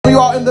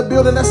all in the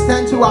building, let's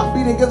stand to our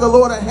feet and give the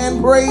Lord a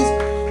hand praise.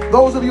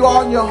 Those of you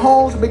all in your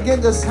homes, begin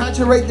to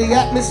saturate the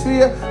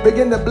atmosphere.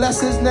 Begin to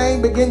bless his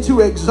name. Begin to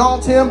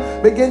exalt him.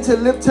 Begin to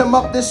lift him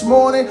up this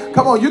morning.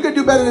 Come on, you can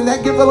do better than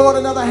that. Give the Lord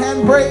another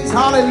hand praise.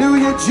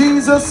 Hallelujah,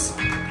 Jesus.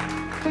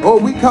 Oh,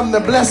 we come to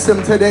bless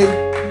him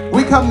today.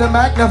 We come to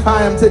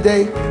magnify him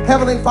today.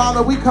 Heavenly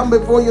Father, we come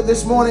before you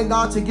this morning,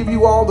 God, to give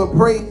you all the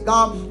praise,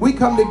 God. We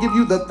come to give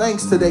you the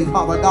thanks today,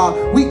 Father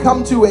God. We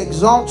come to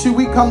exalt you.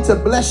 We come to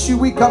bless you.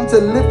 We come to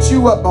lift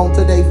you up on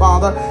today,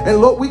 Father.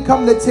 And Lord, we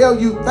come to tell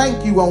you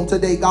thank you on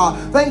today,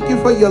 God. Thank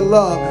you for your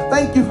love.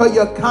 Thank you for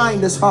your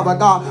kindness, Father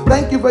God.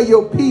 Thank you for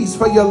your peace,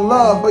 for your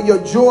love, for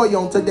your joy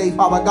on today,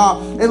 Father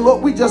God. And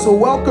Lord, we just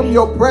welcome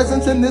your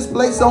presence in this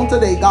place on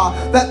today,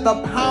 God, that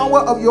the power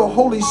of your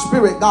Holy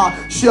Spirit,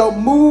 God, shall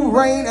move,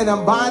 reign, and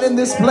abide in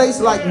this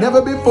place like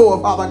never before,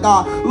 Father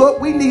God.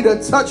 Lord, we need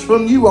a touch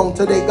from you on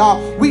today,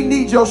 God. We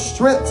need your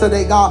strength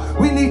today, God.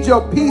 We need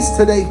your peace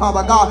today,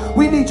 Father God.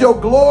 We need your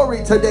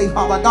glory today,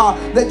 Father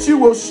God, that you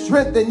will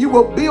strengthen, you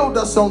will build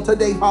us on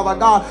today, Father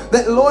God,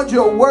 that, Lord,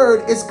 your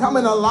word is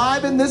coming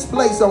alive in this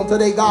place on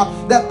today,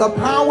 God, that the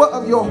power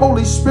of your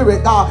Holy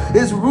Spirit, God,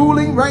 is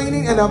ruling,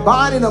 reigning, and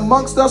abiding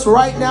amongst us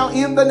right now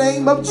in the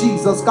name of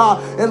Jesus,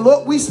 God. And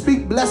Lord, we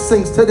speak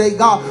blessings today,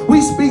 God. We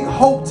speak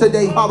hope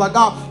today, Father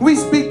God. We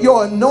speak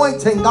your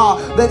anointing,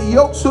 God, that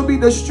yokes will be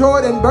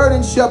destroyed and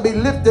burdens shall be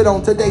lifted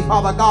on today,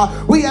 Father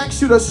God. We ask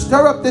you to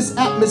stir up this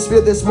atmosphere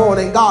this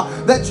morning,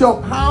 God, that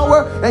your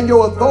power and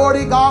your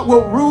authority, God,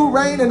 will rule,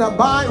 reign, and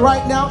abide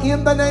right now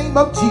in the name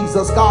of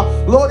Jesus,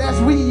 God. Lord,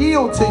 as we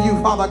yield to you,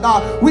 Father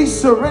God, we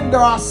surrender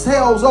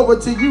ourselves over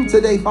to you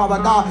today,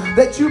 Father God,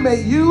 that you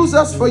may use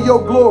us for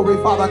your glory,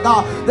 Father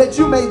God, that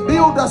you may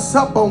build us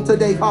up on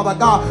today, Father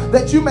God,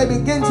 that you may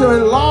begin to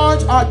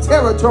enlarge our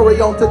territory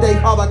on today,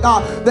 Father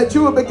God, that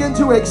you will begin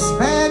to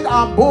expand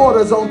our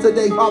borders on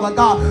today, Father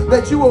God,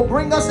 that you will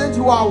bring us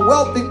into our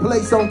wealthy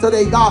place on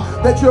today,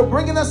 God, that you're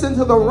bringing us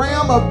into the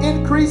realm of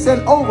increase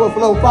and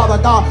overflow,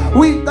 Father God.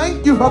 We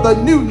thank you for the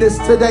newness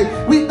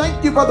today. We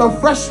thank you for the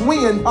fresh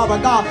wind,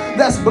 Father God,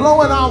 that's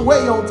blowing our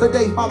way on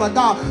today, Father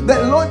God,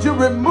 that, Lord, you're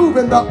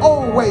removing the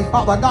old way,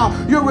 Father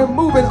God. You're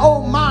removing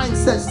old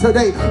mindsets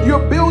today.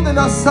 You're building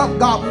us up,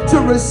 God, to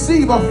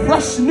receive a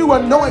fresh new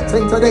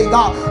anointing today,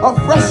 God, a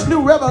fresh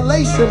new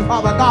revelation,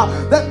 Father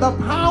God, that the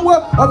power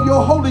of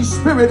your Holy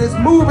Spirit is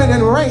moving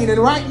and reigning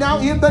right now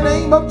in the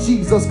name of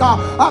Jesus, God.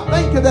 I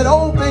thank you that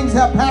old things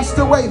have passed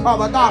away,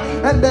 Father God,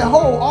 and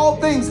behold, all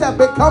things have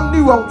become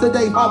new on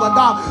today, Father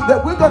God,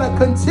 that we're going to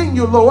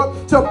continue,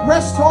 Lord, to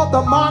press toward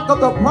the mark of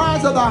the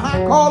prize of the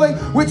high calling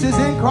which is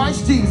in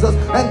Christ Jesus.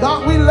 And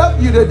God, we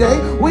love you today.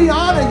 We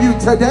honor you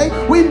today.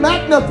 We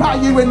magnify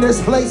you in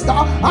this place,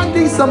 God. I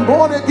need some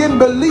born again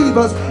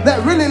believers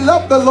that really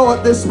love the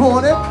Lord this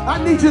morning.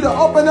 I need you to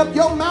open up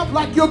your mouth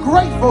like you're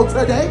grateful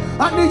today.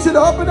 I need you to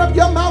open up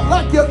your mouth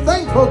like you're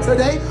thankful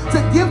today,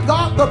 to give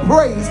God the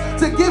praise,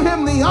 to give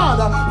him the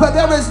honor. For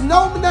there is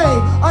no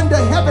name under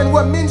heaven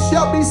where men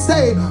shall be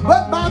saved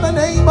but by the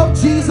name of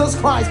Jesus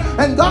Christ.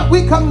 And God,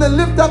 we come to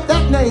lift up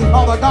that name,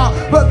 Father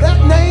God, but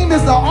that name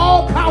is the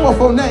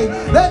all-powerful name.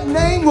 That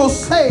name will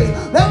save.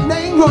 That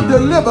name will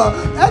deliver.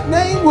 That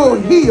name will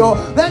heal.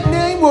 That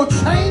name will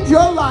change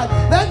your life.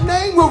 That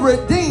name will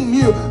redeem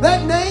you.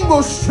 That name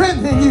will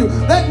strengthen you.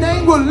 That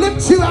name will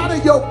lift you out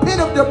of your pit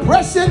of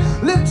depression,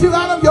 lift you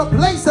out of your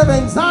place of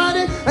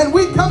anxiety. And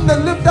we come to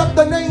lift up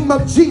the name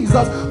of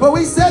Jesus. For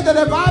we said that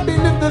if I be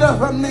lifted up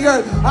from the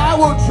earth, I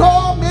will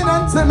draw men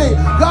unto me.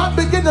 God,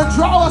 begin to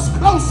draw us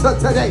closer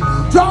today.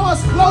 Draw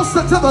us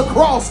closer to the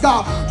cross,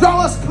 God.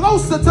 Draw us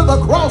closer to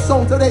the cross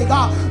on today,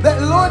 God.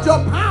 That, Lord,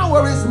 your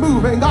power is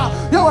moving, God.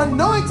 Your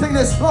anointing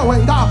is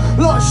flowing, God.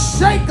 Lord,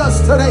 shake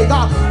us today,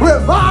 God.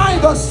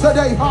 Revive us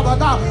today, Father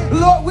God.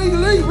 Lord, we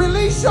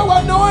release your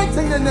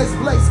anointing in this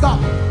place, God.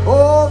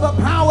 Oh,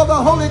 the power of the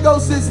Holy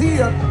Ghost is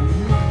here.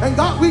 And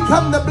God, we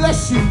come to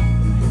bless you.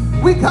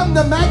 We come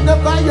to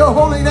magnify your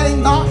holy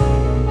name, God.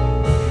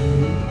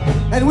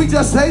 And we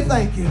just say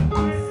thank you.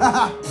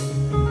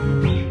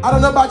 I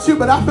don't know about you,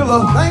 but I feel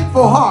a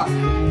thankful heart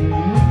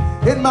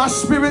in my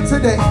spirit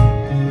today.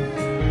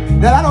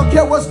 That I don't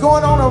care what's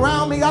going on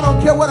around me. I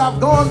don't care what I've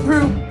gone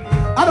through.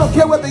 I don't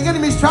care what the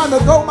enemy's trying to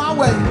throw my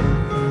way.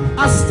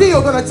 I'm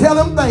still going to tell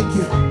him thank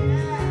you.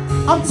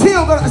 I'm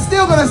still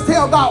going to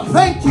tell God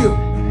thank you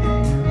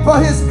for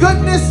his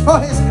goodness, for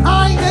his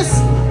kindness,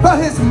 for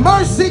his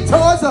mercy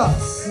towards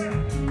us.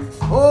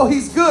 Oh,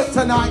 he's good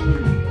tonight.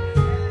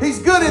 He's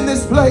good in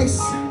this place.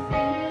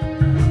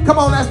 Come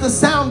on, as the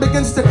sound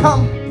begins to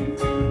come,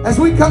 as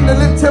we come to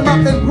lift him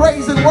up in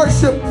praise and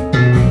worship.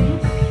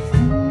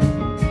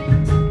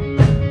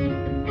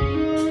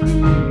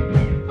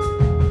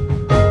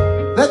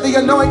 Let the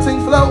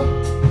anointing flow.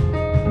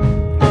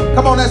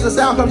 Come on, as the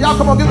sound comes. Y'all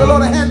come on, give the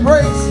Lord a hand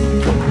praise.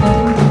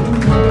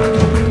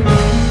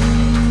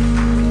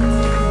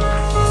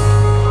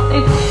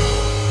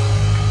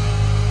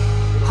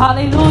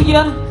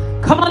 Hallelujah.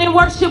 Come on and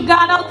worship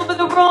God all over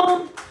the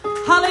room.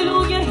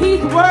 Hallelujah.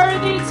 He's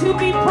worthy to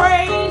be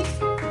praised.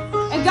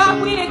 And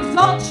God, we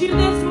exalt you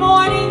this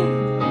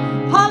morning.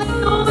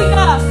 Hallelujah.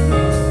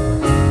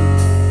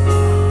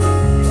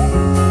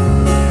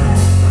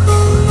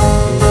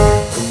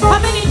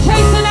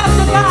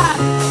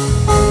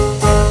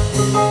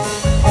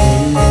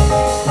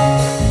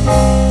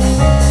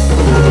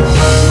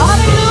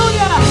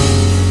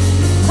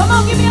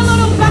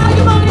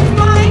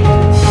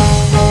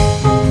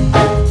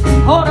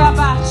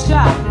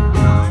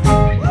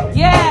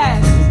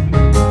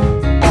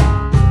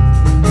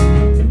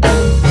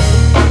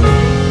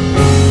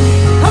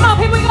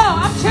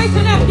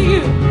 after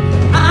you.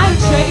 I'm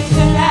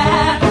chasing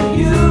after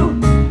you,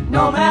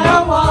 no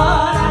matter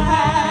what I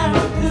have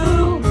to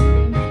do.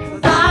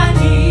 'Cause I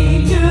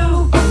need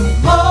you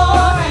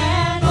more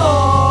and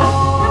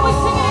more. Can we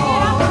sing it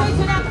again? I'm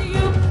chasing after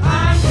you.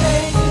 I'm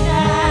chasing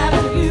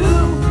after you,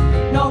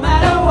 no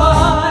matter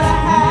what I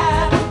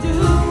have to do.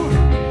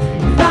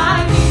 'Cause I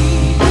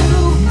need you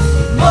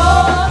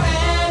more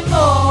and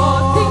more.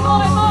 Sing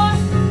more and more.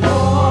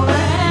 More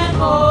and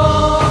more.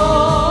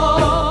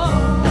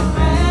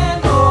 And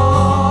more.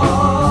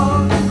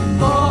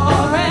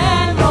 More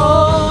and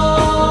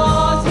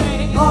more.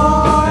 Sing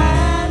more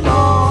and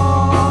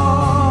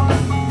more.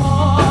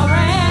 More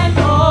and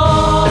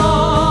more.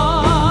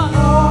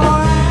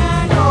 More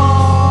and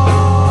more.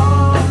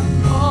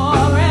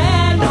 More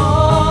and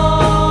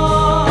more.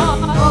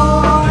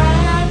 More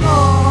and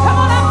more. Come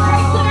on, I'm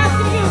chasing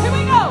after you. Here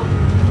we go.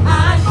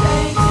 I'm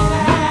chasing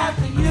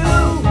after you,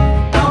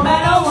 no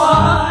matter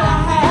what I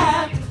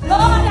have.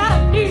 Lord, I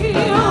need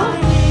you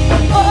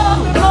more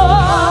and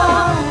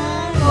more.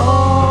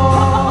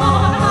 Come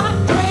on, I'm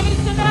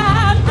chasing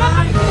after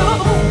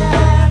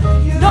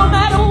you, no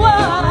matter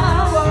what.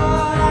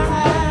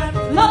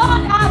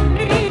 Lord, I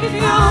need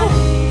you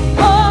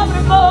more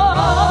and more.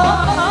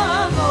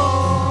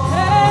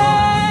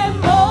 Hey,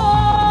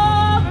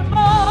 more and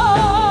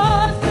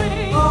more.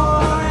 Sing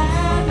more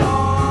and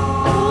more.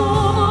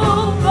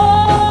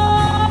 More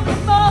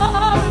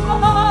and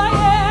more,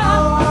 yeah.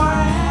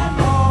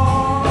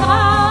 I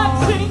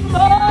sing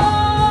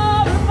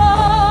more and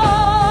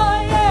more,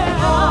 yeah.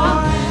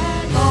 More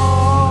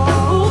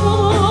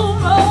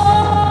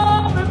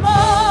and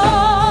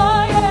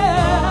more,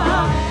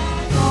 yeah.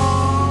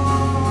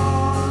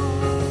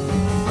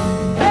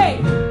 Hey,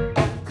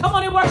 come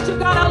on and worship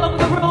God all over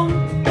the room.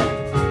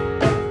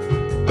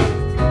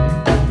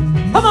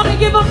 Come on and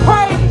give him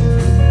praise.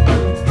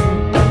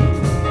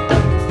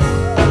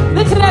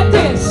 Listen at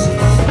this.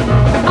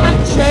 I'm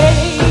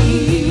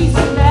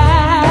chasing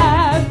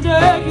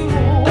after you.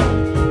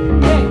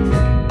 Hey,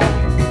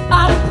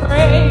 I'm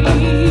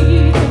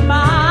praising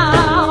my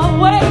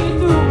way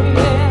through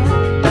it,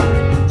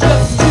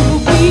 just to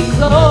be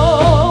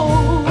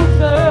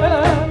closer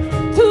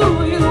to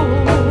you.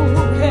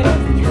 Hey,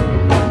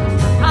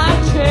 I'm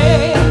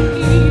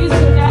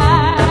chasing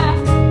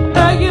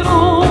after you.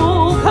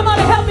 Come on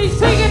and help me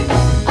sing it.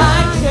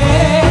 I'm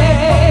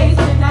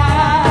chasing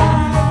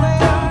after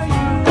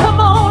you. Come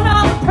on,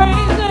 I'm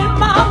praising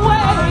my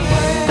way,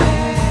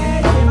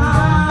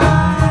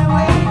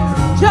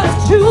 just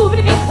to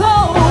be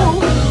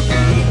close.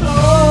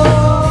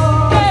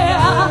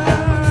 Yeah,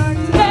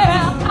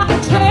 yeah, I'm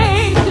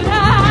chasing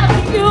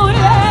after you.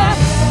 Yeah,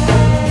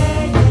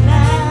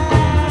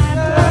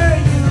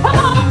 come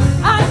on,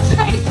 I'm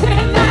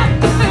chasing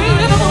after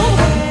you.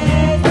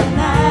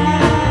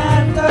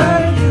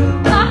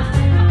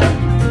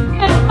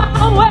 In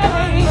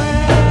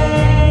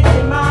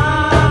my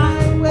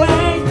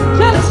way,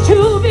 just to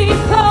be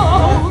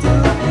close.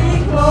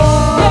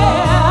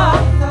 Yeah,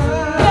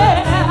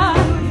 yeah.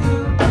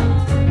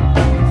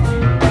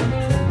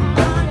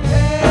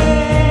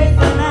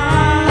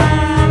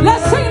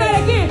 Let's sing that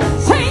again.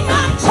 Sing,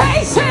 I'm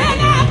chasing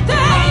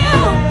after you.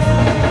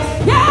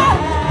 Yeah.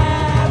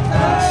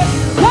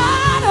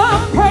 God,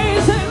 I'm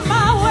praising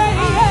my way.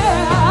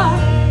 Yeah.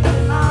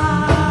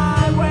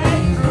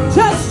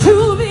 Just to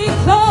be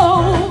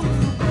close.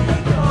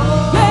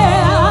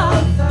 Yeah.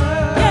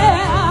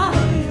 Yeah.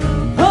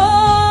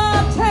 Oh,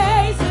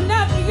 chasing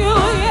after you.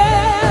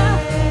 Yeah.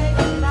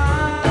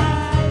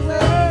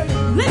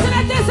 Listen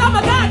at this. I'm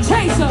a God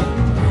chaser.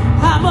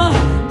 I'm a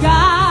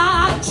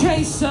God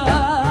chaser.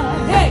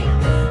 Hey,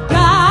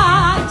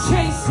 God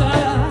chaser.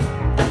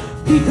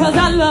 Because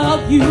I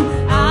love you,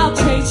 I'll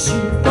chase you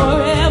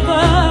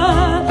forever.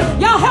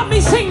 Y'all help me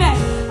sing that.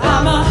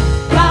 I'm a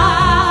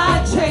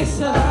God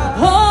chaser.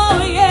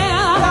 Oh,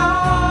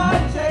 yeah.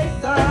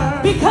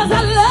 Because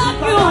I love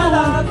you.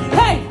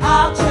 Hey,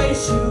 I'll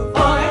chase you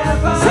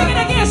forever. Sing it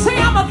again. Sing,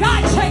 I'm a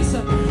God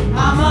chaser.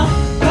 I'm a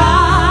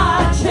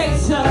God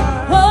chaser.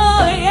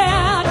 Oh,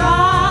 yeah.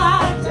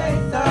 God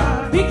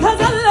chaser. Because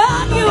I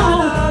love you,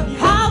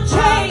 I'll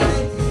chase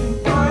you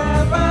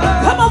forever.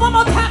 Come on, one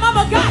more time. I'm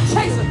a God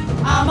chaser.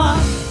 I'm a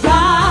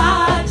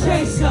God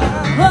chaser.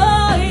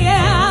 Oh,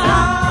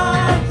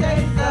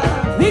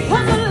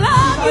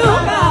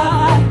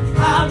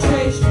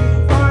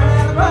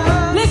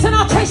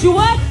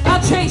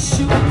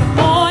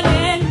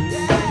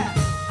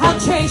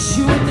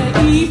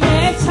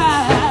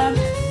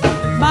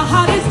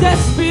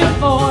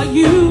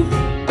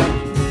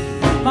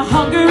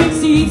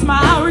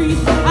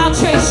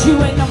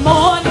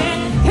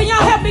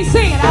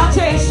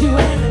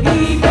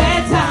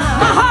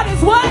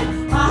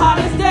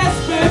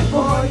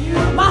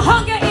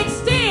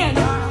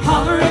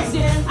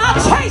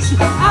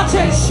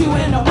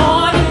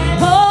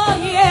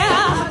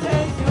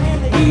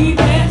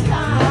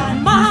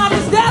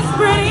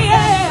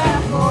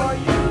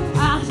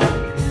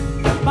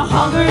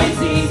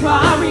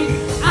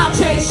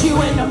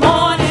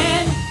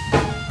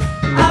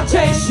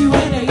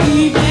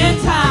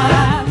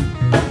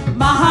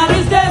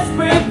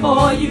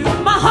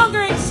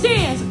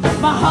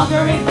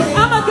 conquering.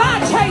 I'm a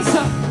God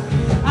chaser.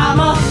 I'm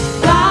a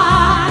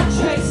God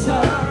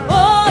chaser.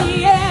 Oh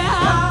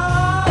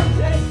yeah.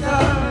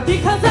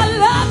 Because I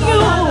love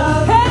you.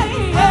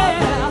 Hey,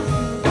 yeah.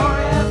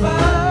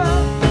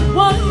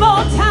 One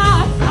more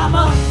time. I'm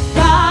a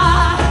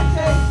God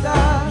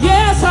chaser.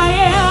 Yes, I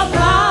am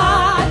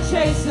God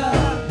chaser.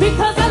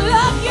 Because I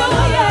love you,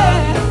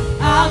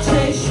 yeah. I'll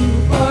chase you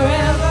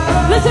forever.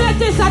 Listen at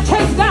this. I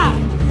chase God.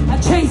 I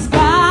chase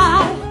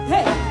God.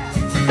 Hey.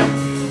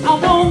 I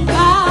want God.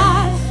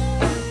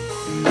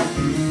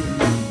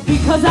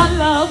 Because I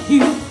love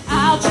you,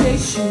 I'll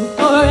chase you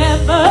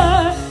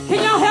forever.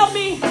 Can y'all help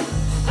me?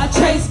 I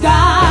chase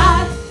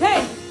God.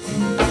 Hey.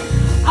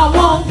 I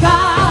want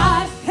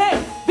God.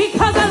 Hey.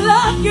 Because I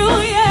love you,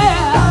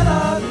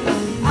 yeah.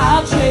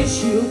 I'll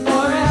chase you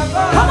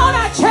forever. Come on,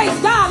 I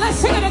chase God. Let's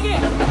sing it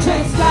again. I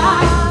chase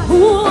God.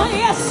 Ooh,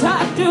 yes,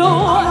 I do.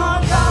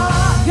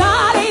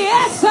 God,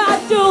 yes, I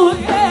do,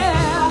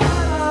 yeah.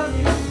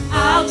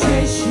 I'll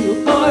chase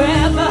you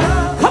forever.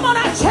 Come on,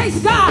 I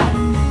chase God.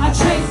 I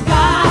chase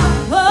God.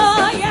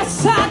 Oh,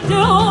 yes, I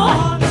do.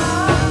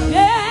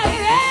 Yeah,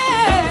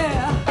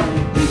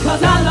 yeah.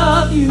 Because I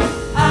love you,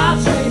 I'll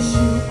chase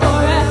you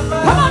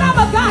forever. Come on, I'm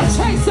a God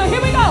chaser.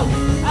 Here we go.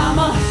 I'm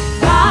a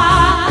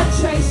God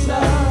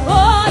chaser.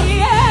 Oh,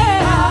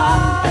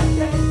 yeah.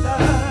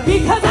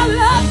 Because I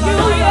love you,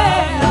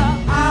 yeah.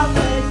 I'll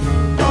chase you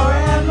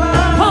forever.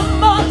 One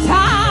more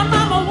time,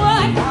 I'm a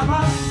what? I'm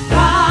a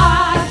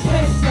God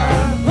chaser.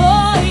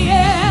 Oh,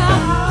 yeah.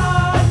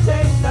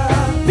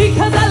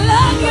 Because I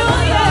love you,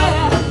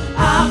 yeah.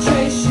 I'll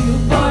chase you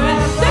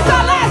forever. This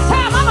our last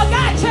time. I'm a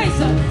God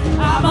chaser.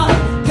 I'm a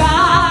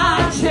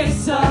God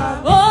chaser.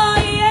 Oh,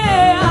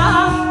 yeah.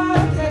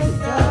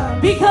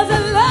 Because I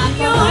love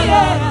you,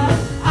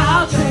 yeah.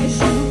 I'll chase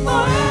you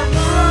forever.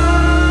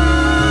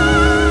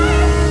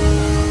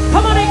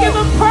 Come on and give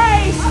him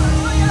praise.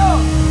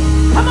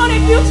 Come on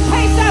if you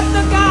chase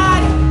after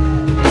God.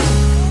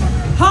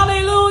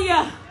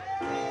 Hallelujah.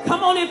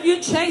 Come on if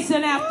you're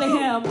chasing after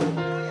him.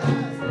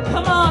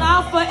 Come on,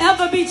 I'll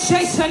forever be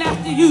chasing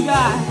after you,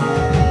 God.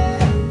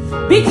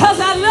 Because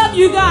I love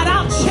you, God,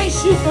 I'll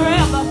chase you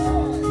forever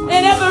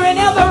and ever,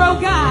 oh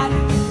God.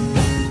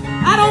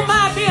 I don't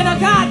mind being a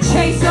God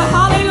chaser.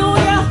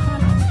 Hallelujah.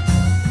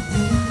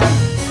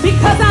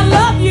 Because I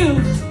love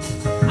you,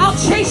 I'll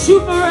chase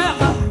you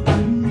forever.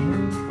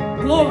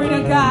 Glory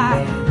to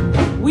God.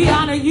 We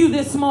honor you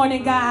this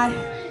morning, God.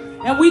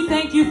 And we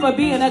thank you for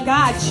being a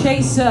God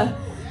chaser.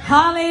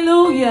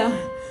 Hallelujah.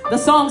 The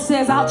song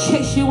says, I'll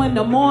chase you in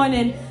the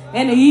morning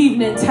and the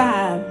evening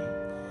time.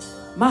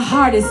 My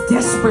heart is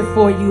desperate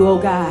for you, oh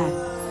God.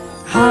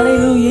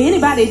 Hallelujah.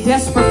 Anybody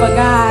desperate for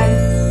God?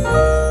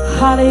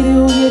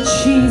 Hallelujah,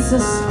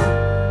 Jesus.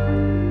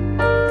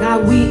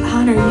 God, we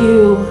honor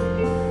you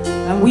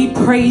and we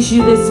praise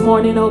you this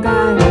morning, oh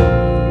God.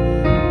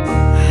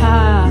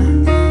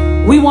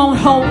 We won't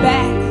hold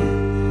back.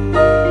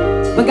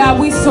 But God,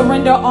 we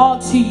surrender all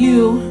to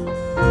you.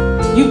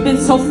 You've been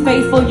so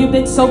faithful. You've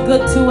been so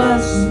good to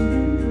us.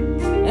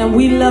 And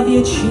we love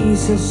you,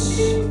 Jesus.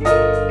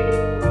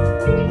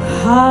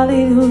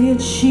 Hallelujah,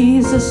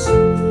 Jesus.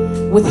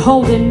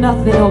 Withholding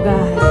nothing, oh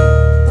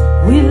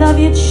God. We love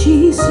you,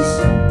 Jesus.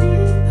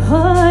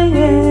 Oh,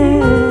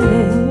 yeah.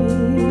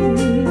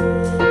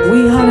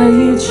 We honor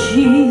you,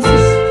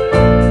 Jesus.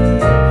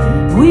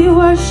 We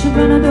worship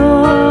and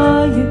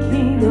adore you,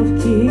 King of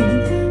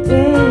Kings.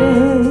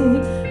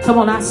 Yeah. Come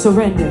on, I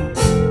surrender.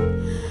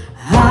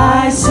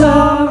 I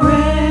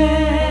surrender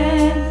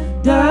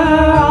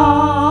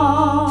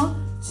all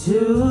to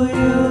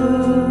you.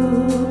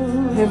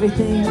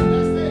 Everything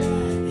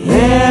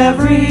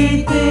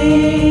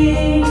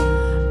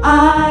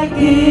I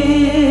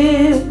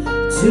give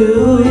to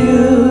you.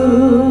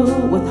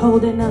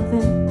 Withholding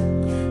nothing.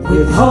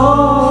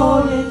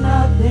 Withholding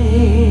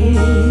nothing.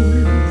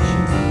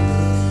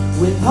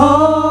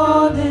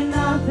 Withholding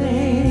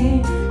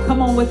nothing. Come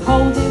on,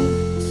 withholding.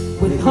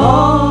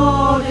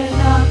 Withholding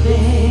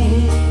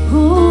nothing.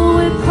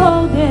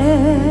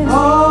 Withholding.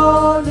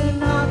 Withholding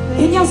nothing.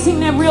 Can y'all sing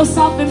that real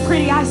soft and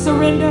pretty? I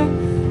surrender.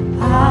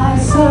 I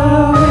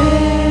surrender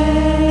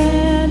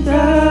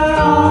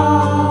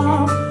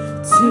all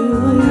to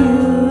you.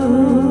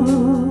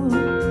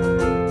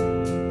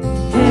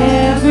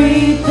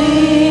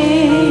 Everything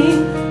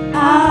I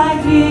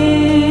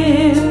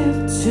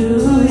give to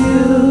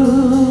you.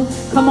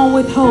 Come on,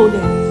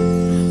 withholding.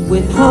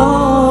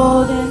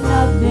 Withholding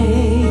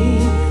nothing.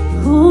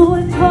 Who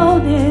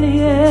withholding,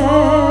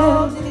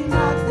 yeah. Withholding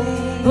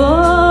nothing.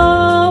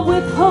 Oh,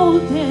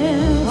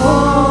 withholding.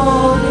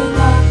 Holding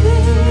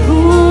nothing.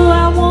 Who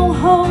I won't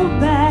hold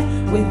back.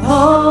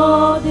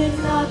 Withholding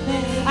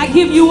nothing. I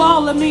give you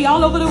all of me,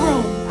 all over the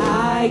room.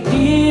 I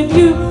give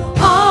you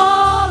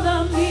all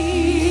of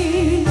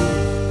me.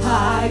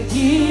 I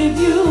give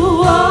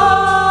you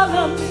all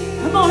of me.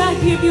 Come on, I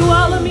give you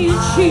all of me,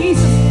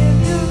 Jesus.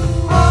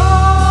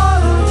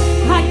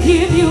 I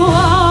give you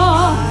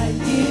all. I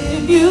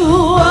give you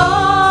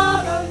all.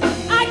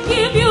 I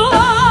give you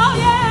all.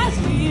 Yes,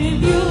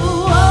 give you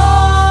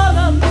all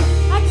of me.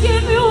 I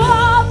give you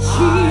all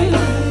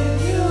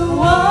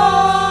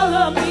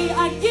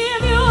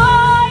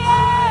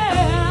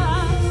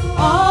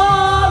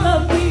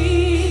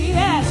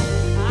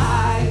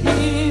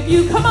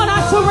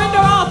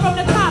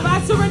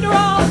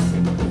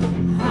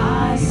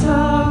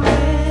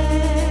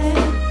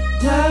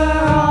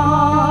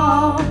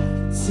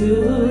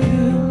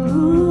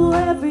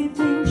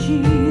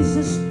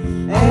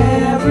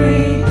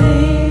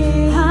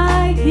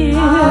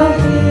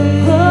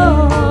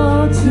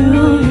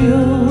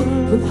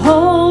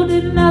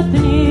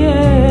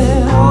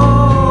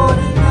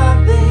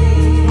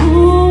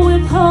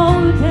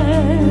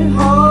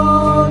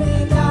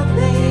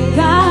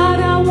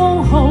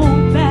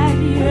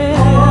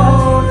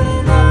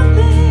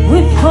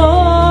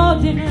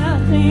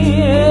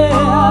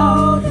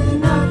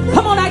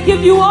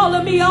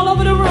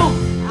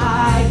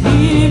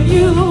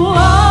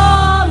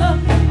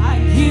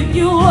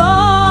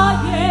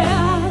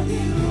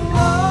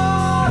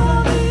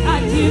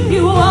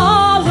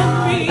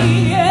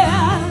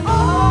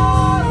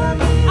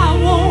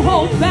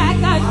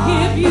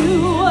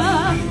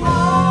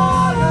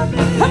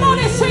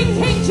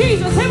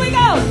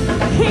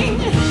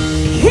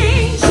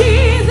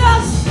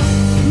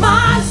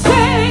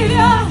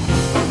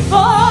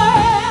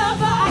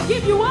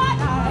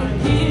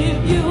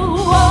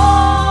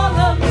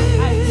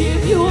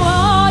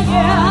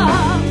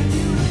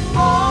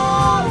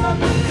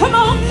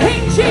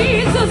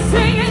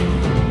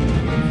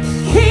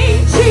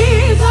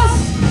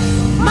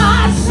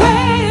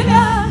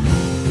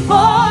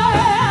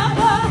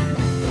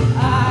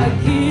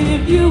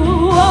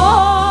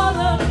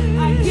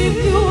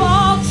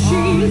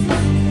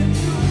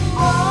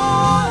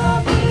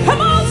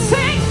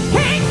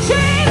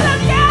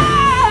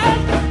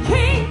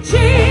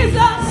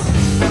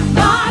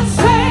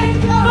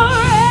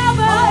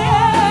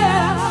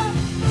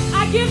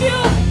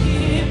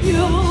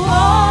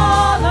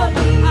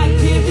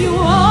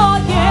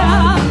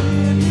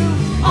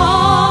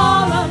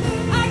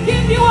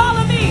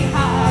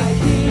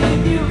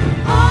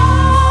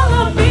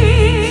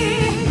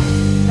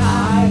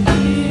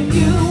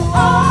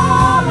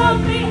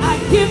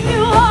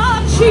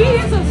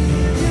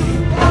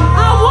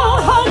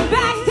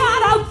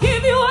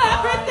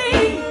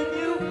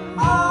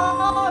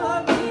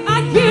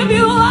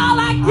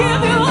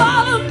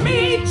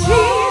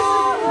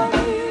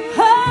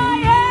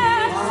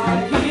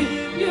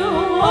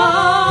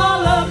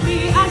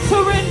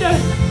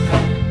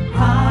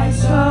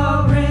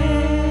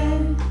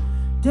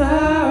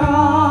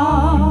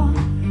all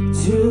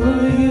to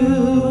you.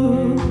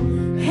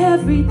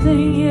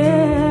 Everything,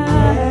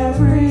 yeah.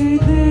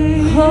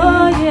 Everything.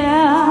 Oh,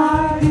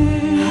 yeah.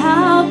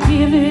 I'll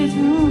give it to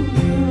you.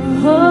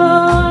 Oh,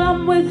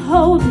 I'm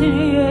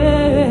withholding,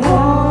 yeah.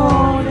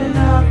 Holding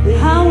nothing.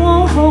 I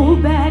won't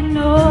hold back,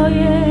 no,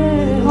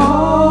 yeah.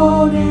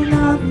 Holding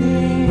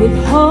nothing.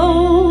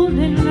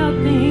 Withholding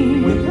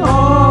nothing.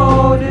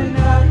 Withholding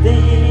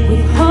nothing.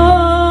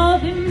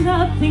 Withholding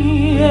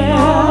nothing, yeah.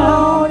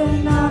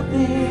 Withholding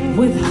nothing.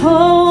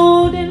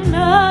 Withholding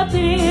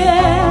nothing,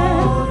 yeah.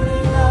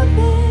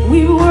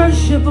 We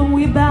worship and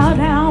we bow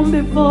down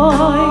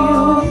before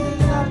you.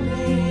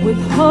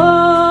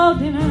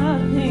 Withholding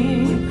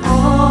nothing.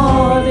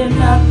 Withholding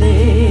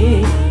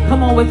nothing.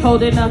 Come on,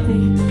 withholding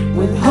nothing.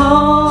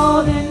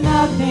 Withholding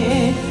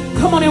nothing.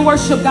 Come on and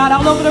worship God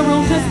all over the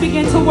room. Just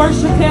begin to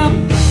worship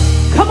Him.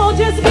 Come on,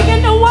 just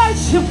begin to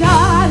worship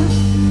God.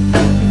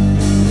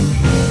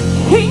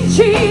 King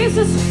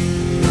Jesus,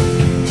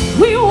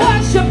 we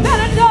worship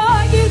and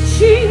adore you,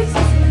 Jesus.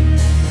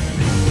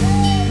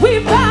 We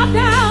bow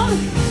down.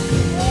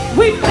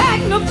 We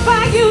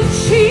magnify you,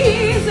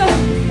 Jesus.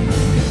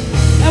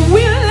 And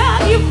we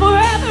love you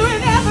forever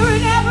and ever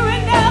and ever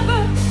and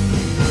ever.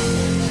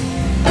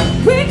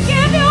 We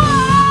give you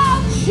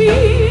all,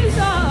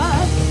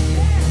 Jesus.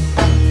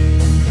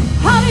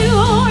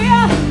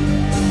 Hallelujah.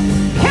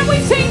 Can we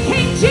sing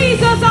King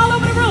Jesus all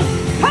over the room?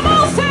 Come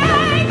on,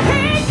 sing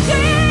King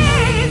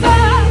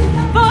Jesus,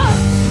 for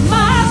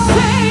my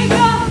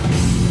Savior,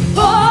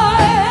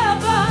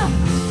 forever.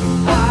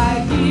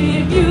 I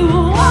give you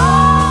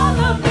all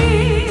of me.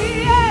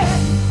 Yeah.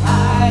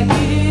 I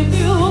give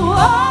you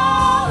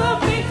all of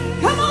me.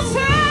 Come on,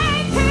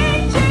 sing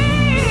King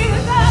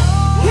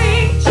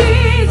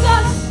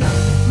Jesus,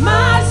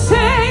 my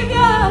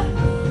Savior,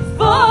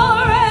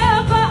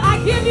 forever.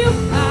 I give you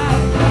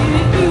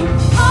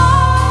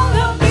all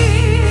of me.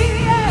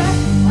 Yeah.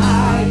 I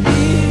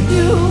give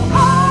you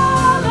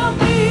all of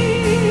me.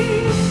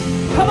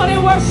 Come on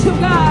and worship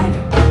God.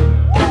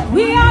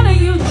 We honor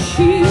you,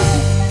 Jesus.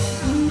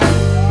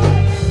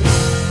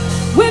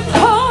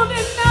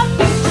 Withholding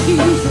nothing,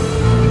 Jesus.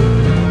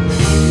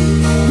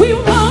 We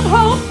won't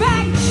hold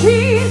back,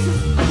 Jesus.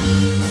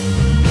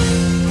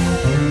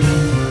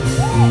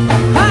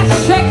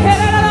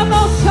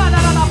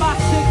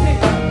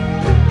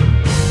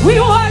 We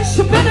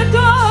worship and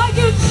adore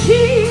you,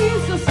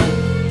 Jesus.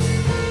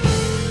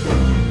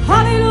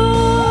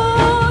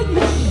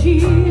 Hallelujah,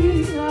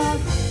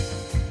 Jesus.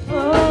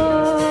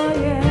 Oh,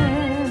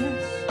 yes.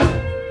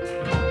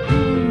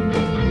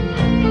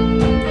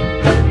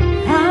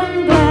 I'm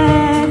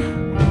glad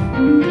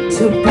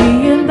to be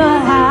in the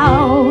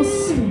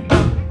house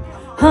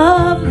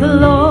of the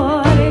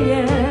Lord,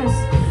 yes.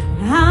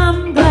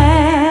 I'm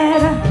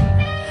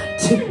glad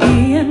to be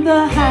in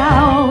the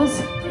house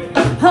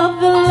of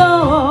the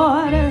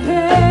Lord,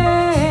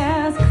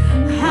 yes.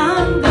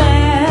 I'm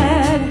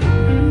glad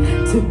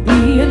to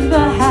be in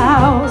the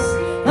house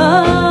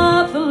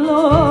of the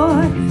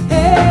Lord,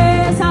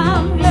 yes.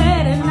 I'm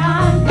glad and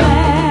I'm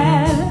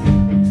glad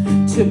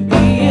to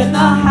be in the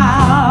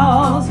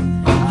house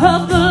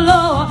of the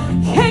Lord.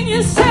 Can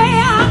you say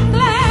I'm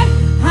glad?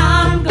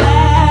 I'm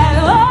glad,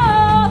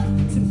 oh,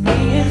 to be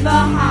in the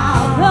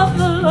house of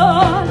the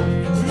Lord,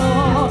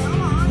 Lord.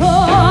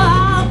 Oh,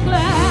 I'm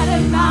glad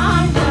and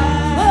I'm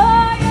glad,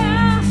 oh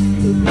yeah,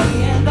 to be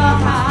in the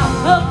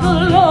house of the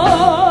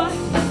Lord.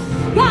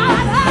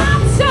 God,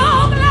 I'm so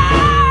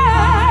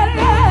glad,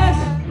 yes,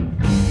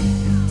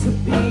 to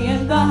be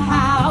in the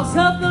house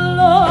of the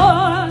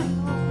Lord.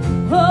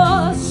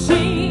 Oh,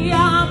 see,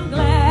 I'm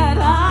glad,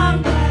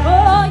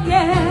 oh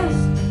yes,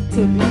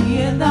 to be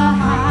in the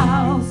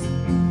house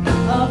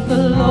of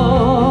the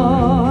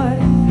Lord.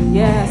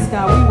 Yes,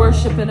 God, we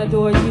worship and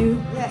adore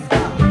you.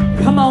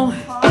 Come on,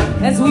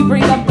 as we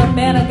bring up the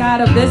man of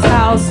God of this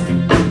house.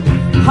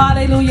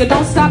 Hallelujah.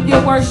 Don't stop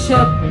your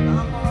worship.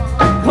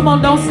 Come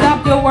on, don't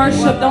stop your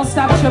worship. Don't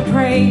stop your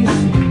praise.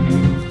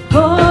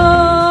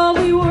 Oh,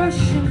 we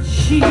worship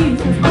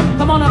Jesus.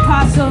 Come on,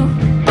 Apostle.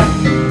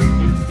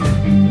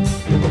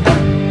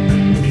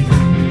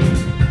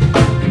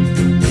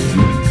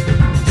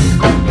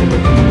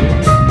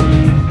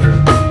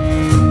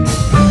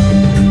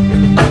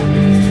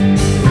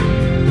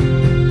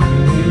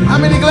 How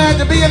many glad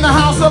to be in the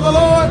house of the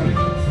Lord?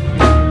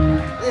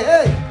 Hey,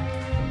 hey.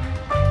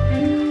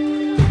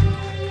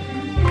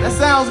 That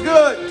sounds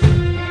good.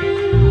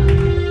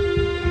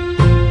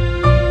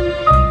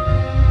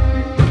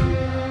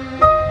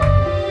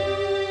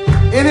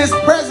 In His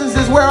presence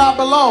is where I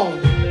belong.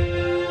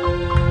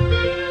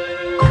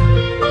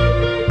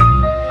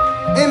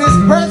 In His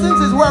presence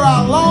is where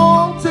I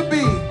long to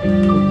be.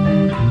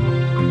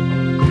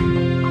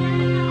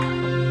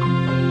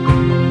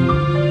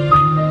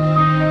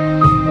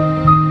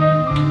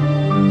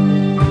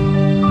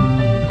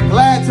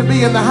 Glad to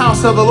be in the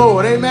house of the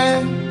Lord.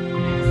 Amen.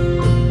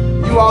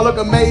 You all look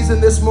amazing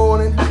this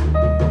morning.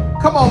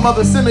 Come on,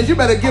 Mother Simmons, you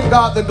better give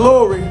God the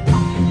glory.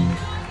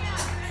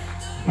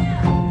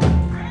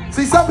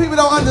 See, some people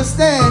don't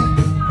understand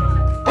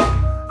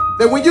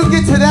that when you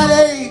get to that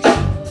age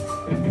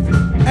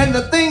and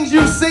the things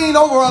you've seen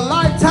over a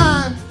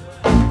lifetime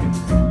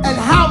and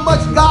how much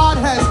God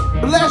has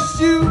blessed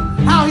you,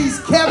 how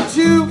he's kept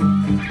you,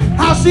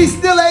 how she's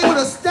still able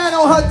to stand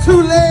on her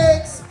two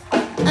legs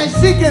and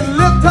she can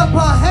lift up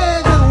her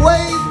hands and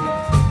wave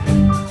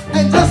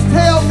and just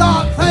tell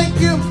God, thank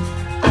you.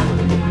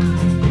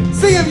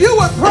 See, if you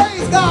would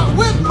praise God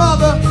with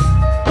mother,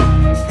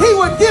 he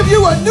would give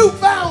you a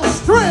newfound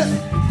strength.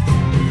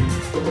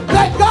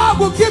 That God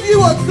will give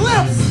you a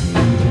glimpse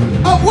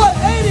of what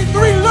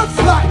 83 looks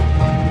like.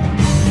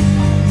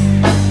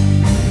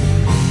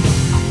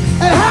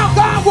 And how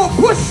God will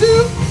push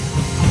you.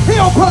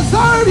 He'll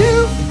preserve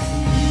you.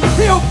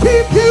 He'll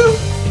keep you.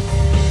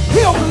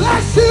 He'll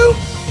bless you.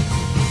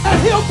 And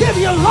he'll give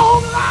you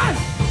long life.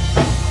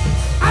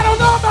 I don't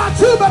know about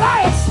you, but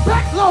I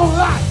expect long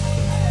life.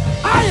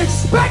 I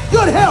expect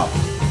good health.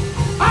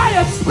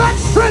 I expect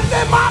strength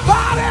in my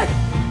body.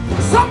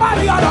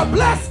 Somebody ought to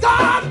bless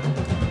God.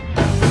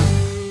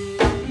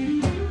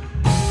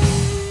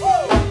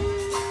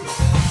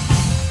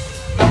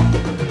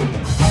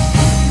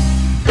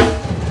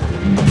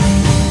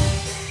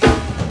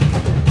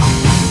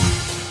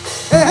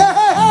 Hey, hey,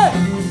 hey, hey.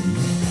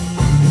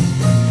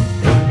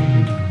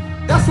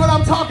 That's what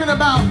I'm talking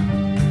about.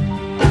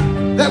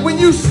 That when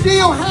you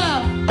still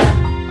have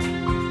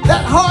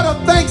that heart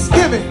of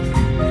thanksgiving,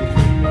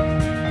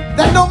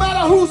 that no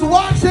matter who's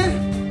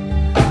watching,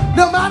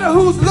 no matter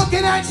who's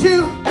looking at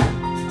you,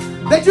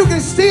 that you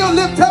can still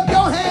lift up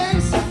your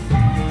hands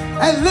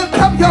and lift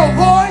up your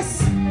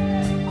voice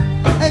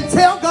and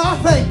tell God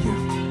thank you.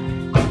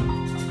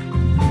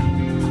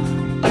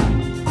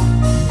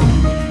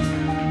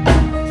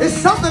 It's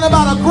something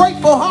about a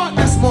grateful heart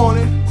this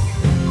morning.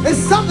 It's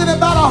something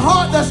about a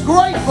heart that's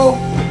grateful.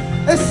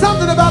 It's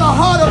something about a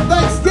heart of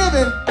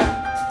thanksgiving.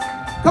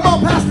 Come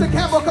on, Pastor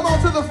Campbell, come on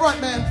to the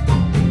front, man.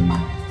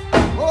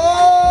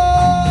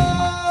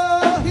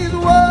 Oh, he's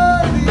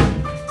worthy.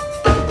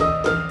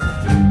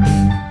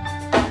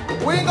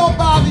 We ain't gonna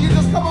bother you.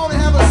 Just come on and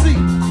have a seat.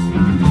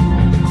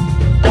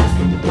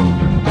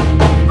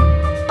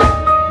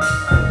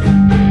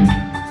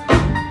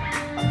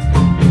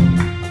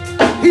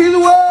 He's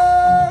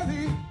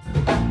worthy.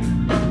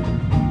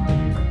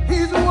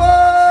 He's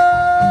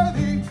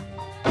worthy.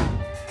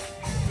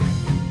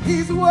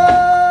 He's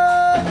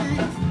worthy.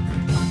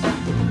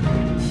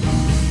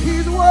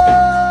 He's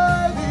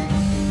worthy.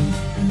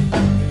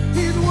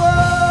 He's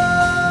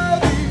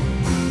worthy.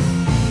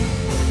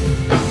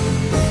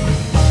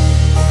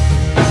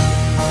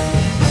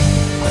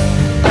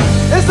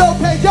 It's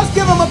okay. Just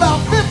give him about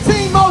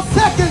 15 more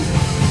seconds.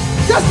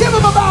 Just give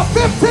him about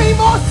 15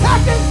 more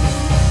seconds.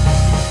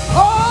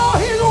 Oh,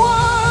 he's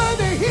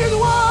worthy. He's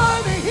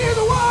worthy. He's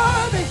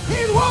worthy.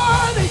 He's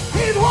worthy.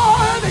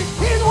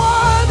 He's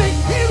worthy. He's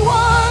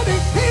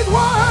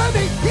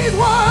worthy.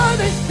 He's worthy. He's worthy.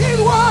 He's worthy. He's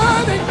worthy.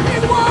 He's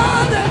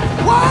worthy.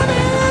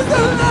 Worthy is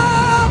the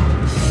Lamb.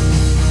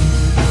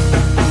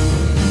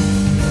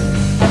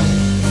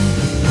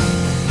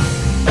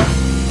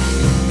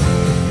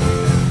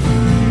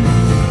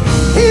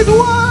 He's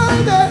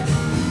worthy.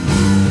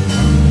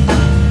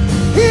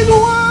 He's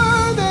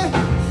worthy.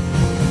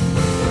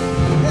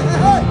 Hey, hey,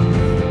 hey.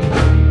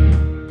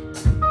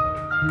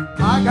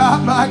 My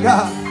God, my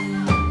God.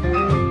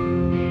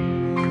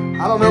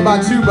 I don't know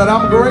about you, but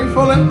I'm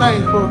grateful and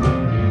thankful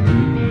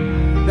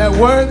that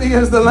worthy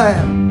is the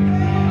Lamb.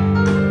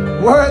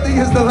 Worthy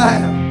is the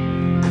Lamb.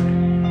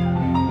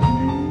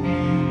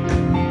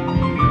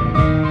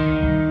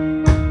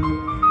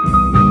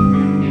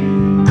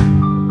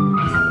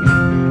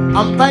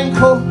 I'm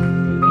thankful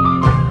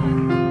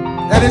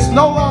that it's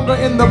no longer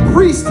in the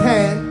priest's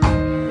hand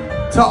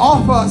to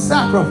offer a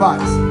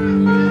sacrifice.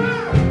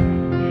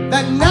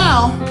 That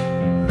now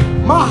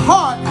my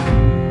heart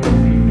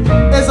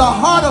is a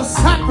heart of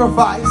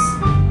sacrifice,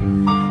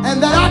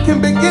 and that I can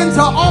begin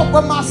to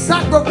offer my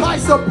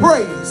sacrifice of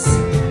praise.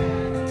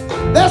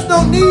 There's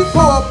no need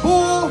for a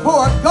bull,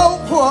 for a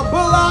goat, for a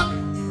bullock,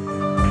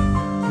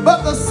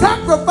 but the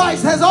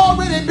sacrifice has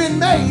already been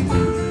made.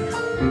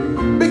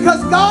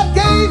 Because God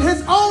gave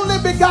his only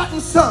begotten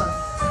Son,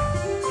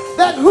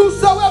 that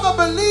whosoever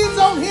believes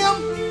on him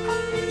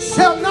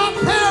shall not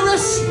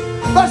perish,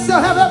 but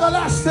shall have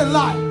everlasting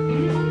life.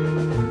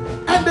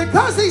 And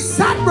because he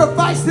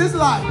sacrificed his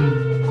life,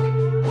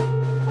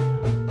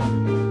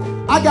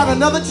 I got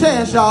another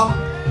chance, y'all.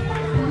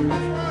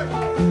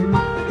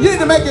 You need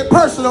to make it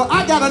personal.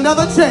 I got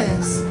another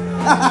chance.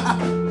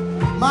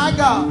 My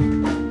God.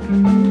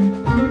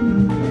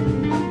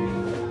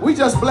 We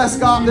just bless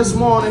God this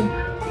morning.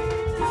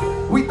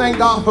 We thank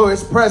God for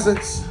his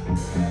presence.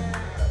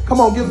 Come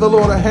on, give the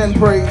Lord a hand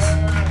praise.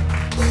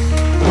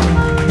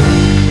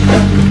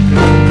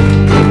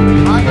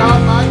 My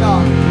God, my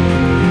God.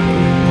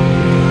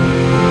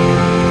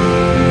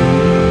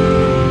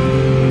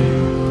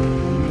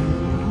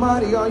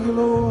 Mighty are you,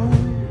 Lord.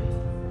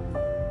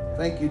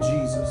 Thank you,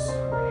 Jesus.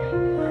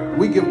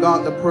 We give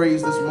God the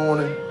praise this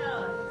morning.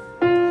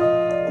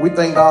 We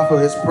thank God for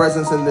his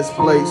presence in this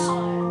place.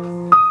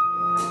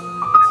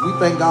 We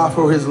thank God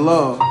for his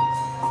love.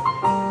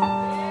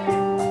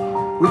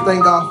 We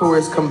thank God for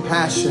his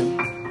compassion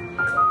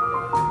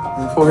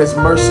and for his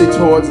mercy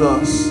towards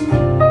us.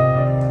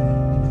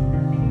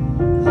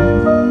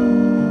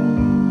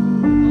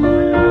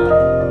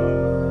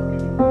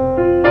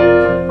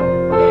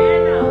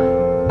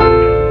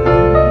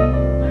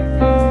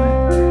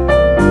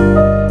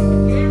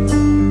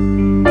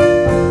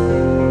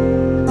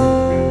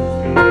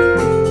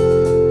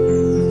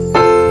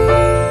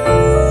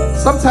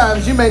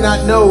 Sometimes you may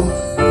not know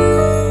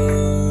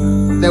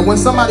that when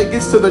somebody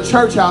gets to the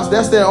church house,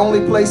 that's their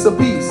only place of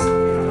peace.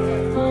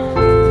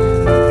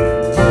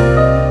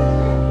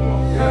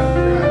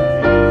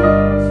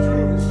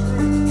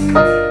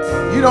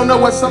 You don't know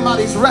what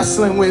somebody's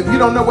wrestling with. You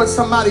don't know what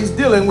somebody's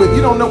dealing with.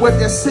 You don't know what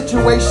their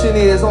situation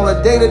is on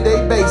a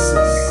day-to-day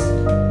basis.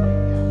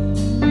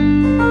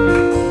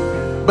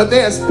 But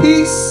there's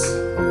peace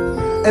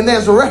and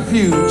there's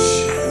refuge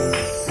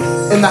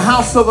in the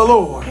house of the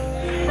Lord.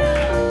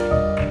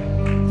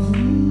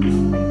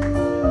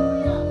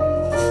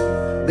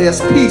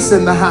 There's peace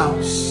in the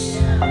house.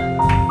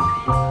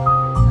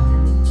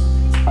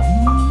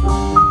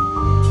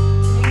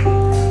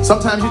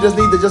 Sometimes you just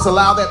need to just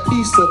allow that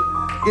peace to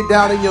get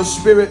down in your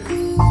spirit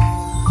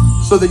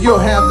so that you'll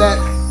have that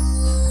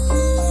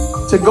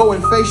to go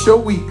and face your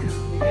week.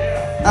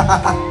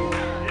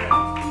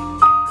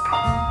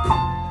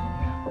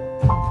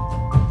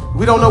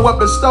 We don't know what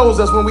bestows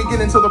us when we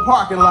get into the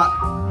parking lot.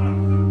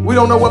 We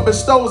don't know what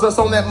bestows us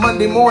on that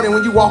Monday morning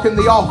when you walk in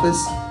the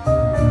office.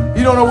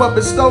 You don't know what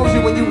bestows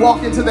you when you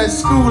walk into that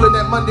school and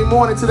that Monday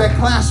morning to that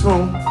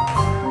classroom.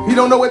 You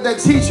don't know what that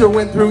teacher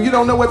went through. You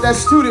don't know what that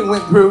student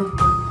went through.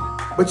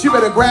 But you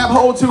better grab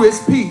hold to his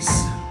peace.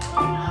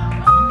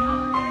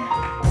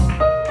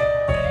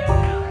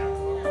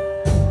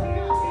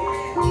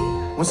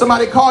 When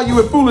somebody call you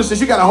with foolishness,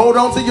 you got to hold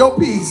on to your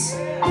peace.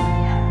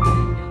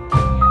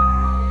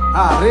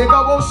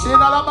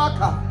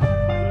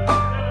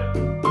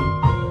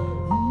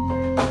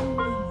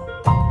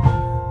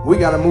 We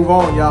got to move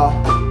on, y'all.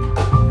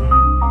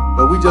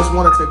 But we just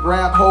wanted to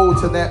grab hold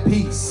to that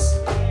peace,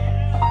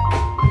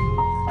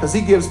 because he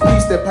gives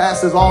peace that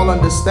passes all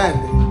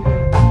understanding.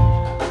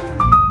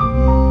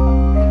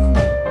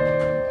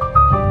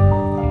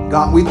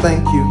 God, we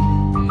thank you.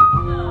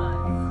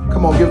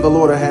 Come on, give the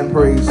Lord a hand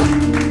praise.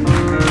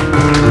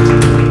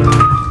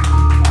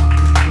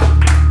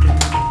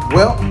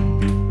 Well,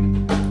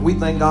 we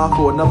thank God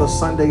for another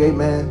Sunday,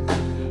 amen,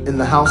 in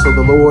the house of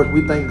the Lord.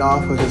 We thank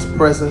God for his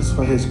presence,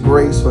 for his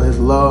grace, for his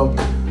love.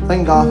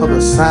 Thank God for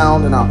the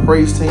sound and our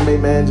praise team,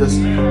 amen,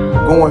 just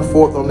going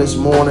forth on this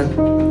morning.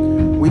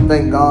 We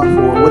thank God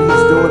for what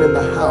he's doing in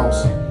the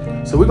house.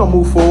 So we're going to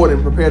move forward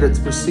and prepare to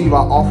receive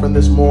our offering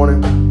this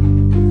morning.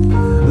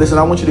 Listen,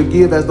 I want you to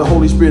give as the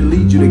Holy Spirit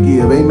leads you to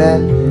give,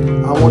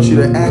 amen. I want you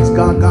to ask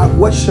God, God,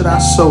 what should I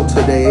sow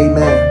today,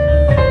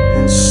 amen?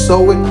 And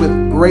sow it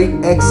with great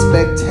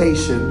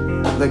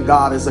expectation that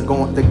God is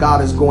going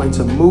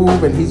to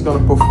move and he's going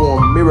to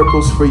perform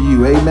miracles for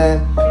you,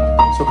 amen.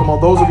 So come on,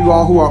 those of you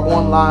all who are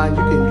online,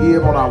 you can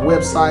give on our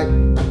website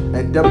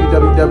at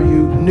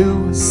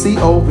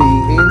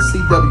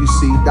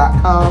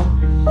www.newcovncwc.com.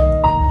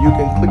 You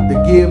can click the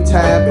give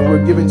tab, and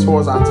we're giving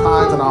towards our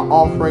tithes and our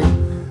offering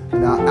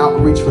and our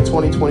outreach for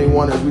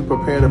 2021 as we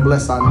prepare to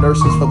bless our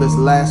nurses for this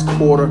last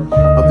quarter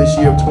of this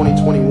year of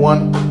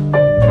 2021.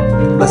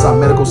 Bless our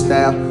medical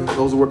staff,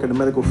 those who work in the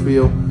medical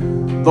field.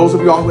 Those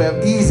of you all who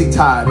have Easy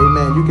Tide,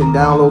 amen, you can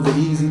download the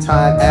Easy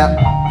Tide app.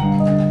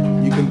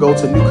 You can go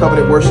to New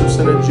Covenant Worship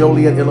Center,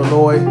 Joliet,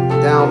 Illinois,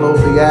 download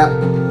the app,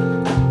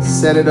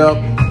 set it up.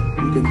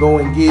 You can go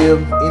and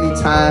give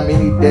anytime,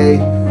 any day,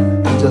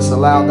 and just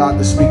allow God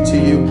to speak to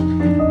you.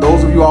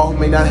 Those of you all who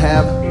may not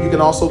have, you can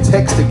also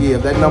text to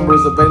give. That number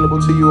is available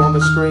to you on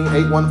the screen,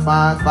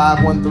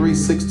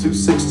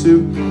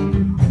 815-513-6262.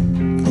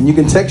 And you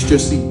can text your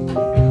seed.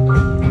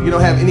 If you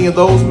don't have any of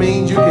those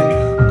means, you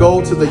can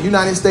go to the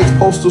United States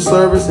Postal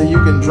Service and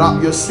you can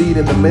drop your seed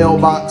in the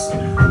mailbox.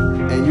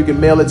 And you can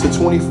mail it to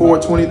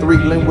 2423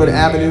 Glenwood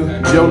Avenue,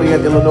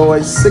 Joliet,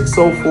 Illinois,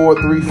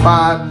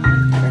 60435.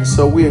 And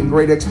so we're in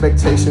great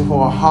expectation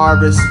for a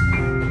harvest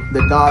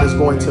that God is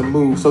going to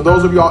move. So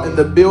those of y'all in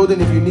the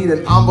building, if you need an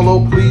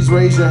envelope, please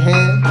raise your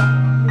hand.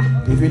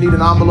 If you need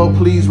an envelope,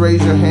 please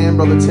raise your hand.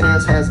 Brother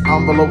Terrence has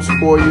envelopes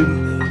for you.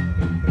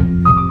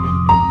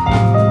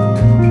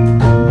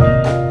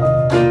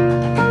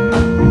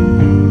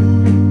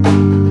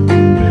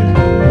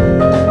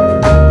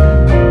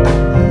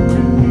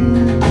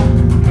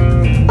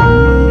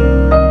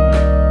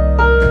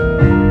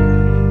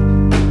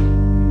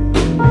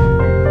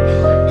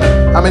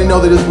 How many know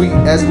that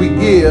as we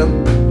give,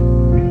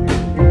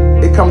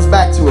 it comes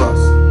back to us?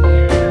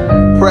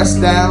 Pressed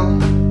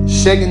down,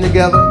 shaken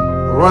together,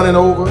 running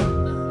over,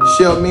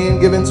 shall men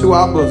give into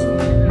our bosom.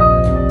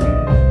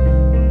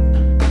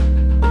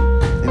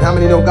 And how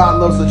many know God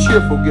loves a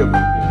cheerful giver?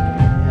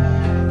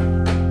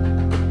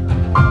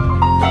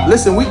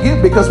 Listen, we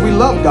give because we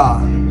love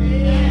God.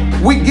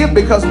 We give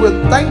because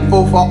we're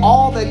thankful for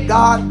all that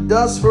God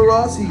does for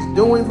us, he's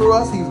doing for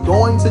us, he's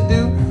going to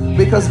do,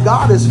 because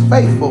God is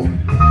faithful.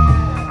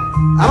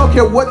 I don't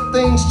care what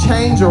things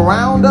change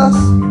around us.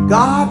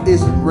 God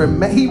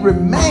he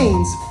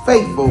remains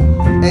faithful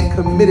and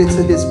committed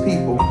to his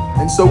people.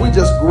 And so we're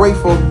just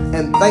grateful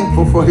and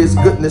thankful for his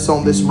goodness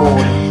on this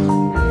morning.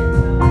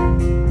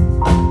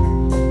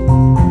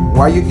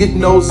 While you're getting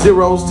those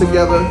zeros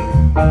together,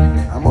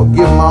 I'm going to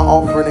give my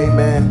offering,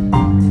 amen.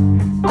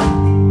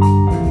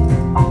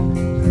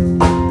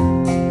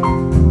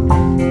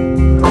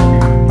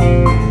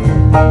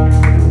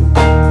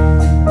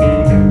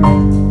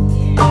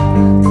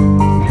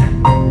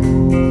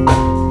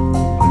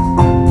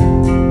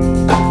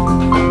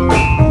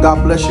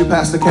 God bless you,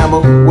 Pastor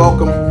Campbell.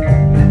 Welcome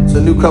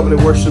to New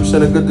Covenant Worship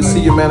Center. Good to see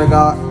you, man of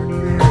God.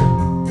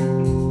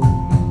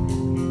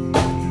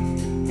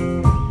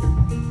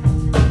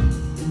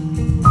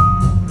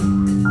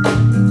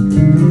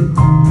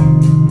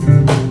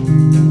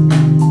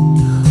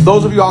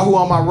 Those of you all who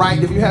are on my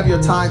right, if you have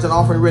your tithes and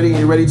offering ready and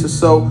you're ready to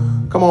sow,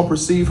 come on,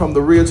 proceed from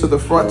the rear to the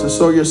front to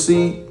sow your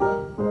seed.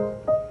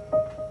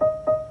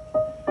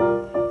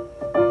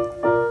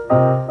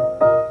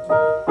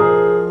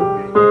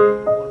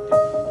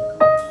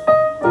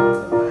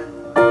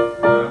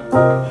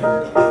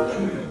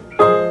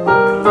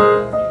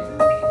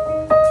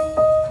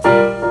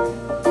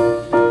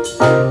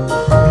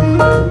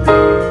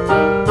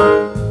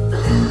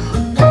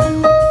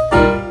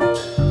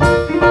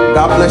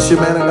 God bless you,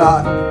 man of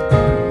God.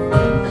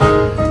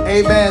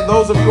 Amen.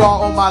 Those of you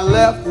all on my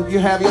left, if you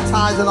have your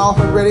tithes and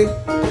offering ready,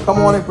 come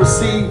on and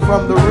proceed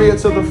from the rear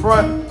to the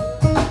front.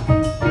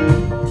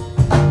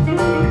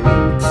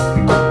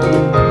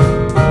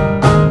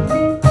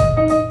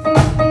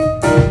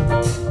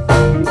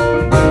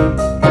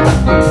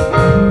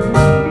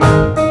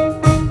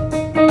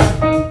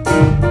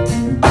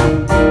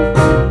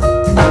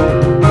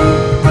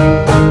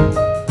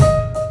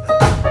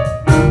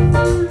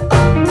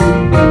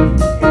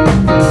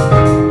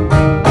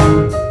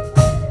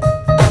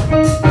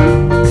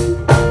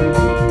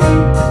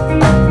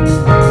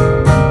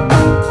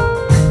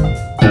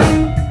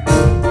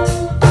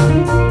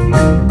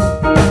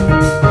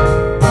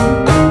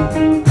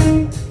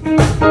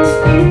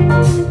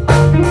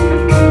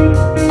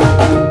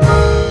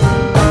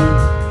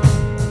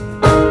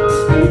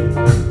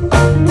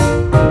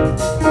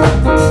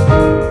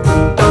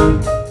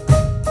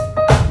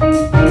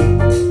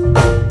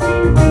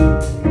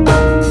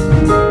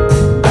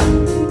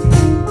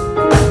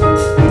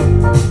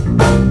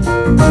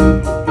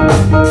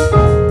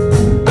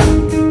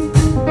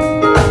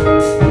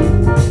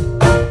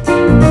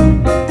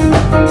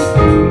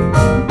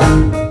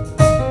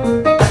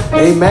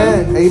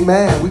 Amen.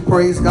 Amen. We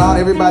praise God.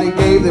 Everybody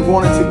gave. They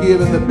wanted to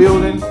give in the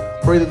building.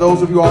 Pray that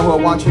those of you all who are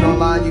watching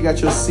online, you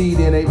got your seed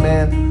in.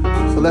 Amen.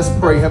 So let's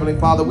pray. Heavenly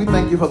Father, we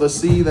thank you for the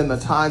seed and the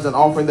tithes and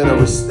offering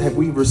that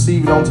we've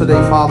received on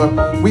today, Father.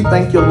 We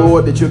thank you,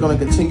 Lord, that you're going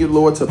to continue,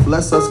 Lord, to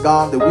bless us,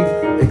 God, that we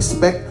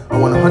expect a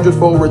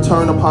 100-fold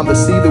return upon the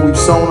seed that we've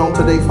sown on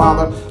today,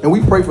 Father. And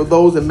we pray for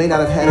those that may not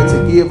have had it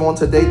to give on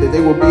today, that they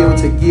will be able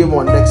to give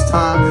on next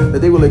time, that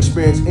they will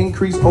experience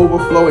increased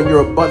overflow in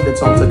your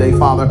abundance on today,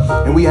 Father.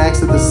 And we ask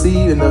that the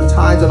seed and the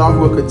tithes and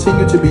offering will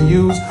continue to be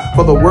used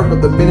for the work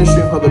of the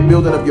ministry and for the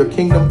building of your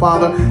kingdom,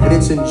 Father. And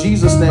it's in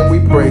Jesus' name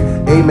we pray.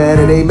 Amen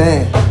and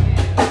amen.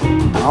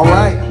 All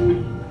right.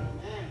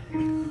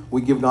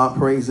 We give God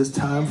praise. It's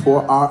time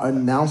for our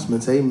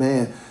announcements.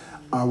 Amen.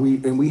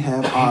 We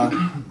have our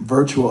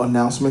virtual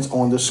announcements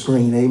on the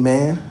screen.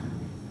 Amen.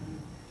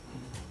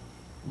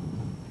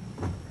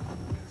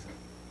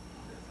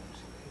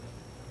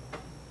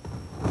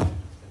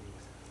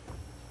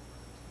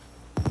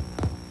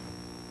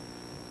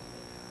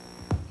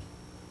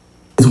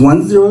 It's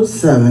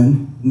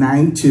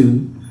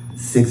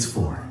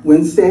 107-9264.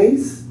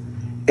 Wednesdays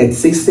at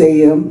 6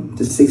 a.m.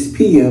 to 6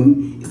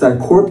 p.m. is our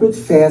corporate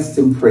fast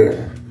and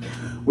prayer.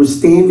 We're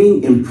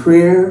standing in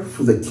prayer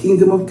for the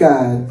kingdom of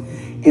God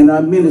and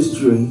our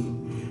ministry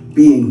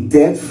being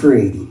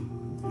debt-free.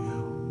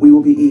 We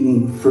will be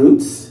eating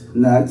fruits,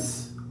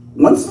 nuts,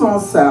 one small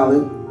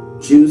salad,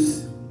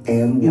 juice,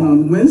 and water. And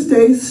on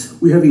Wednesdays,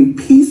 we're having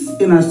Peace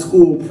in Our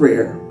School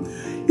prayer.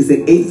 It's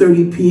at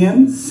 8:30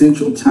 p.m.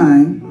 Central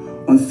Time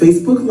on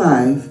Facebook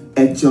Live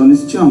at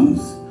Jonas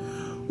Jones.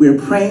 We are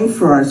praying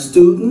for our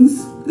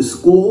students, the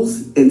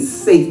schools, and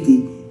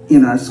safety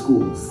in our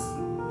schools.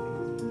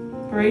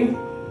 3,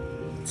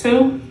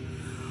 2.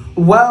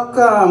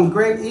 Welcome.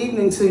 Great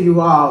evening to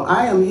you all.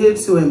 I am here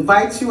to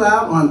invite you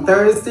out on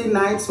Thursday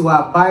night to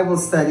our Bible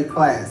study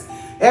class.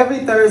 Every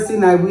Thursday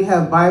night we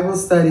have Bible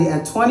study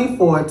at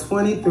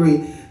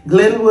 2423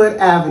 Glenwood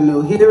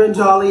Avenue here in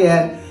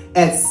Joliet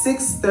at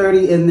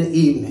 6:30 in the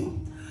evening.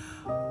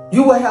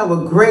 You will have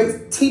a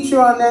great teacher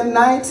on that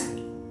night.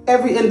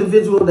 Every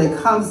individual that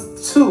comes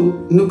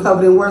to New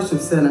Covenant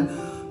Worship Center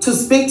to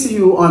speak to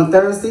you on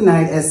Thursday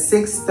night at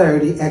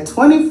 6:30 at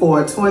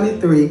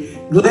 2423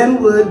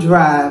 Glenwood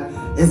Drive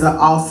is an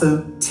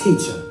awesome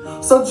teacher.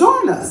 So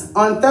join us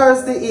on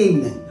Thursday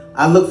evening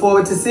I look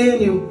forward to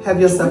seeing you.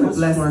 Have yourself a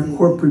blessed Our day.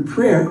 corporate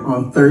prayer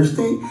on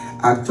Thursday,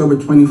 October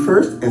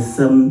 21st at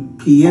 7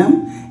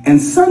 p.m.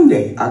 and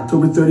Sunday,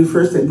 October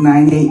 31st at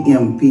 9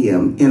 a.m.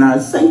 p.m. in our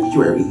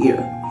sanctuary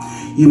here.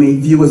 You may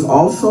view us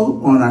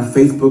also on our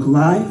Facebook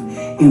Live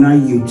and our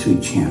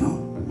YouTube channel.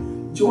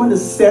 Join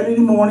us Saturday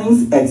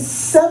mornings at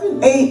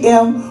 7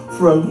 a.m.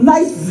 for a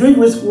nice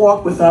vigorous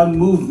walk with our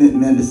movement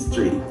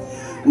ministry.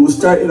 We will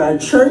start at our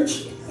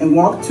church and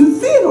walk to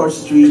Theodore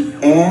Street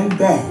and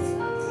back.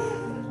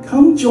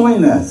 Come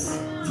join us.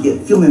 If you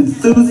feel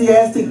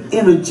enthusiastic,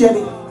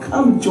 energetic,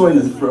 come join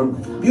us for a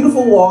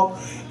beautiful walk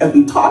as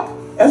we talk,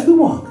 as we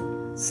walk.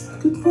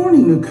 Good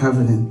morning, New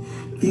Covenant.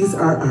 These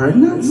are our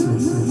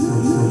announcements.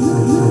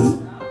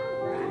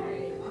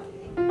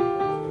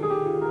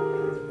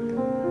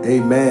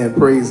 Amen.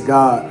 Praise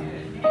God.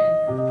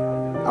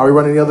 Are we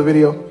running the other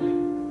video?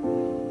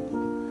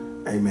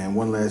 Amen.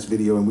 One last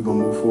video and we're going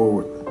to move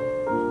forward.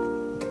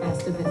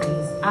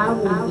 I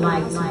would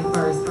like to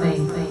first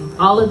thank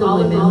all of the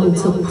women who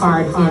took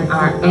part in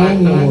our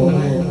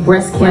annual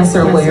breast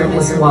cancer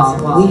awareness walk.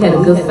 We had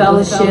a good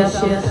fellowship.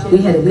 We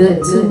had a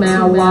good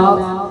 2-mile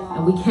walk.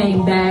 And we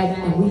came back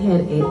and we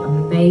had an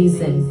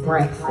amazing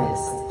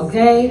breakfast.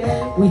 Okay?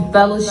 We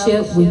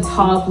fellowship, we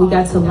talked, we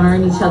got to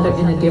learn each other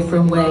in a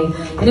different way.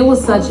 And it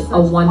was such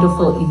a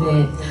wonderful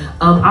event.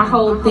 Our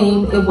whole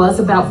theme, it was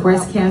about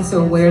breast cancer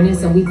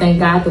awareness, and we thank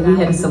God that we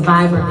had a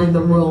survivor in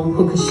the room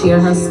who could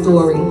share her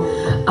story.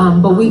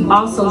 But we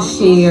also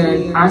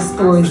shared our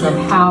stories of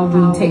how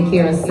we take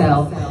care of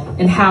self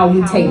and how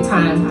we take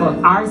time for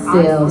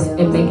ourselves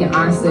and making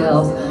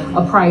ourselves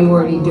a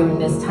priority during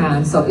this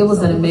time. So it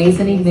was an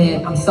amazing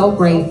event. I'm so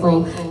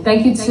grateful.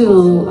 Thank you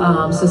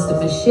to Sister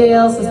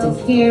Michelle,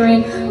 Sister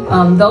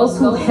Karen, those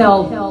who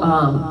helped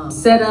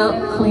set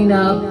up, clean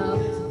up.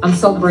 I'm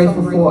so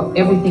grateful for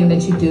everything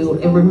that you do.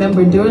 And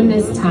remember, during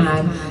this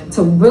time,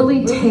 to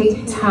really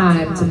take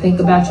time to think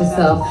about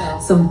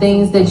yourself, some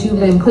things that you've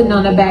been putting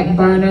on the back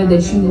burner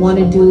that you want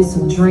to do,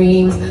 some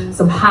dreams,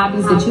 some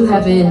hobbies that you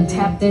haven't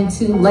tapped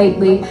into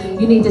lately.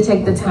 You need to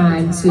take the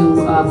time to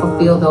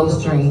fulfill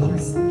those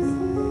dreams.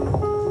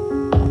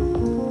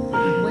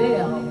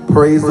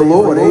 Praise the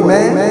Lord.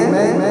 Amen.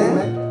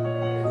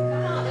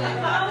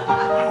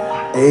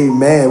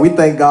 Amen. We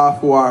thank God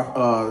for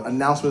our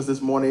announcements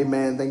this morning.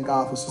 Amen. Thank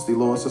God for Sister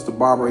Laura, Sister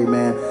Barbara.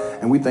 Amen.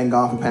 And we thank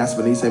God for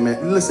Pastor Venice.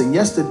 Amen. Listen,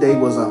 yesterday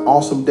was an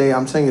awesome day.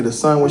 I'm telling you, the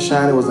sun was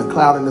shining. It was a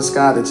cloud in the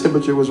sky. The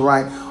temperature was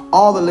right.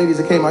 All the ladies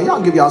that came out,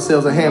 y'all give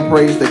yourselves a hand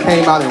praise. They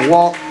came out and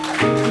walked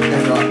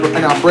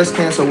in our breast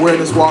cancer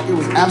awareness walk. It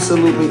was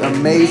absolutely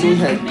amazing. We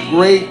had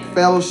great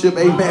fellowship.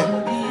 Amen.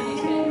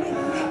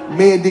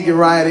 Me and Deacon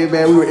Ryan,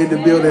 amen, we were in the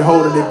building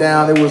holding it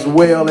down. It was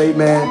well,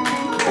 amen.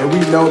 And we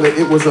know that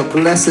it was a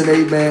blessing,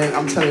 amen.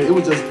 I'm telling you, it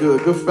was just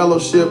good. Good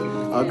fellowship.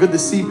 Good to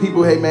see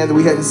people, amen, that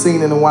we hadn't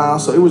seen in a while.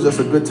 So it was just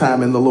a good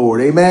time in the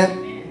Lord,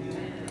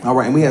 amen. All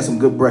right, and we had some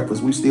good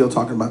breakfast. We still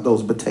talking about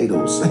those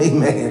potatoes,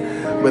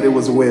 amen. But it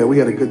was well. We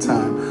had a good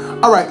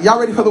time. All right, y'all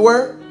ready for the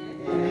word?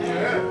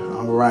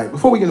 All right.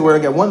 Before we get to the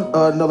word, I got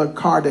another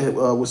card that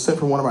was sent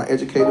from one of our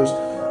educators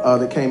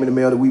that came in the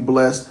mail that we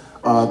blessed.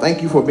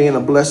 Thank you for being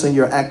a blessing.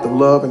 Your act of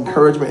love,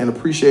 encouragement, and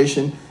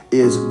appreciation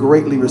is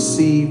greatly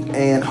received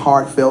and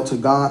heartfelt. To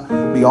God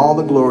be all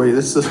the glory.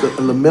 This is Sister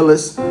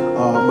Lamilis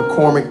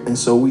McCormick, and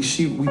so we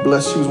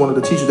blessed. She was one of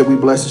the teachers that we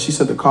blessed, and she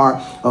sent a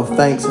card of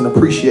thanks and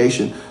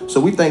appreciation.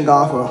 So we thank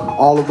God for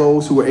all of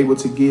those who were able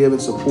to give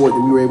and support, that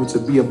we were able to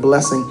be a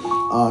blessing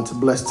to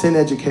bless 10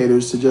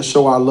 educators, to just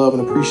show our love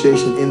and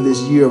appreciation in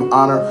this year of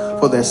honor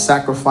for their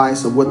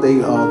sacrifice of what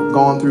they've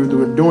gone through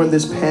during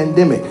this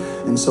pandemic.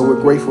 And so we're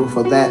grateful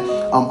for that.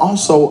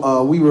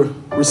 Also, we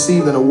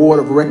received an award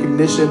of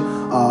recognition,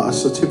 a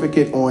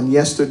certificate on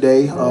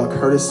yesterday,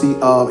 courtesy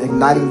of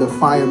Igniting the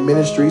Fire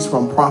Ministries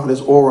from Prophetess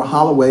Aura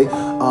Holloway,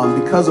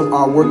 because of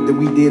our work that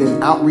we did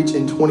in outreach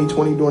in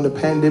 2020 during the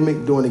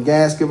pandemic, during the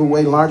gas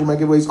giveaway, laundromat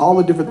giveaways, all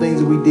the different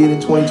things that we did in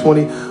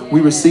 2020.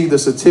 We received a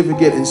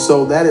certificate, and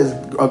so that is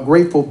a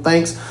grateful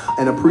thanks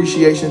and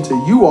appreciation to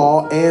you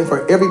all and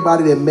for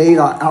everybody that made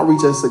our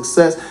outreach a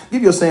success.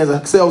 Give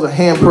yourselves a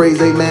hand praise,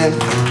 amen.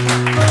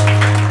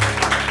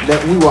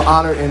 That we were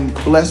honored and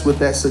blessed with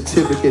that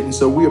certificate. And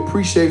so we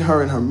appreciate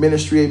her and her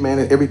ministry, amen,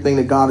 and everything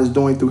that God is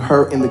doing through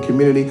her in the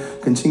community.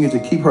 Continue to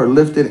keep her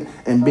lifted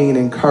and being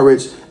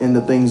encouraged in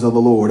the things of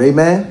the Lord.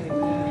 Amen.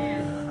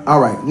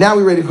 All right. Now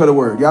we're ready for the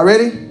word. Y'all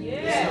ready?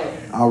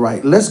 Yes. All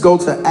right. Let's go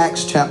to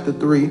Acts chapter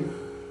 3.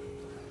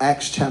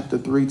 Acts chapter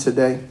 3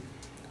 today.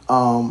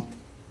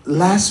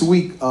 Last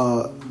week,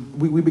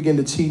 we began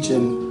to teach,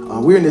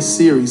 and we're in this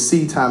series,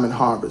 Seedtime and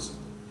Harvest.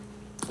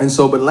 And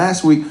so, but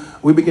last week,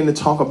 we began to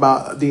talk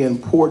about the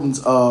importance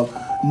of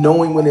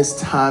knowing when it's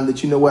time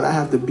that, you know what, I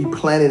have to be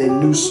planted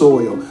in new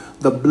soil,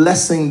 the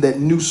blessing that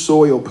new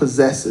soil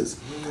possesses.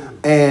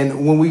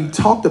 And when we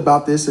talked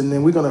about this, and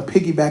then we're going to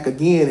piggyback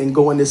again and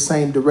go in this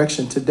same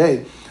direction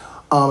today,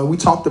 we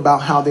talked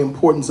about how the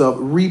importance of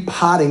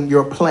repotting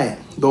your plant.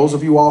 Those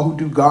of you all who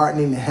do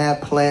gardening and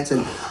have plants,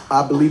 and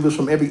I believe it's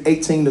from every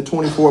 18 to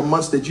 24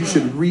 months that you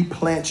should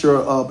replant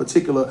your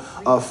particular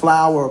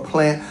flower or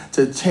plant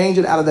to change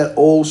it out of that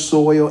old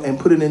soil and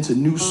put it into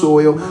new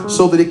soil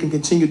so that it can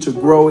continue to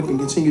grow. It can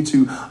continue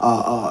to,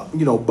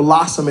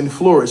 blossom and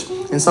flourish.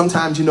 And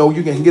sometimes,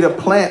 you can get a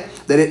plant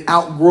that it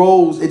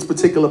outgrows its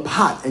particular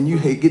pot, and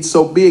it gets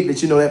so big that,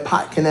 that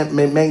pot cannot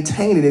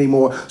maintain it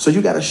anymore. So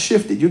you got to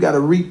shift it. You got to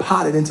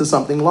repot it into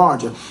something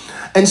larger.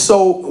 And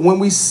so when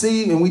we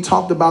see, and we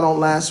talked about on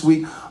last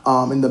week,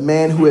 and the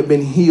man who had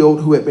been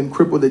healed, who had been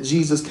crippled, that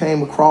Jesus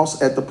came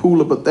across at the pool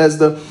of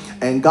Bethesda,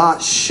 and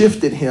God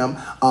shifted him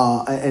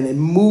and it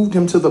moved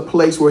him to the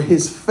place where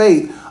his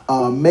faith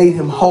made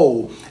him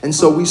whole. And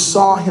so we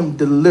saw him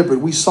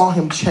delivered. We saw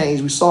him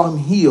changed. We saw him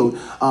healed.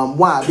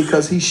 Why?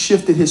 Because he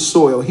shifted his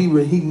soil. He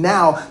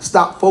now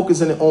stopped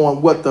focusing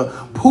on what the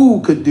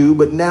pool could do,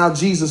 but now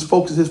Jesus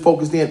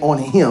focused in on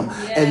him.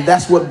 Yeah. And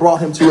that's what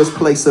brought him to his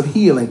place of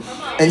healing.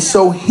 And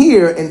so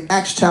here in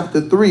Acts chapter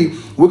 3,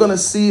 we're going to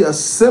see a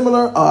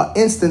similar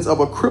instance of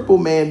a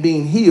crippled man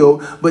being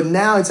healed, but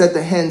now it's at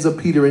the hands of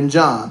Peter and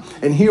John.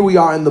 And here we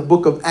are in the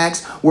book of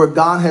Acts, where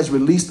God has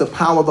released the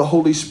power of the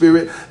Holy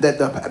Spirit, that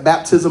the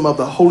baptism of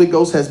the Holy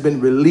Ghost has been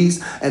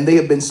released, and they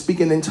have been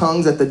speaking in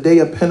tongues at the day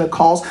of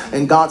Pentecost,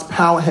 and God's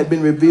power had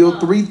been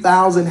revealed.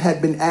 3,000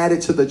 had been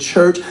added to the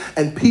church,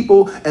 and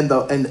people and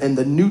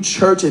the new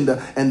church and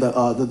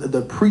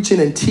the preaching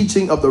and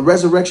teaching of the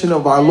resurrection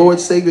of our Lord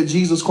Savior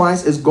Jesus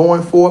Christ is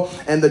going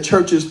forth, and the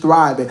church is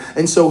thriving.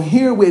 And so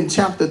here in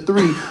chapter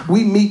 3,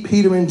 we meet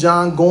Peter and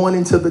John going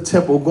into the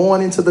temple,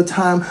 going into the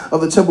time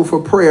of the temple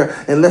for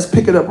prayer. And let's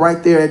pick it up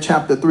right there at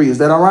chapter 3. Is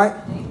that all right?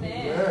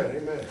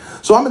 Amen.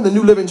 So I'm in the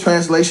New Living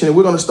Translation, and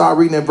we're going to start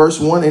reading at verse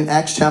 1 in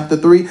Acts chapter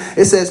 3.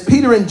 It says,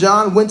 Peter and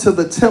John went to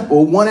the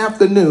temple one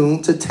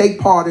afternoon to take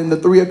part in the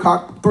 3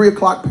 o'clock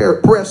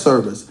prayer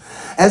service.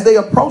 As they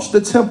approached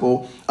the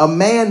temple, a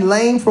man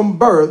lame from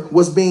birth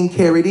was being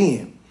carried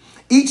in.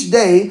 Each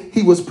day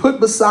he was put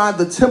beside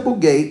the temple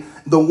gate,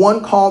 the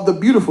one called the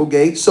Beautiful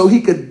Gate, so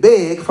he could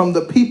beg from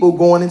the people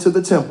going into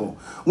the temple.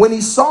 When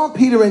he saw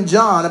Peter and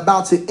John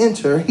about to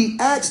enter, he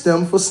asked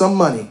them for some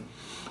money.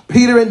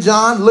 Peter and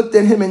John looked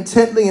at him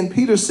intently, and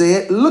Peter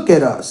said, "Look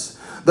at us."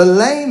 The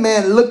lame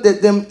man looked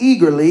at them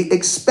eagerly,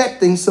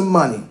 expecting some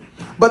money.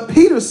 But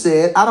Peter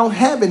said, "I don't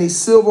have any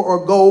silver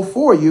or gold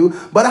for you,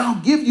 but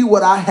I'll give you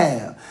what I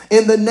have.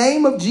 In the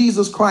name of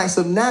Jesus Christ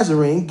of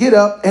Nazareth, get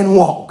up and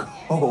walk."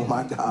 Oh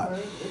my God.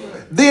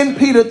 Then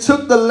Peter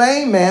took the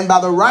lame man by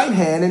the right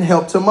hand and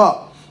helped him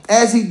up.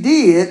 As he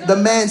did, the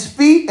man's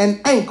feet and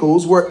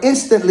ankles were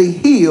instantly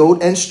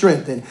healed and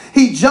strengthened.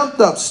 He jumped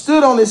up,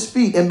 stood on his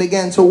feet, and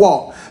began to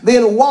walk.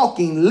 Then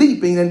walking,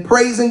 leaping, and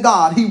praising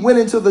God, he went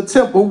into the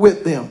temple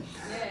with them.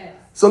 Yes.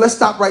 So let's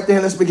stop right there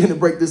and let's begin to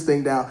break this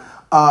thing down.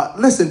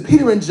 Listen,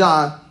 Peter and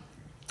John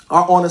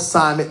are on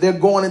assignment. They're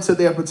going into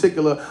their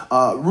particular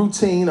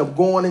routine of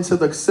going into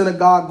the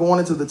synagogue, going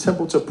into the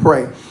temple to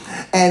pray.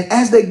 And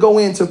as they go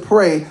in to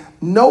pray,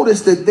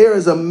 notice that there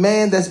is a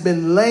man that's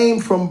been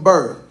lame from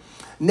birth.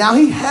 Now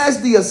he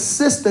has the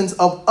assistance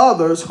of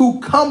others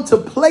who come to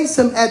place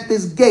him at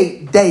this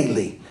gate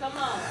daily. Come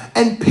on.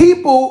 And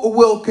people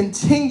will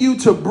continue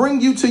to bring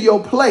you to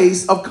your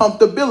place of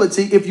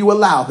comfortability if you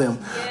allow them.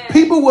 Yeah.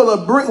 People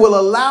will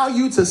allow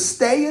you to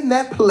stay in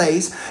that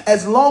place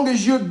as long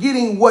as you're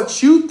getting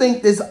what you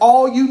think is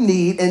all you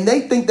need, and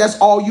they think that's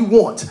all you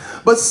want.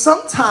 But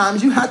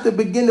sometimes you have to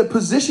begin to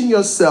position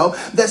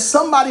yourself that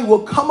somebody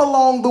will come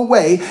along the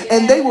way,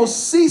 and they will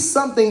see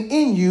something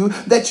in you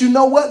that, you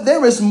know what,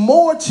 there is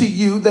more to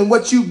you than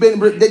what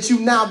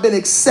you've now been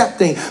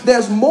accepting.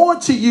 There's more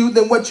to you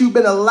than what you've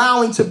been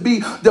allowing to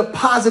be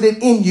deposited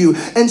in you.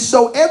 And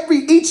so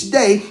each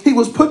day he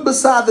was put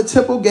beside the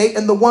temple gate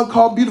and the one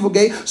called Beautiful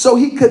Gate, so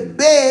he could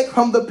beg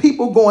from the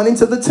people going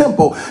into the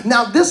temple.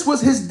 Now this was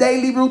his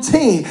daily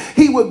routine.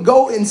 He would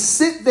go and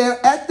sit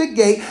there at the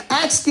gate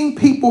asking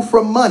people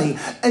for money.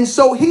 And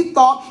so he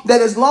thought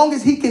that as long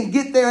as he can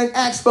get there and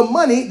ask for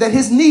money, that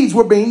his needs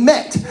were being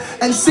met.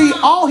 And see,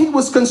 all he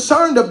was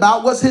concerned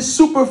about was his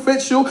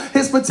superficial,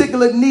 his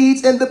particular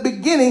needs in the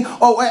beginning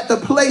or at the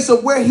place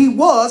of where he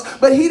was.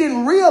 But he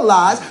didn't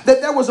realize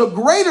that there was a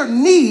greater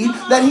need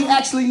that he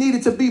actually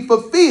needed to be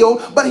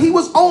fulfilled, but he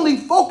was only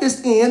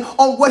focused in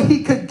on what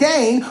he could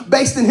gain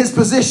based in his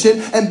position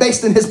and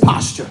based in his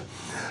posture.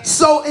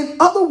 So in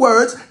other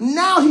words,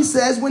 now he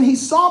says when he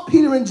saw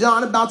Peter and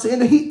John about to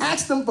enter, he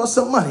asked them for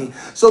some money.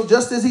 So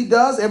just as he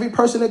does every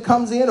person that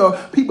comes in or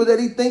people that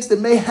he thinks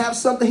that may have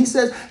something, he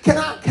says, can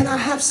I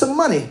have some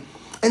money?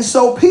 And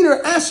so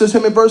Peter answers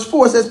him in verse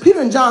 4. It says,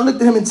 Peter and John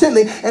looked at him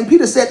intently, and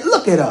Peter said,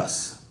 "Look at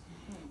us."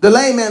 The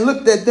lame man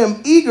looked at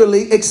them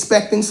eagerly,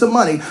 expecting some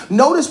money.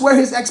 Notice where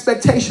his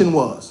expectation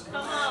was.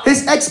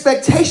 His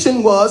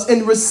expectation was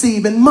in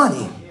receiving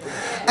money.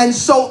 And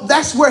so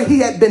that's where he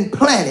had been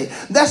planted.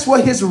 That's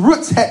where his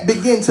roots had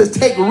begun to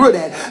take root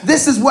at.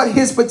 This is what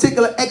his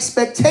particular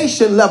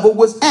expectation level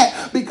was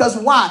at. Because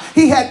why?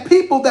 He had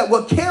people that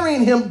were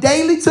carrying him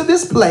daily to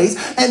this place,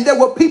 and there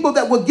were people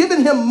that were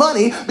giving him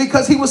money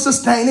because he was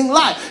sustaining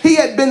life. He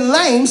had been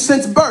lame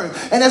since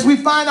birth. And as we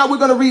find out, we're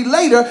going to read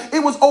later,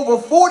 it was over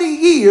 40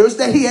 years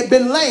that he had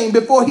been lame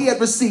before he had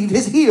received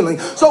his healing.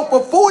 So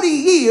for 40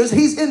 years,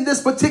 he's in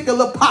this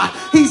particular pot.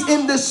 He's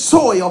in this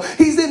soil.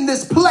 He's in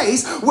this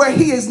place where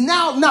he is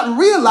now not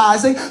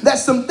realizing that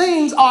some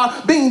things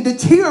are being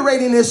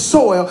deteriorating in his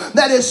soil,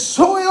 that his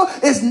soil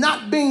is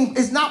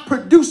not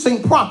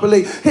producing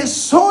properly. His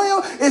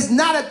soil is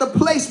not at the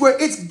place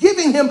where it's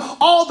giving him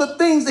all the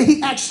things that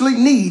he actually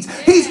needs.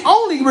 He's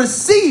only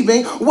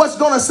receiving what's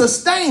going to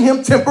sustain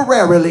him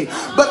temporarily.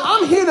 But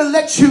I'm here to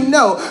let you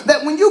know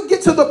that when you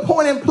get to the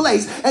point in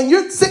place and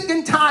you're sick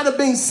and tired of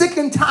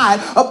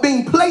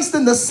being placed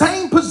in the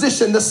same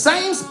position, the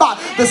same spot,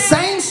 the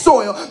same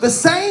soil, the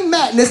same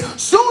madness,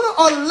 sooner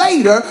or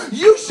later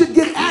you should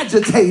get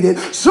agitated.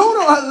 Sooner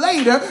or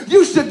later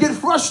you should get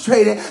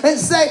frustrated and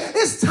say,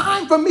 it's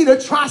time for me to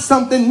try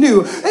something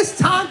new. It's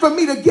time for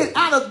me to get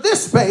out of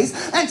this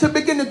space and to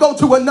begin to go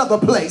to another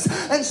place.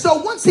 And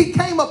so once he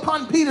came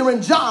upon Peter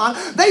and John,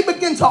 they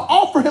began to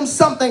offer him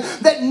something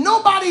that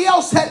nobody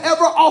else had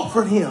ever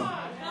offered him.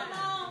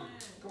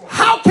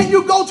 How can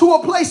you go to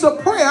a place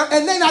of prayer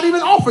and they not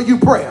even offer you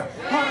prayer?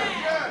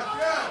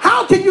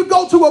 How can you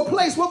go to a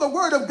place where the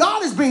word of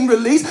God is being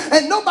released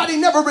and nobody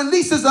never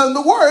releases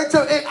the word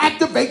to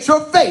activate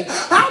your faith?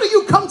 How do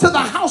you come to the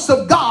house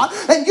of God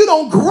and you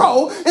don't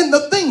grow in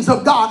the things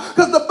of God?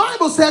 Because the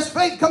Bible says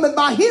faith cometh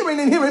by hearing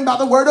and hearing by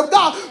the word of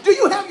God. Do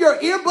you have your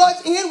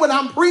earbuds in when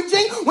I'm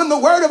preaching, when the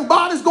word of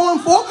God is going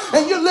forth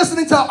and you're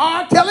listening to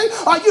R. Kelly?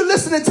 Are you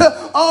listening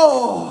to,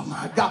 oh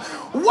my God,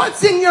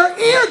 what's in your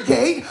ear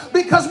gate?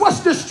 Because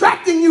what's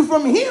distracting you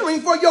from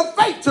hearing for your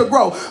faith to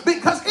grow?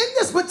 Because in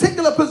this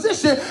particular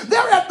position,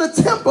 they're at the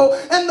temple,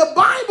 and the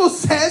Bible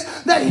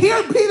says that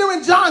here Peter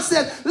and John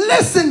said,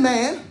 listen,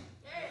 man,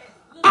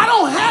 I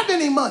don't have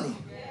any money.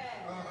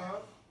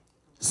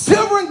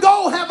 Silver and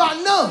gold have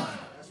I none.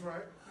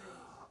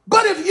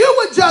 But if you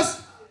would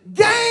just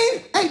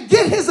gain and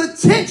get his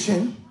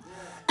attention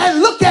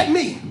and look at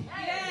me.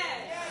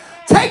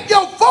 Take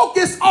your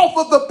focus off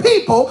of the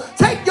people.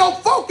 Take your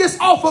focus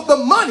off of the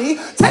money.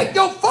 Take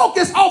your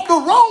focus off the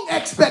wrong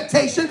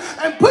expectation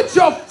and put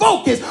your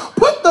focus,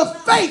 put the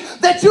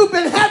faith that you've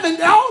been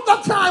having all the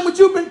time when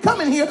you've been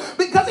coming here,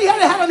 because he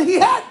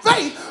had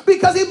faith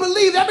because he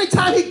believed every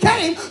time he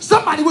came,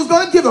 somebody was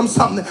going to give him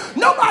something.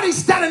 Nobody's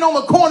standing on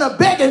the corner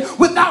begging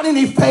without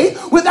any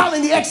faith, without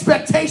any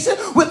expectation,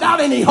 without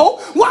any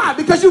hope. Why?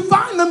 Because you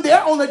find them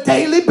there on a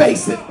daily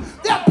basis.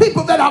 There are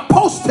people that are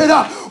posted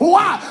up.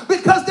 Why?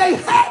 Because they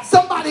had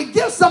somebody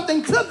give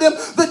something to them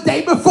the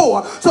day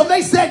before. So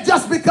they said,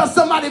 just because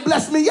somebody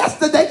blessed me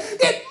yesterday,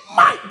 it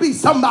might be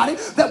somebody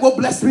that will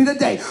bless me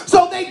today.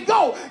 So they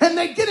go and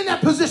they get in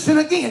that position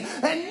again.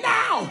 And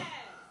now,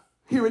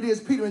 here it is.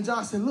 Peter and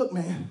John said, look,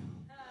 man,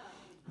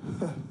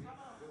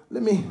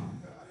 let me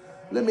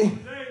let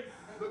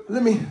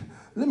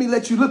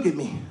you look at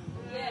me.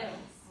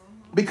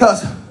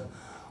 Because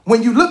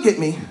when you look at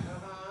me,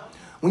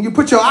 when you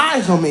put your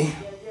eyes on me,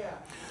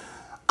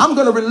 I'm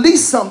going to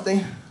release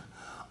something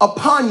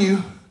upon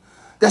you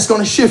that's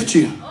going to shift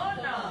you.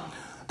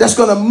 That's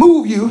going to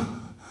move you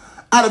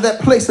out of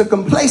that place of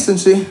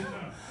complacency.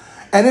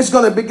 And it's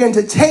going to begin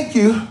to take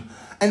you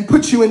and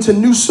put you into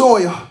new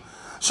soil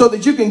so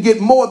that you can get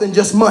more than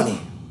just money.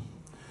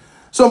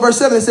 So in verse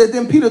 7 it says,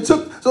 then Peter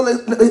took, so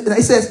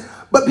it says,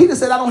 but Peter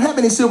said, I don't have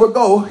any silver or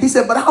gold. He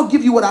said, but I'll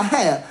give you what I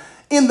have.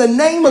 In the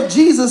name of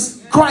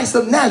Jesus Christ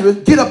of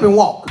Nazareth, get up and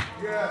walk.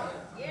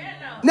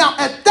 Now,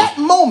 at that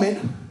moment,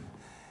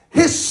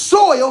 his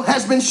soil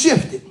has been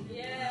shifted.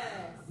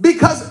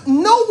 Because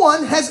no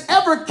one has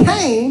ever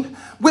came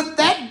with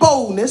that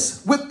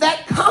boldness, with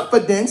that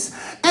confidence,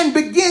 and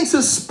begin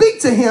to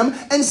speak to him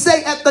and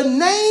say, at the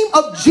name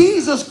of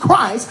Jesus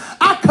Christ,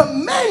 I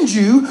command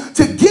you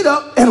to get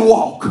up and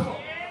walk.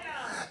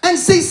 And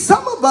see,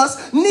 some of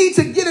us need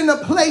to get in a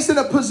place, in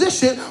a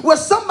position where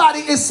somebody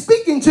is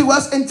speaking to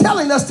us and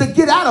telling us to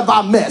get out of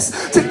our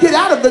mess, to get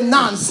out of the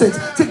nonsense,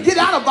 to get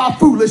out of our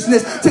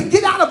foolishness, to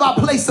get out of our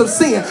place of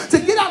sin, to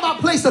get out of our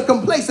place of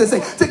complacency,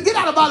 to get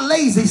out of our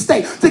lazy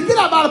state, to get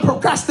out of our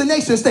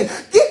procrastination state.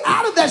 Get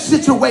out of that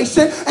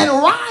situation and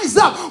rise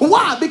up.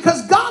 Why?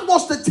 Because God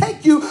wants to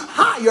take you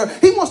higher.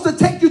 He wants to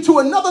take you to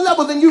another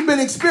level than you've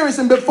been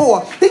experiencing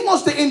before. He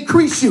wants to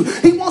increase you.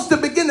 He wants to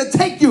begin to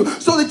take you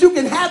so that you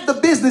can have the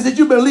business that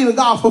you've been believing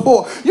God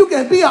for. You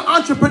can be an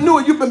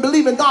entrepreneur you've been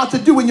believing God to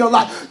do in your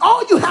life.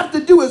 All you have to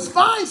do is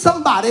find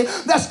somebody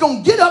that's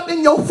going to get up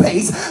in your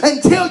face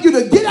and tell you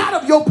to get out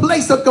of your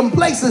place of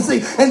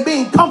complacency and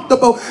being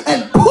comfortable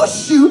and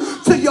push you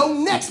to your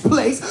next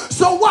place.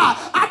 So why?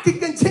 I can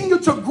continue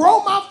to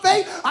grow my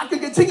faith. I can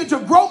continue to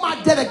grow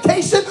my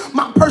dedication,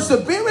 my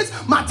perseverance,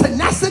 my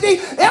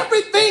tenacity.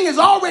 Everything is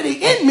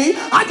already in me.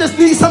 I just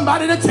need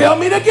somebody to tell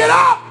me to get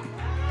up.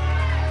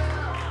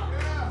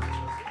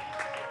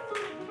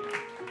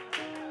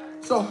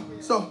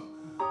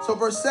 So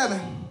verse 7.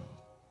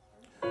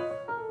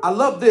 I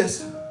love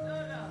this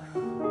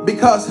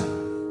because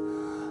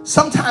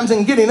sometimes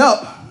in getting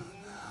up,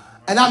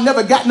 and I've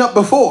never gotten up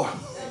before,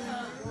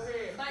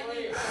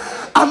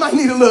 I might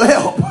need a little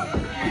help.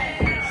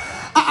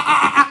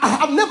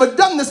 I've never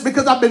done this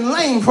because I've been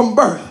lame from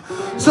birth.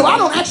 So I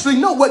don't actually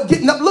know what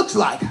getting up looks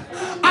like.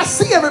 I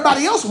see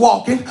everybody else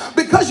walking.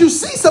 Because you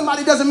see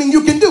somebody doesn't mean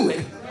you can do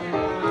it.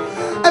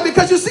 And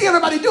because you see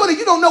everybody doing it,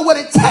 you don't know what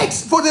it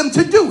takes for them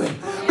to do it.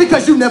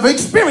 Because you never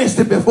experienced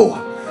it before.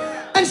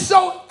 And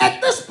so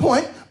at this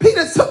point,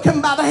 Peter took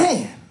him by the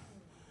hand.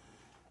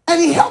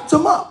 And he helped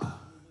him up.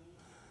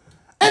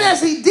 And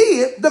as he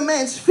did, the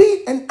man's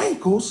feet and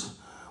ankles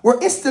were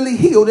instantly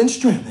healed and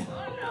strengthened.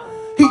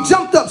 He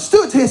jumped up,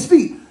 stood to his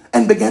feet,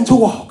 and began to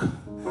walk.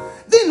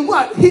 Then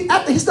what?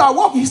 After he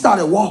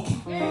started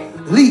walking,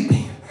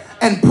 leaping,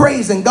 and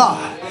praising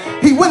God.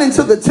 He went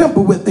into the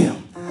temple with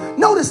them.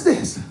 Notice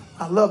this.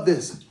 I love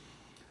this.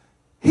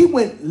 He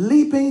went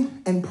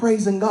leaping and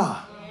praising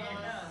God.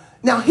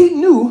 Now he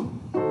knew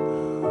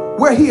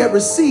where he had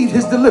received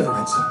his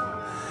deliverance.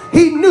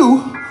 He knew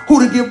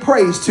who to give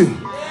praise to.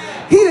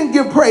 He didn't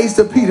give praise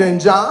to Peter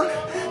and John.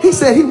 He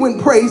said he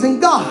went praising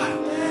God.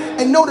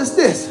 And notice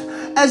this.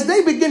 As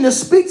they begin to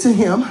speak to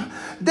him,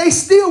 they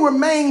still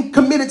remain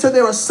committed to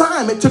their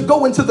assignment to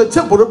go into the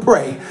temple to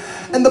pray.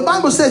 And the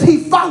Bible says he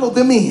followed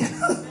them in.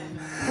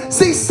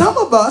 See, some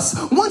of us,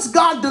 once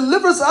God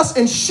delivers us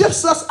and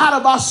shifts us out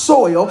of our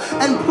soil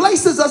and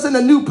places us in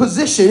a new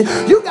position,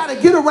 you got to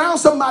get around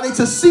somebody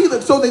to see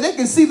that, so that they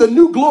can see the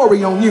new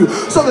glory on you,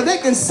 so that they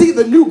can see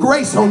the new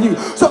grace on you,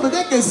 so that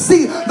they can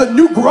see the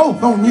new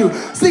growth on you.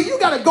 See, you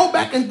got to go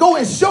back and go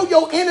and show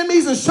your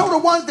enemies and show the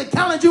ones that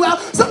counted you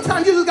out.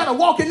 Sometimes you just got to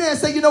walk in there and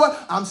say, you know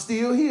what? I'm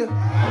still here.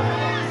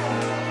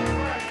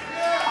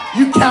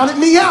 You counted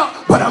me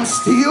out, but I'm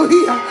still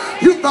here.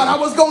 You thought I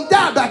was going to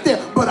die back there,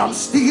 but I'm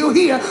still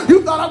here.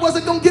 You thought I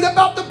wasn't going to get up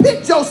out the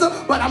pit,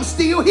 Joseph, but I'm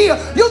still here.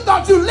 You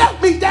thought you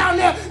left me down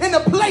there in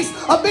the place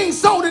of being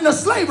sold into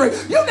slavery.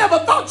 You never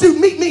thought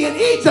you'd meet me in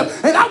Egypt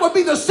and I would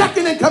be the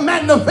second in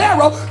command of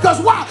Pharaoh.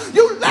 Because why?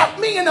 You left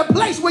me in a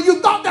place where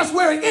you thought that's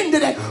where it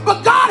ended at.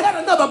 But God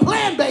had another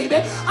plan, baby.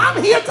 I'm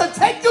here to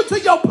take you to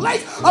your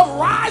place of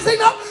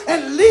rising up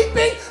and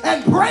leaping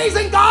and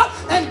praising God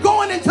and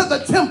going into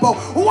the temple.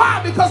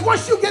 Why? Because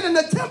once you get in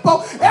the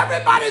temple,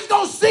 everybody's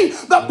going to see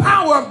the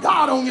power of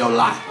God on your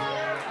life.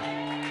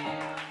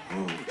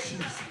 Oh,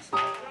 Jesus.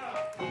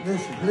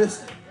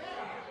 Listen.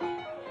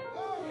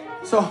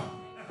 So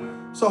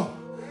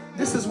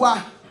this is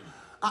why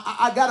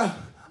I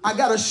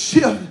gotta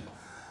shift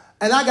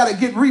and I gotta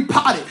get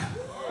repotted.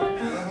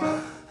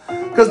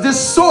 Because this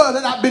soil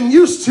that I've been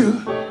used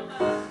to,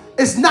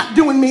 it's not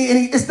doing me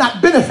it's not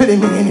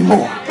benefiting me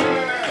anymore.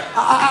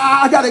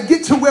 I gotta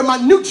get to where my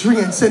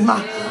nutrients and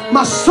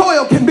my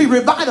soil can be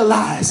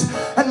revitalized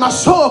and my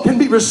soil can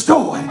be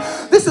restored.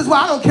 This is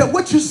why I don't care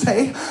what you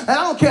say, and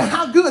I don't care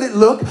how good it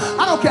look.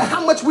 I don't care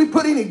how much we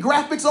put any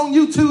graphics on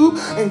YouTube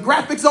and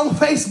graphics on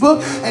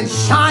Facebook and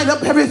shine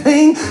up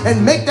everything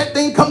and make that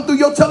thing come through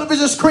your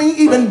television screen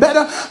even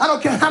better. I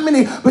don't care how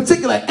many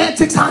particular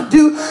antics I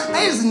do.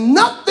 There's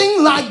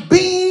nothing like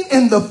being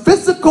in the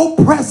physical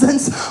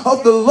presence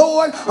of the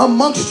Lord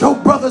amongst your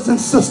brothers and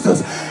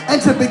sisters,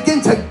 and to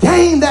begin to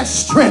gain that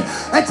strength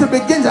and to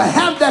begin to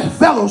have that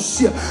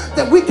fellowship,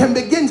 that we can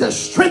begin to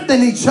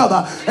strengthen each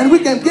other and we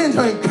can begin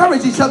to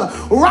encourage each other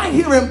right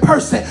here in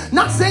person.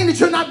 Not saying that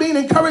you're not being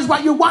encouraged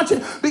while you're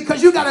watching,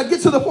 because you got to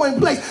get to the point in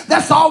place.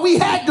 That's all we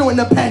had during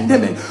the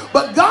pandemic.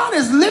 But God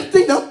is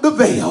lifting up the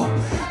veil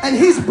and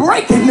he's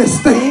breaking this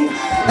thing,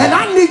 and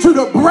I need you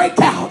to break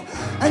out.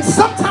 And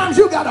sometimes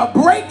you got to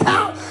break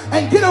out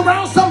and get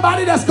around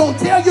somebody that's going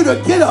to tell you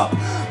to get up.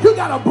 You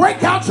got to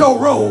break out your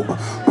robe,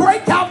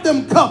 break out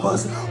them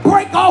covers,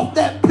 break off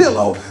that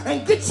pillow,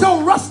 and get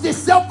your rusty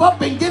self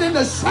up and get in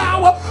the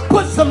shower,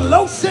 put some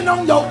lotion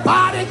on your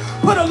body,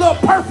 put a little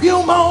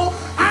perfume on,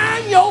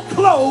 iron your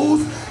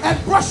clothes,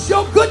 and brush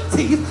your good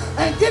teeth,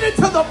 and get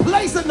into the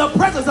place in the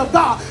presence of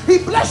God. He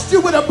blessed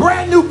you with a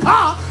brand new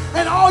car,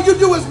 and all you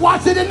do is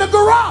watch it in the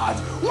garage.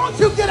 Won't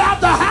you get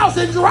out the house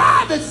and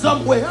drive it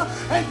somewhere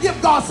and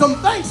give God some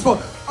thanks for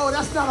it? Oh,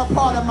 that's not a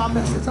part of my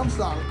message. I'm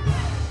sorry.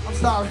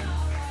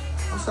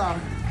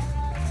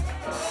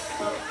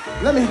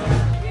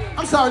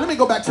 Let me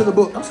go back to the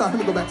book. I'm sorry.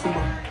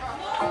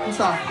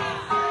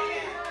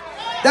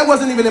 That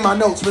wasn't even in my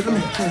notes, but let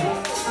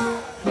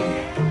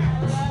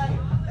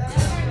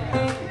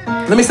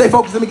me stay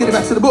focused. Let me get it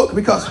back to the book,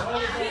 because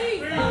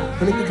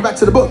let me get back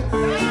to the book.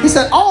 He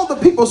said all the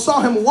people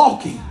saw him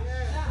walking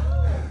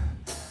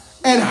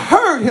and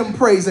heard him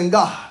praising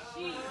God.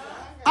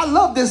 I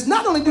love this.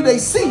 Not only do they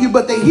see you,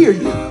 but they hear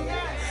you.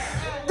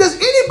 Does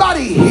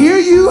anybody hear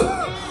you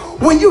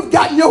when you've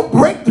gotten your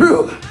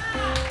breakthrough?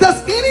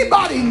 Does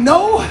anybody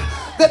know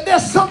that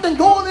there's something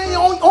going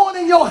on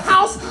in your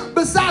house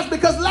besides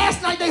because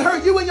last night they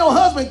heard you and your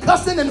husband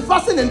cussing and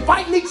fussing and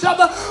fighting each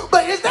other.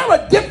 But is there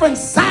a different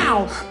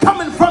sound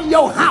coming from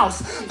your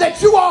house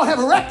that you all have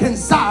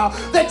reconciled,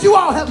 that you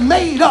all have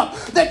made up,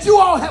 that you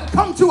all have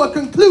come to a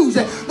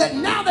conclusion, that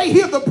now they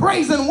hear the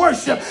praise and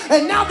worship,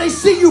 and now they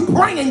see you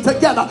praying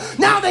together.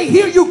 Now they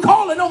hear you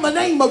calling on the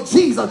name of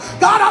Jesus.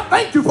 God, I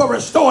thank you for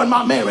restoring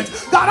my marriage.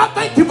 God, I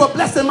thank you for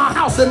blessing my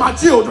house and my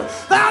children.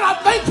 God,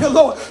 I thank you,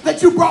 Lord,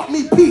 that you brought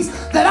me peace,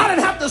 that I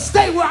didn't have to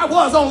stay where I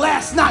was on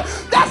last night.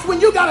 That's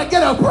when you got to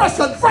get a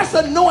fresh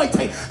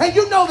anointing, and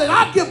you know that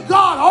I give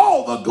God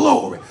all the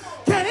glory.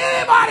 Can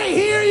anybody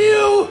hear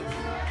you?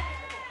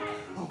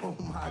 Oh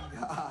my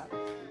God.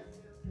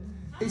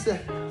 He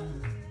said,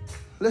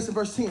 listen,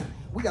 verse 10.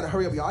 We got to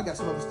hurry up, y'all. I got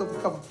some other stuff to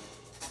cover.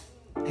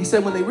 He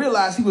said when they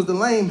realized he was the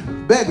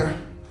lame beggar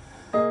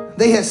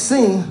they had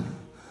seen,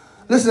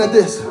 listen at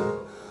this,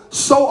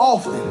 so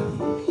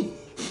often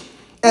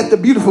at the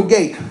beautiful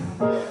gate,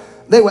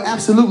 they were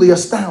absolutely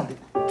astounded.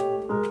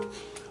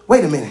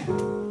 Wait a minute.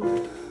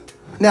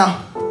 Now,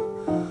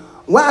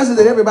 why is it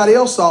that everybody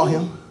else saw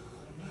him,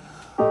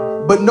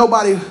 but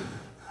nobody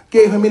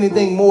gave him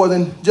anything more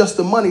than just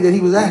the money that he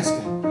was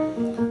asking?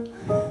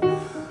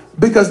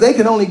 Because they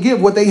could only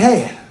give what they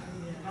had.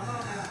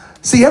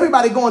 See,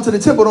 everybody going to the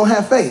temple don't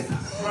have faith.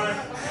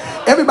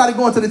 Everybody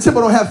going to the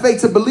temple don't have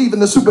faith to believe in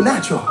the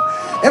supernatural.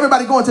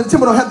 Everybody going to the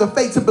temple don't have the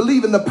faith to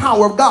believe in the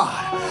power of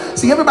God.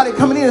 See, everybody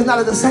coming in is not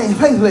at the same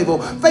faith level.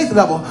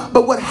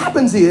 But what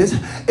happens is,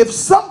 if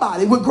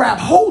somebody would grab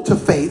hold to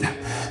faith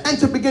and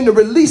to begin to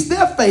release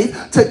their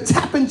faith to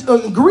tap into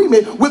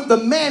agreement with the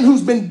man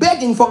who's been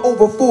begging for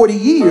over 40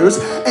 years,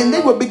 and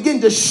they would begin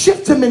to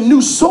shift him in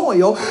new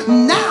soil,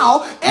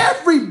 now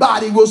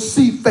everybody will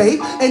see faith,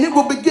 and it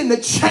will begin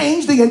to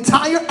change the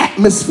entire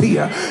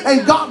atmosphere,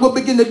 and God will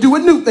begin to do a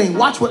new thing.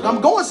 Watch what I'm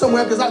going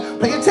somewhere, because I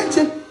pay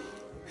attention.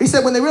 He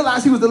said when they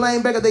realized he was the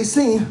lame beggar they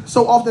seen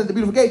so often at the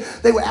beautiful gate,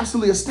 they were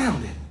absolutely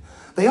astounded.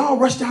 They all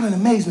rushed out in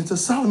amazement to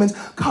Solomon's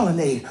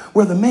colonnade,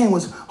 where the man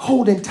was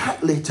holding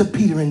tightly to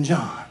Peter and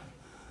John.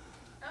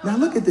 Now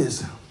look at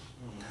this.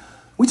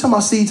 We talking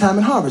about seed time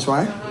and harvest,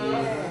 right?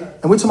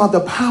 And we're talking about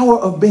the power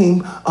of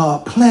being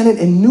planted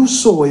in new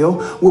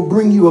soil will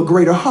bring you a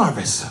greater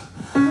harvest.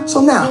 So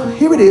now,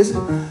 here it is.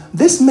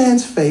 This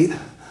man's faith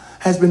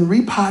has been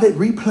repotted,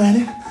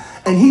 replanted,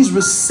 and he's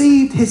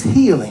received his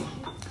healing.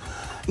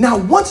 Now,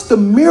 once the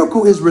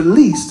miracle is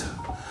released,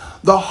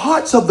 the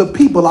hearts of the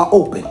people are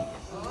open.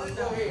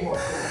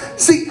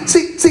 See,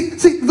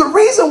 the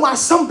reason why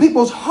some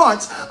people's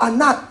hearts are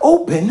not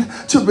open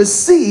to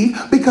receive,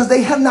 because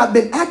they have not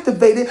been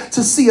activated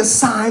to see a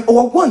sign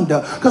or a wonder.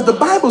 Because the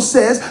Bible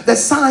says that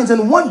signs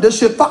and wonders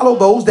should follow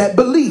those that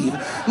believe.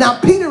 Now,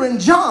 Peter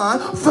and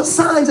John, for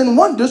signs and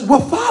wonders,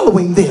 were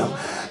following them.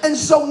 And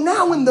so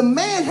now when the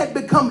man had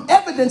become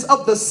evidence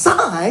of the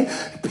sign,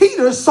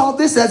 Peter saw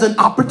this as an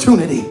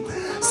opportunity.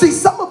 See,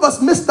 some of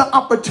us miss the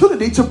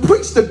opportunity to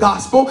preach the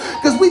gospel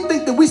because we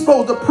think that we're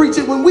supposed to preach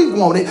it when we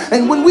want it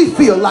and when we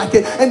feel like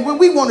it and when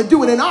we want to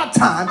do it in our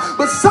time.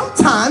 But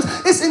sometimes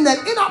it's in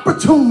that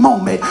inopportune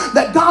moment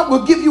that God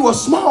will give you a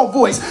small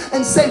voice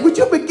and say, would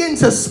you begin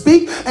to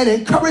speak and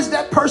encourage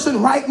that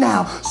person right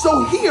now?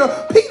 So here,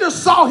 Peter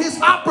saw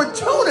his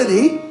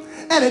opportunity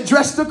and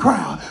addressed the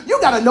crowd.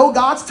 You got to know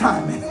God's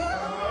timing.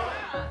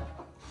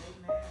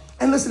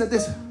 And listen to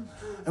this.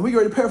 And we're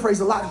going to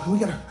paraphrase a lot.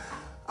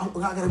 I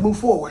got to move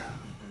forward.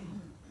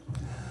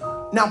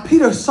 Now,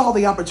 Peter saw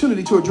the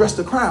opportunity to address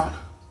the crowd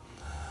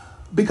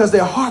because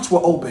their hearts were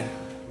open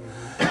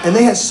and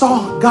they had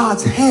saw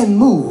God's hand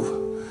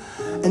move.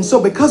 And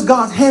so because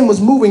God's hand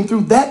was moving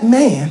through that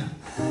man,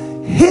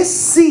 his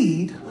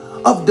seed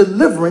of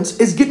deliverance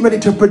is getting ready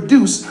to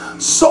produce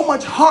so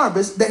much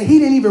harvest that he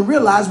didn't even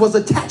realize was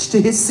attached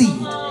to his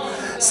seed.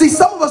 See,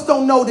 some of us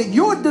don't know that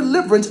your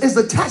deliverance is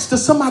attached to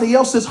somebody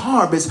else's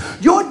harvest.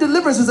 Your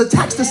deliverance is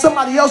attached to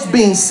somebody else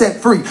being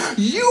set free.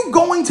 You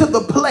going to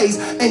the place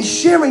and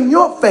sharing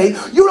your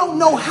faith, you don't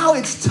know how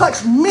it's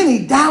touched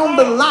many down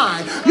the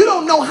line. You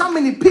don't know how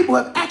many people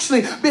have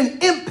actually been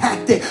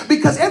impacted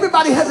because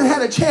everybody hasn't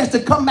had a chance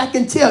to come back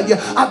and tell you,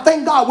 I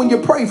thank God when you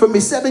prayed for me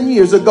 7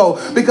 years ago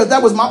because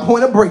that was my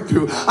point of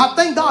breakthrough. I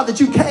thank God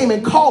that you came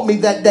and called me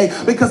that day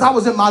because I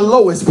was in my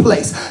lowest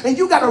place. And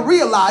you got to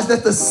realize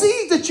that the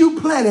seeds that you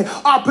planted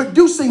are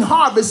producing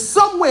harvest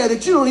somewhere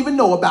that you don't even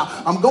know about.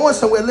 I'm going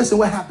somewhere. Listen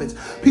what happens.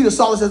 Peter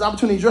saw this as an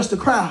opportunity to address the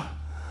crowd.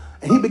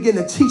 And he began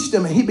to teach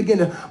them and he began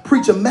to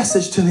preach a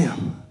message to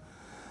them.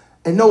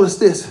 And notice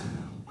this.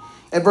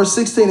 At verse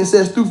 16 it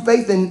says, through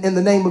faith in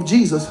the name of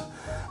Jesus,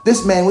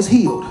 this man was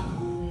healed.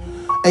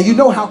 And you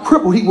know how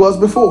crippled he was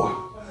before.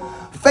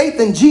 Faith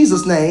in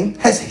Jesus' name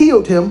has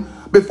healed him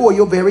before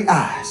your very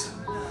eyes.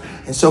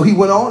 And so he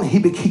went on and he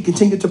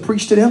continued to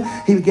preach to them.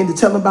 He began to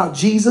tell them about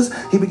Jesus.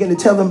 He began to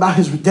tell them about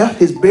his death,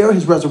 his burial,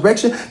 his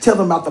resurrection, tell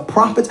them about the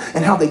prophets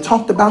and how they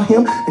talked about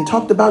him and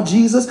talked about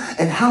Jesus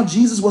and how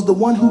Jesus was the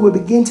one who would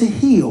begin to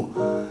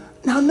heal.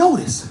 Now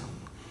notice,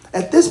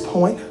 at this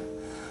point,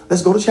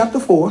 let's go to chapter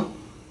 4.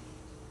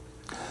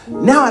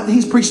 Now after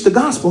he's preached the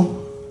gospel,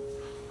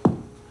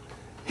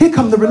 here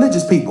come the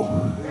religious people.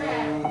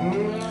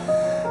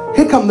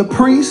 come the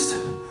priest,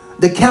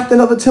 the captain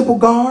of the temple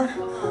guard.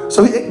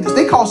 So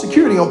they call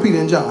security on Peter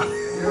and John.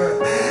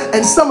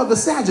 And some of the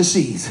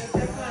Sadducees.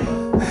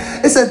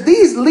 It said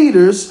these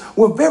leaders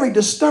were very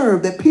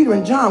disturbed that Peter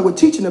and John were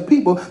teaching the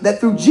people that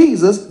through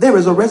Jesus, there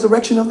is a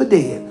resurrection of the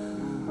dead.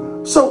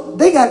 So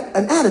they got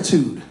an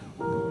attitude.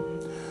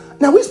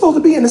 Now we're supposed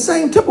to be in the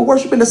same temple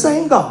worshiping the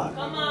same God.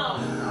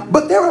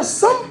 But there are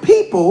some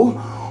people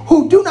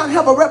who do not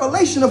have a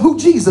revelation of who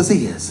Jesus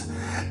is.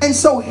 And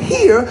so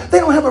here, they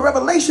don't have a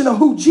revelation of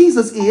who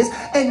Jesus is.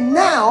 And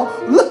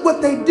now, look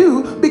what they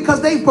do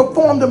because they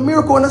performed a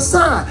miracle and a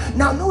sign.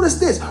 Now, notice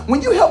this.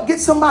 When you help get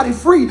somebody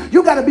free,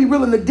 you got to be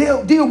willing to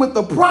deal with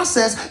the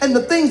process and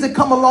the things that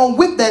come along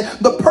with that,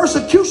 the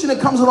persecution that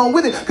comes along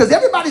with it. Because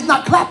everybody's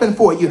not clapping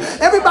for you.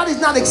 Everybody's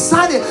not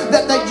excited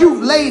that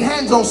you've laid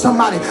hands on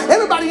somebody.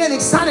 Everybody ain't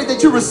excited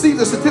that you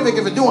received a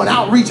certificate for doing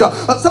outreach. Or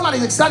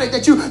somebody's excited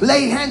that you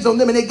laid hands on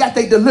them and they got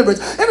their deliverance.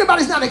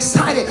 Everybody's not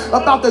excited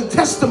about the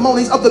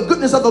testimonies of the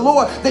goodness of the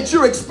Lord that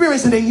you're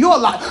experiencing in your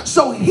life.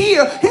 So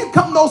here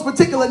come those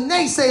particular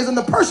naysayers and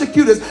the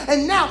persecutors.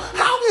 And now,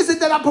 how is it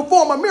that I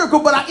perform a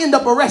miracle but I end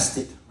up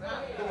arrested?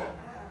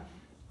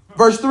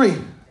 Verse 3,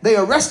 they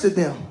arrested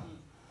them.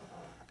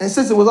 And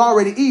since it was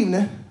already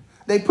evening,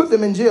 they put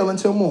them in jail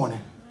until morning.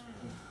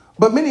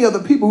 But many of the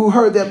people who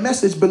heard their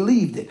message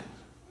believed it.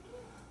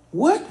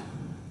 What?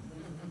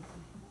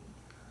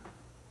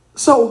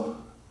 So,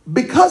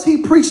 because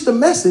he preached the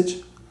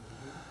message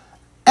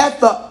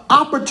at the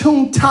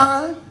opportune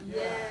time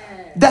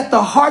that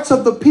the hearts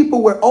of the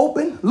people were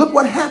open, look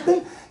what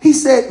happened. He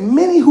said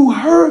many who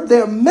heard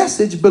their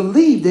message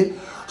believed it.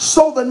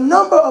 So the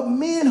number of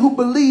men who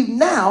believe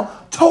now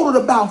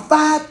totaled about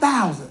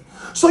 5,000.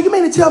 So you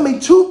mean to tell me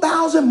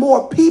 2,000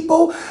 more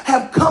people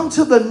have come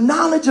to the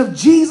knowledge of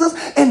Jesus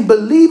and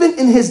believing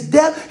in his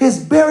death,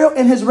 his burial,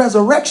 and his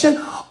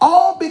resurrection,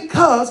 all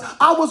because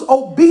I was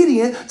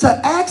obedient to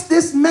ask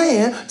this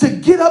man to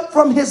get up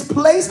from his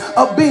place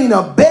of being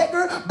a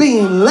beggar,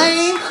 being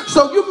lame.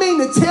 So you mean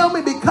to tell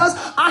me because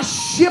I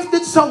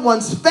shifted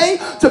someone's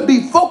faith to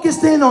be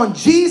focused in on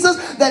Jesus,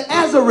 that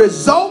as a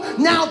result,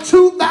 now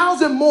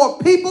 2,000 more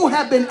people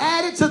have been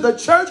added to the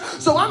church?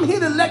 So I'm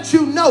here to let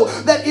you know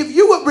that if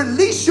you would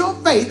release your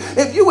faith,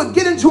 if you would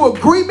get into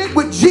agreement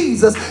with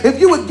Jesus,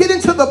 if you would get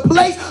into the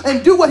place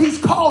and do what he's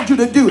called you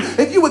to do,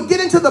 if you would get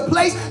into the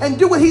place and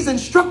do what he's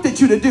instructed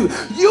you to do,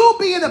 you'll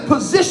be in a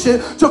position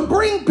to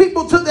bring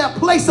people to their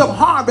place of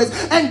harvest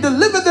and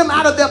deliver them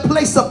out of their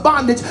place of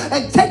bondage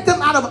and take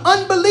them out of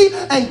unbelief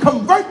and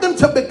convert them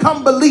to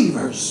become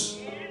believers.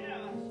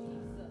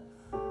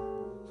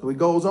 So he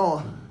goes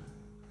on.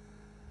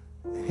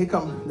 Here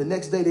come the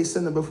next day, they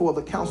send them before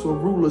the council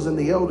of rulers and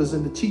the elders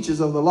and the teachers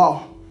of the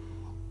law.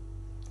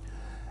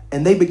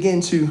 And they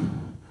begin to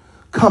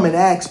come and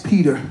ask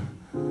Peter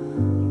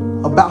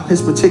about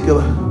his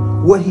particular,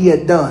 what he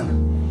had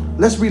done.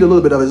 Let's read a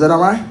little bit of it. Is that all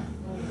right?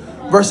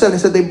 Verse 7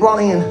 said, they brought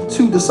in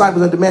 2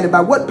 disciples and demanded,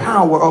 by what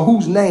power or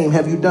whose name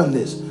have you done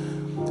this?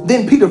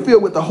 Then Peter,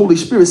 filled with the Holy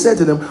Spirit, said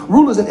to them,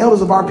 rulers and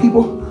elders of our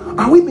people,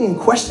 are we being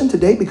questioned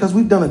today because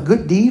we've done a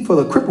good deed for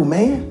the crippled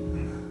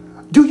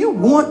man? Do you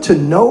want to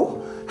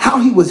know how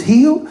he was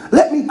healed?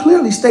 Let me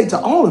clearly state to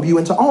all of you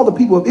and to all the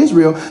people of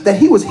Israel that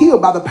he was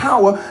healed by the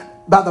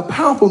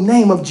powerful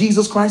name of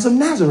Jesus Christ of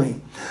Nazareth,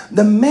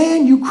 the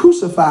man you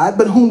crucified,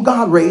 but whom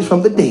God raised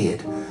from the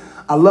dead.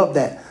 I love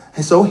that.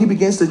 And so he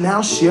begins to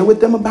now share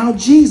with them about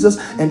Jesus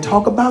and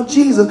talk about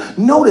Jesus.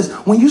 Notice,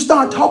 when you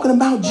start talking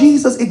about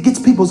Jesus, it gets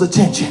people's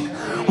attention.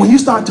 When you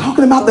start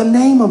talking about the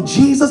name of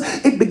Jesus,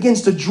 it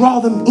begins to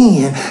draw them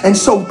in. And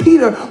so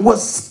Peter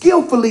was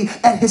skillfully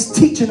at his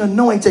teaching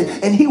anointing,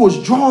 and he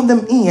was drawing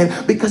them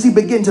in because he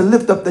began to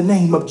lift up the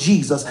name of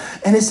Jesus.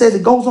 And it says,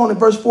 it goes on in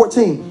verse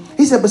 14.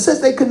 He said, but since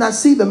they could not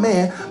see the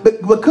man,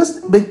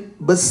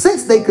 but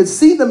since they could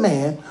see the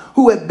man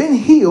who had been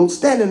healed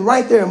standing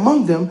right there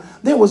among them,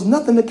 there was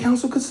nothing the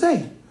council could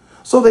say.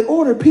 So they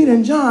ordered Peter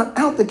and John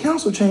out the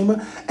council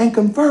chamber and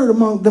conferred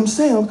among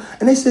themselves.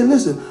 And they said,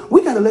 listen,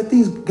 we got to let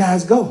these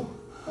guys go.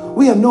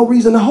 We have no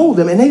reason to hold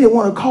them. And they didn't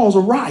want to cause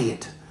a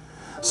riot.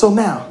 So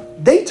now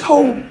they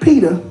told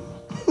Peter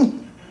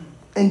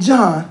and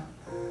John,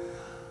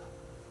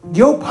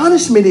 your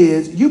punishment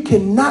is you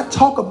cannot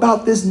talk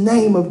about this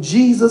name of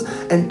Jesus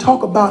and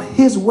talk about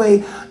his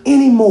way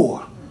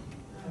anymore.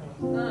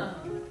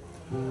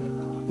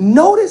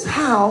 Notice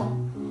how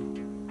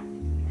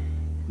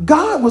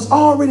God was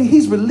already,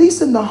 he's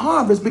releasing the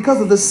harvest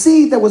because of the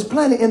seed that was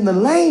planted in the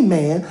lame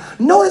man.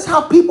 Notice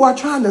how people are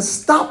trying to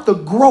stop the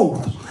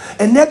growth.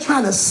 And they're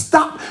trying to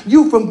stop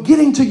you from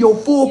getting to your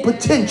full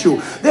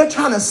potential. They're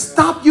trying to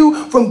stop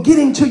you from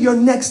getting to your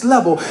next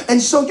level.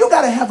 And so you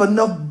got to have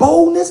enough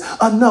boldness,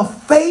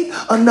 enough faith,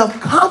 enough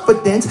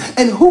confidence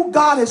in who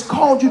God has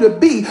called you to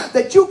be,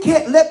 that you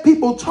can't let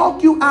people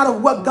talk you out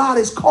of what God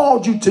has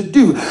called you to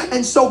do.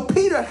 And so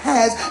Peter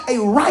has a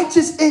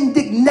righteous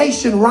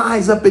indignation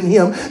rise up in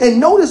him. And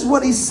notice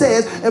what he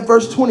says in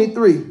verse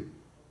 23.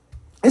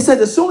 It said,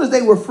 as soon as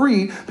they were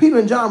freed, Peter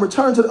and John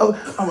returned to the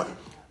other. Oh,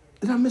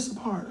 did I miss a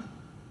part?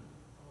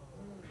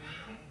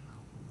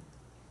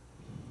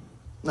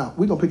 No,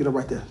 we're going to pick it up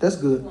right there. That's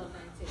good.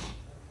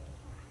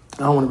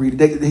 I don't want to read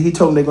it. He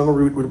told them they're going to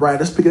read it right.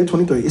 Let's pick it at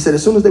 23. It said,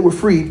 as soon as they were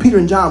freed, Peter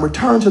and John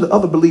returned to the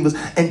other believers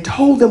and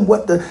told them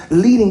what the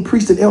leading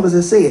priests and elders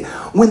had said.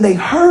 When they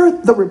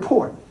heard the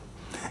report,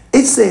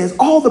 it says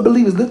all the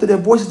believers lifted their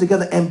voices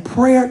together and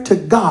prayer to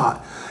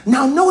God.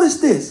 Now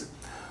notice this.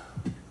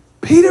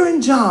 Peter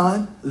and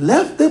John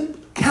left the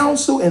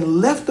council and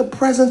left the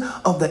presence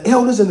of the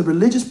elders and the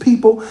religious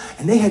people,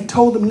 and they had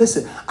told them,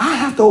 listen, I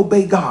have to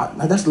obey God.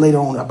 Now that's later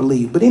on, I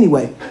believe. But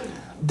anyway,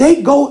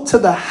 they go to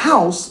the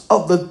house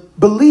of the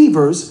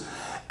believers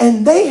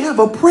and they have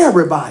a prayer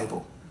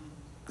revival.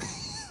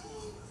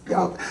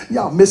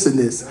 Y'all missing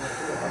this.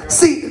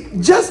 See,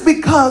 just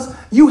because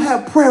you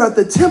have prayer at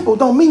the temple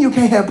don't mean you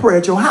can't have prayer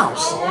at your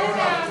house.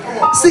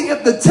 See,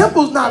 if the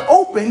temple's not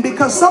open,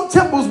 because some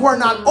temples were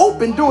not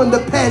open during the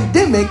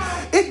pandemic,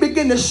 it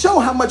began to show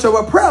how much of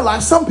a prayer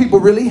life some people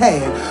really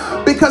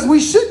had. Because we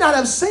should not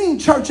have seen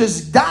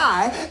churches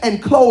die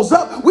and close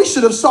up. We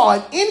should have saw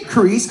an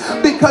increase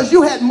because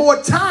you had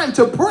more time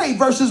to pray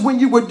versus when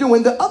you were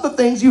doing the other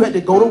things. You had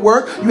to go to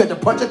work. You had to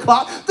punch a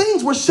clock.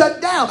 Things were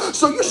shut down.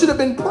 So you should have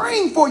been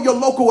praying for your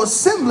local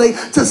assembly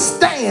to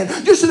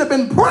stand. You should have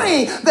been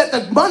praying that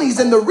the monies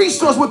and the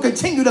resources would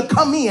continue to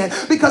come in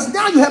because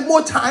now you have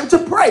more time to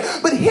pray.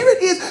 But here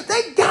it is.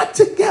 They got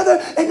together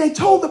and they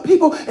told the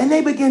people and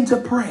they began to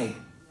pray.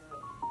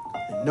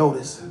 And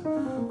notice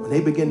when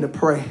they begin to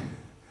pray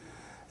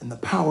and the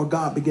power of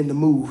God began to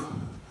move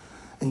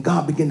and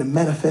God began to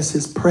manifest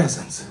his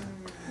presence.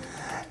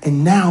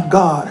 And now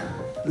God,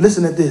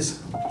 listen at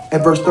this,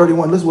 at verse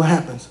 31, listen what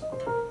happens.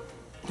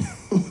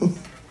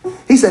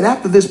 He said,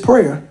 after this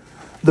prayer,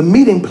 the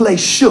meeting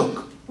place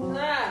shook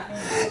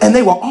and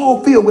they were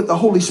all filled with the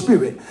Holy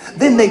Spirit.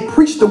 Then they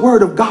preached the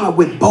word of God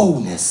with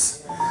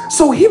boldness.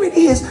 So here it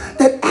is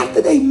that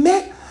after they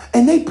met,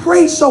 and they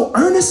prayed so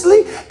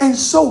earnestly and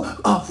so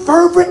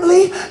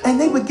fervently, and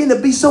they began to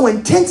be so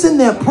intense in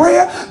their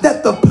prayer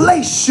that the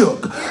place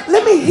shook.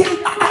 Let me hear,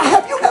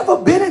 have you ever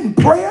been in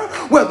prayer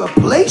where the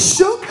place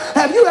shook?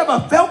 Have you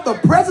ever felt the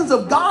presence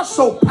of God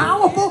so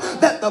powerful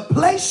that the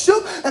place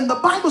shook? And the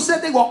Bible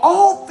said they were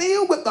all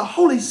filled with the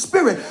Holy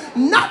Spirit,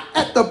 not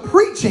at the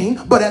preaching,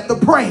 but at the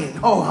praying.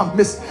 Oh,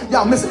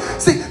 y'all missing.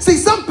 See,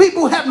 some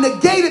people have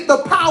negated the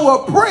power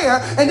of prayer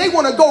and they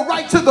want to go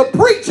right to the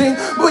preaching,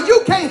 but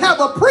you can't have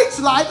a preach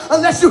life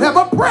unless you have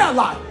a prayer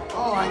life.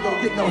 Oh, I ain't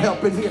gonna get no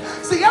help in here.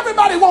 See,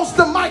 everybody wants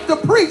the mic to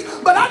preach,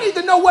 but I need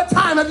to know what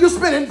time have you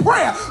spent in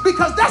prayer,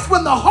 because that's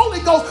when the Holy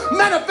Ghost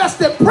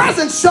manifested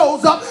presence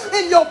shows up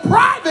in your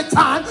private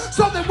time,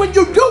 so that when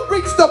you do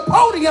reach the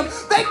podium,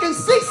 they can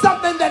see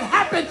something that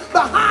happened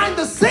behind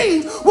the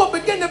scenes will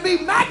begin to be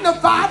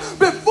magnified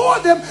before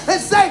them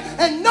and say,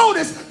 and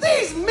notice,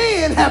 these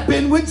men have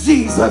been with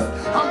Jesus.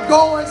 I'm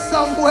going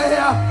somewhere.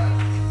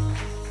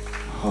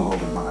 Oh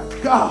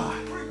my God.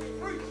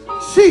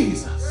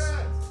 Jesus.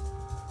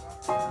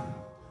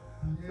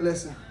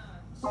 Listen.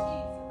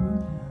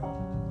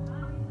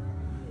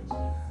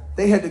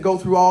 They had to go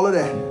through all of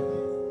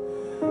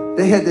that.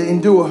 They had to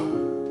endure.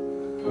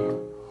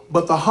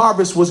 But the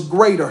harvest was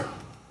greater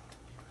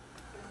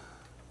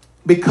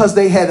because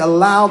they had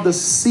allowed the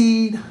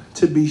seed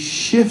to be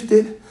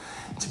shifted,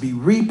 to be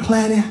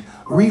replanted,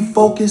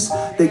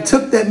 refocused. They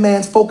took that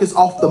man's focus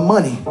off the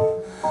money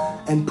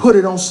and put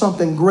it on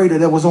something greater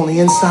that was on the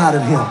inside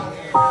of him.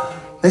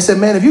 They said,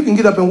 man, if you can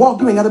get up and walk,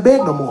 you ain't got to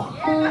beg no more.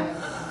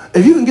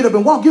 If you can get up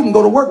and walk, you can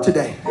go to work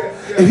today.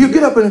 If you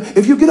get up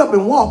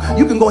and walk,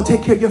 you can go and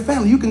take care of your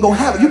family. You can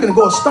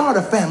go start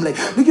a family.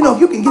 You know,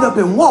 if you can get up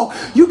and walk,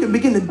 you can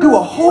begin to do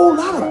a whole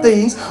lot of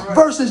things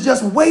versus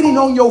just waiting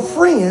on your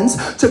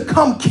friends to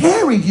come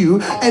carry you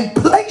and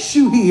place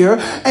you here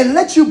and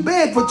let you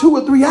beg for 2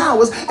 or 3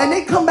 hours, and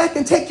they come back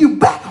and take you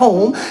back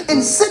home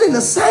and sit in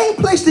the same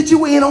place that you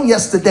were in on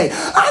yesterday.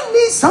 I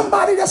need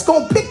somebody that's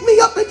going to pick me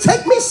up and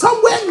take me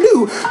somewhere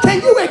new.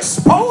 Can you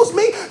expose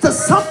me to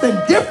something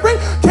different?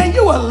 Can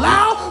you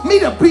allow me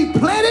to be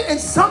planted in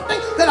something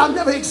that I've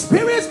never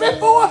experienced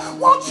before?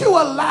 Won't you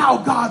allow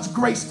God's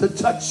grace to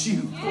touch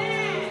you?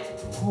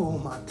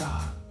 Oh my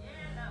God.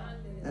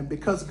 And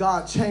because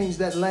God changed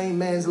that lame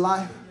man's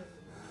life,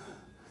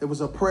 there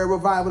was a prayer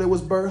revival that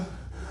was birthed.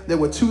 There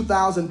were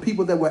 2,000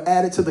 people that were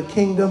added to the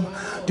kingdom.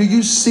 Do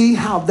you see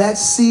how that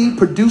seed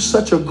produced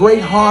such a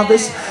great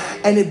harvest?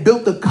 And it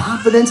built the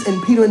confidence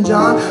in Peter and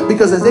John,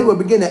 because as they were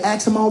beginning to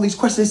ask him all these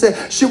questions, they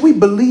said, should we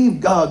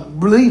believe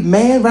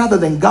man rather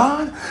than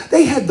God?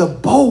 They had the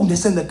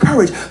boldness and the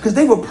courage because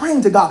they were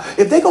praying to God.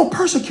 If they're going to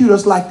persecute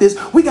us like this,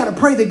 we got to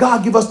pray that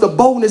God give us the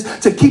boldness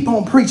to keep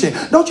on preaching.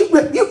 Don't you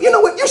know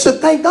what? You should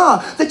thank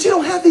God that you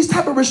don't have these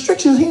type of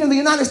restrictions here in the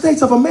United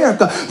States of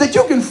America, that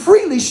you can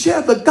freely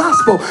share the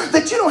gospel,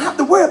 that you don't have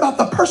to worry about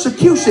the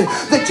persecution,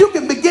 that you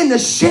can begin to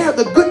share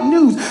the good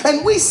news.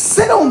 And we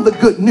sit on the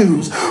good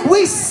news.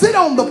 We sit sit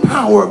on the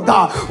power of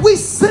God. We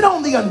sit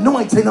on the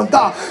anointing of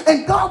God.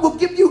 And God will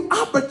give you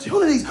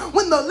opportunities.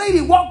 When the lady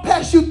walked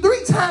past you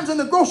 3 times in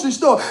the grocery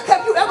store,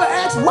 have you ever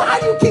asked, why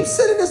do you keep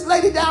sitting this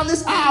lady down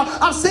this aisle?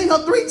 I've seen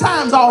her 3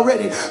 times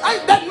already.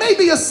 That may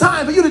be a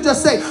sign for you to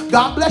just say,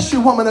 God bless you,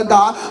 woman of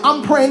God.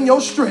 I'm praying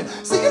your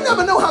strength. See, you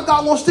never know how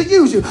God wants to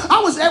use you.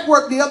 I was at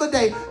work the other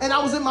day, and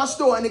I was in my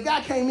store, and the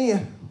guy came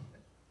in.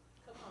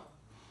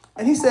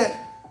 And he said,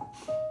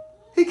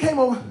 he came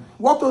over,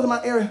 walked over to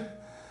my area.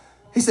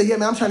 He said, yeah,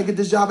 man, I'm trying to get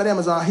this job at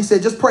Amazon. He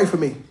said, just pray for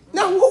me.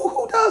 Now,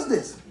 who does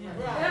this?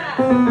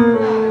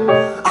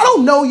 I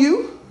don't know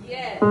you.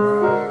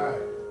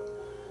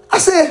 I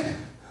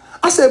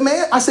said,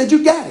 man, I said,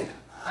 you got it.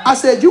 I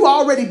said, you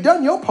already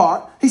done your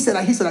part. He said,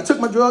 I took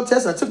my drug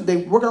test. They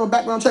working on a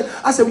background check.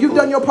 I said, well, you've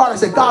done your part. I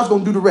said, God's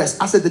going to do the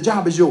rest. I said, the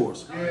job is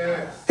yours.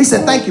 He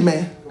said, thank you,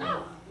 man.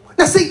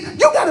 Now, see,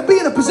 you got to be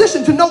in a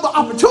position to know the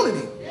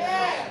opportunity.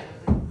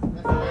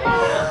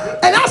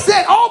 And I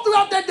said all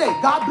throughout that day,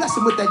 God bless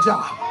him with that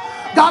job.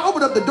 God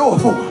open up the door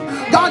for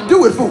him. God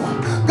do it for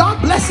him.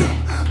 God bless him.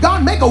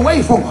 God make a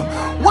way for him.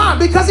 Why?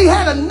 Because he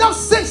had enough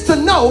sense to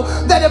know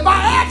that if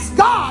I ask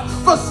God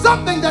for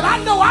something that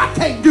I know I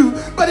can't do,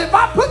 but if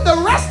I put the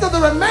rest of the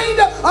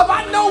remainder of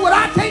I know what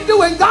I can't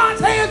do in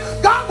God's hands,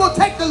 God will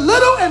take the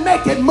little and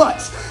make it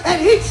much.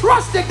 And he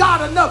trusted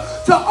God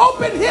enough to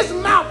open his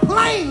mouth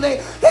plainly.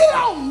 He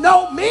don't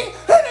know me.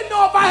 He didn't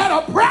know if I had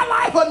a prayer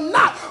life or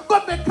not.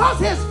 But because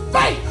his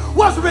faith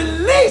was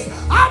released,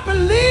 I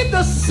believe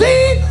the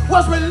seed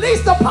was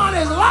released upon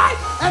his life.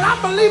 And I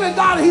believe in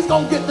God he's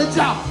going to get the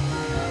job.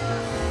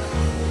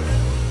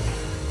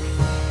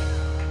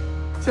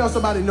 Tell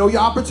somebody, know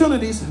your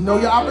opportunities. Know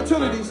your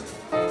opportunities.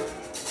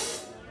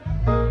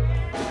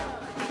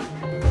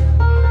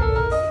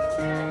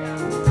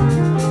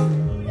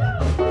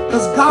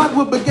 Because God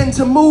will begin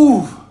to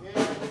move.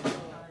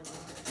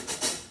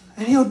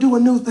 And he'll do a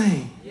new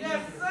thing.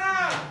 Yes,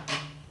 sir.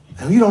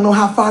 And you don't know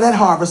how far that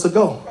harvest will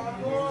go.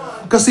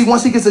 Because see,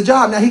 once he gets a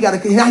job, now he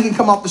can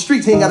come off the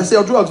streets. He ain't got to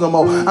sell drugs no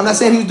more. I'm not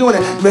saying he was doing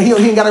it, but he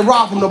ain't got to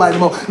rob from nobody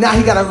no more. Now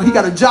he got a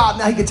job.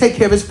 Now he can take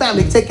care of his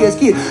family, take care of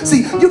his kids.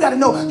 See, you got to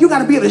know, you got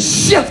to be able to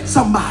shift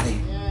somebody.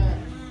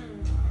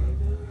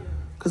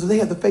 Because if they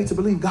have the faith to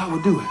believe, God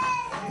will do it.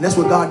 And that's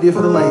what God did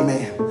for the lame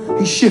man.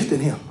 He shifted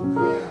him.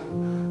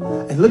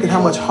 And look at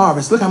how much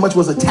harvest, look how much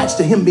was attached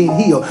to him being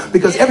healed.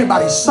 Because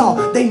everybody saw,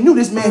 they knew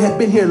this man had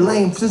been here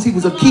lame since he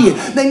was a kid.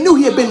 They knew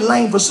he had been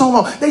lame for so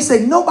long. They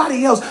said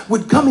nobody else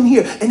would come in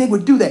here and they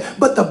would do that.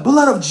 But the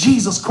blood of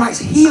Jesus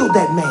Christ healed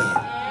that man.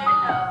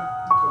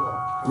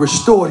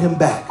 Restored him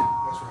back.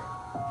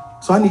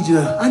 So I need you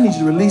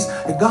to release.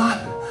 And God,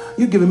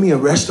 you're giving me a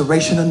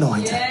restoration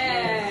anointing.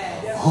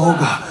 Oh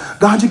God.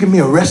 God, you give me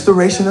a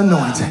restoration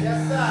anointing.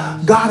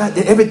 God,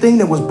 everything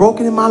that was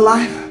broken in my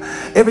life,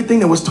 everything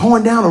that was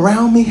torn down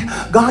around me,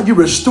 God, you're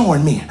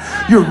restoring me.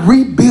 You're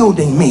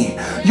rebuilding me.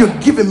 You're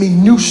giving me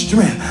new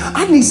strength.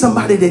 I need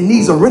somebody that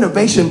needs a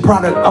renovation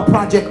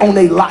project on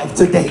their life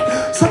today.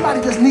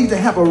 Somebody just needs to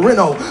have a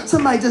reno.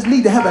 Somebody just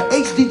needs to have an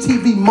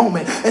HDTV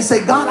moment and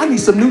say, God, I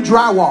need some new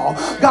drywall.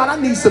 God, I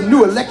need some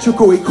new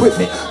electrical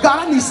equipment.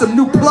 God, I need some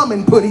new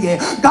plumbing put in.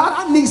 God,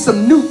 I need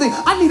some new things.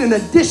 I need an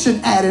addition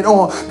added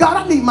on. God,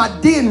 I need my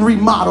den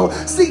remodeled.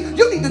 See,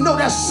 you need to know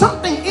there's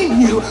something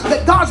in you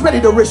that God's ready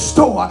to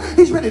restore.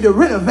 He's ready to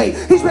renovate.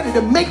 He's ready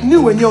to make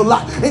new in your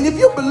life. And if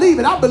you believe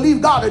it, I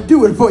believe God will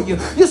do it for you.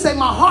 You say,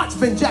 my heart's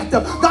been jacked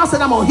up. God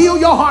said, I'm going to heal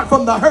your heart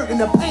from the hurt and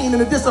the pain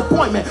and the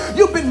disappointment.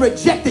 You've been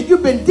rejected.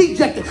 You've been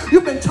dejected.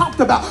 You've been talked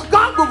about.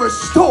 God will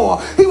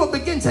restore. He will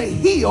begin to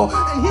heal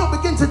and he'll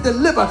begin to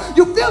deliver.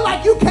 You feel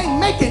like you can't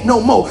make it no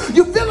more.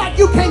 You feel like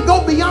you can't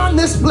go beyond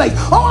this place.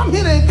 Oh, I'm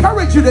here to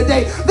encourage you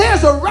today.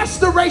 There's a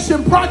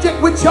restoration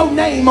project with your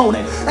name on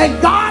it.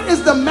 And God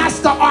is the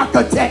master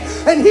architect.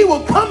 And he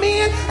will come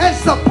in and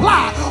supply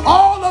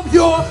all of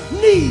your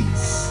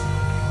needs.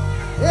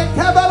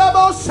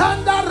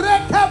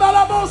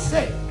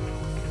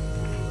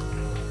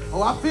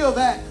 Oh, I feel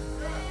that.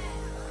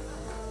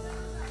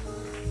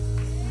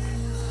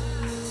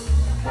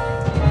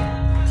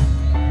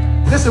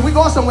 Listen, we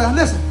going somewhere.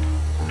 Listen,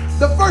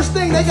 the first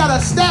thing they got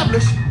to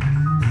establish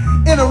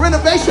in a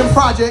renovation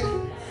project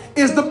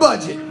is the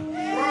budget.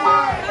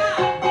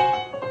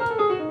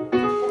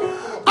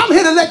 I'm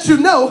here to let you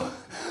know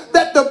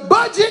that the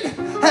budget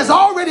has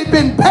already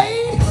been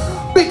paid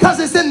because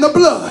it's in the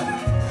blood.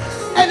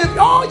 And if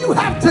all you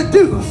have to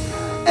do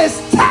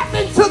is tap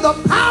into the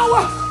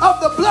power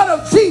of the blood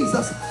of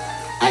Jesus,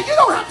 and you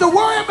don't have to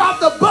worry about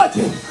the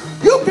budget.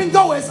 You can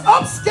go as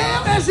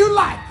upscale as you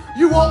like.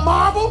 You want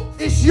marble?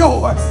 It's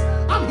yours.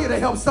 I'm here to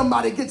help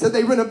somebody get to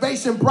their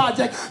renovation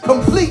project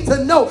complete,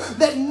 to know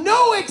that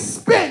no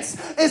expense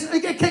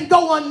it can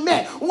go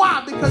unmet.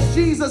 Why? Because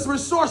Jesus'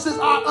 resources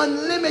are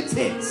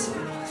unlimited.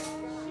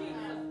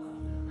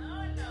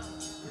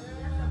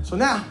 So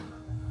now,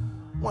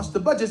 once the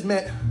budget's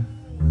met,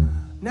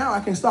 now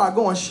I can start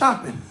going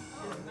shopping.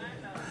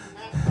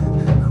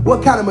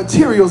 What kind of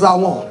materials I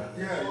want.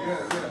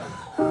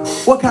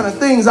 What kind of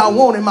things I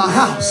want in my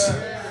house.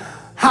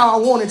 How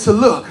I want it to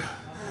look.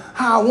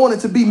 how I want it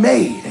to be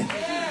made,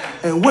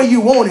 and where you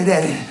want it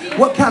at, and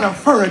what kind of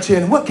furniture,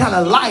 and what kind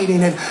of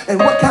lighting, and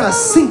what kind of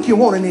sink you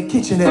want in the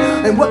kitchen,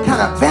 and what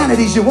kind of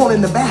vanities you want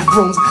in the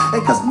bathrooms.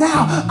 And because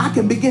now I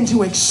can begin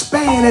to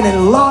expand and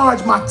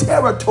enlarge my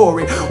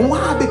territory.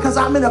 Why? Because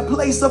I'm in a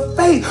place of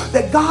faith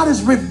that God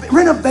is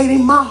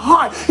renovating my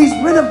heart. He's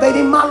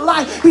renovating my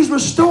life. He's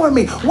restoring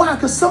me. Why?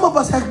 Because some of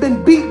us have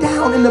been beat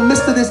down in the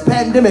midst of this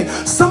pandemic.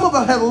 Some of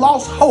us have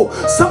lost hope.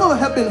 Some of us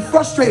have been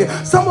frustrated.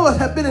 Some of us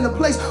have been in a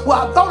place where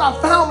I thought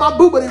I found my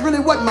boo, but it really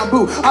wasn't my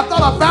boo. I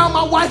thought I found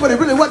my wife, but it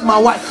really wasn't my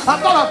wife. I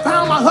thought I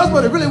found my husband,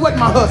 but it really wasn't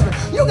my husband.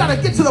 You got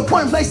to get to the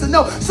point and place to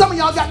know. Some of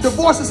y'all got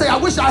divorced and say, I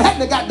wish I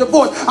hadn't got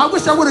divorced. I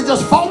wish I would have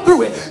just fought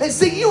through it. And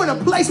see, you in a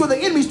place where the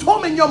enemy's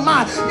tormenting your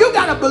mind. You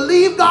got to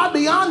believe God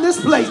beyond this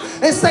place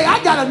and say,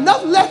 I got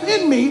enough left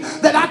in me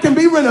that I can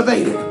be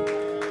renovated.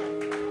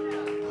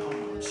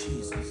 Oh,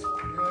 Jesus.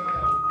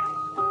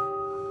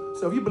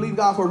 So if you believe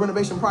God for a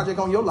renovation project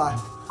on your life,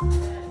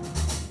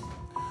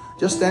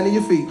 just stand to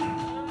your feet.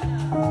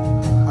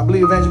 I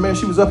believe Evangelist Mary,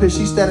 she was up here.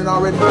 She's standing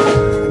already.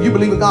 If you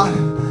believe in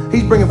God,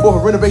 He's bringing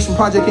forth a renovation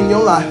project in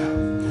your life.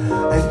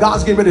 And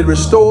God's getting ready to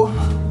restore.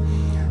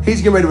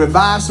 He's getting ready to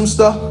revive some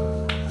stuff.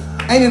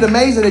 Ain't it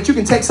amazing that you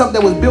can take something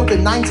that was built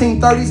in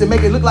 1930s and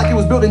make it look like it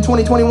was built in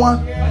 2021?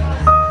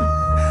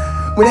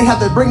 When they have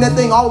to bring that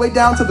thing all the way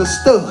down to the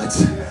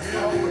studs.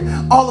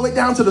 All the way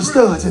down to the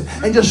studs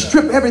and just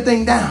strip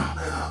everything down.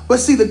 But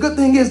see, the good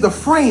thing is the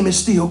frame is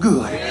still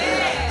good.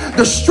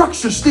 The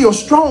structure's still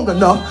strong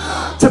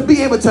enough to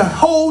be able to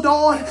hold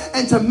on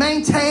and to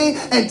maintain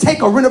and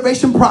take a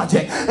renovation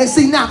project. And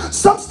see, now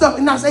some stuff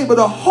is not able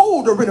to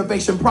hold a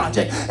renovation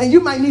project, and you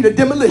might need a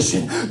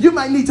demolition. You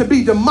might need to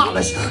be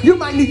demolished. You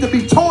might need to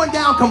be torn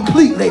down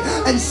completely.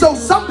 And so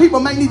some people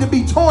might need to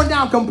be torn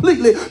down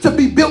completely to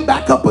be built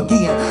back up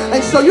again.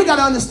 And so you got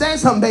to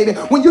understand something, baby.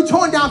 When you're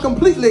torn down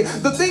completely,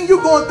 the thing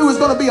you're going through is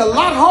going to be a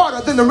lot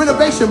harder than the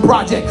renovation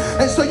project.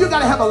 And so you got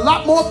to have a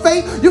lot more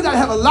faith. You got to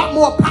have a lot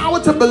more power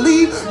to believe.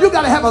 You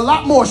got to have a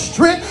lot more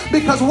strength.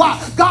 Because why?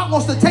 God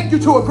wants to take you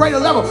to a greater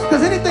level.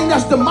 Because anything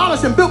that's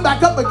demolished and built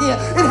back up again,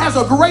 it has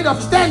a greater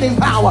standing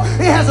power.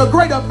 It has a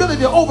greater ability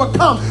to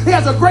overcome. It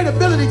has a great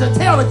ability to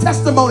tell the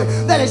testimony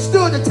that it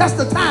stood the test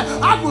of time.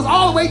 I was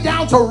all the way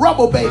down to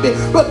rubble, baby.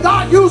 But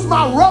God used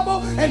my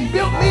rubble and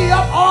built me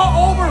up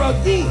all over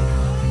again.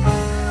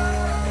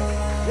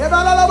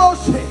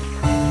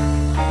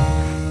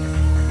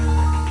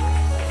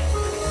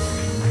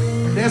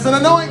 There's an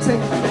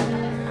anointing.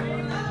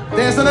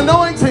 There's an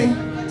anointing.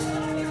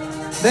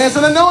 There's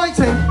an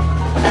anointing.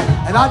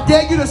 And I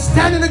dare you to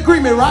stand in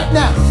agreement right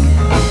now.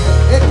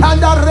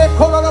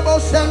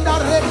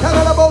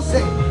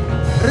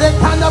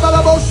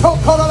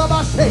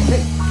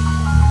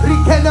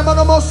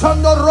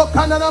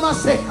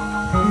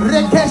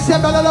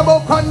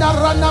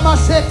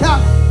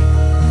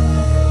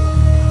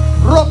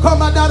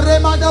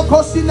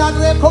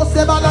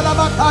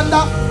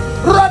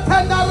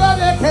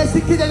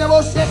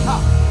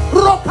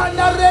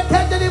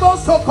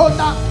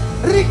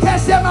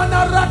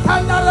 Rikeshemana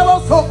rakanda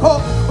rabosoko,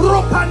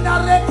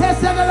 rukanda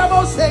rekesena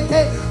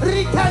raboseke,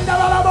 rikanda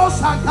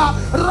rabosaka,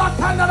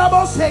 rakanda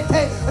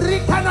raboseke,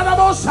 rikanda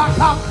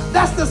rabosaka.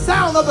 That's the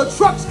sound of the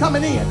trucks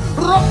coming in.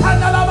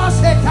 Rukanda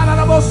raboseka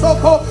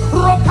rabosoko,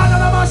 rukanda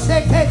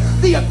raboseke.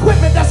 The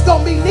equipment that's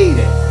going to be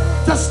needed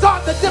to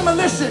start the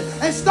demolition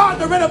and start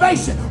the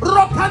renovation.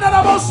 Rukanda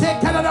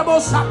raboseka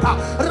rabosaka,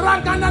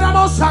 rakanda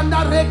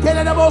rabosanda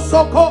rekele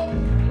rabosoko.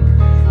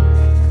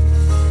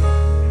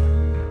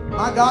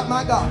 My God,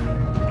 my God.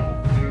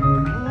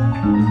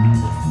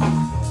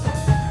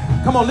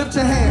 Come on, lift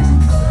your hands.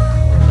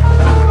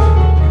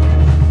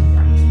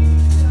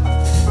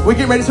 We're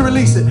getting ready to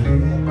release it.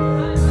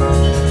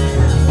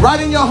 Right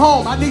in your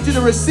home, I need you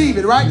to receive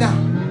it right now.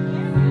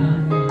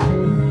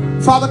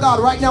 Father God,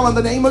 right now in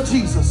the name of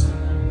Jesus.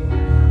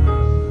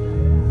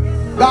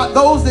 God,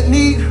 those that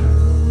need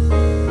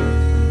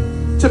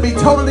to be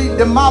totally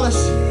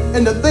demolished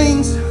in the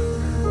things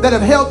that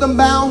have held them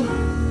bound,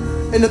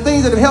 and the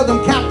things that have held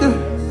them captive,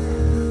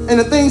 and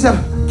the things that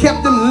have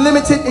kept them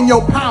limited in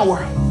your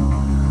power.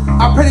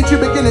 I pray that you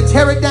begin to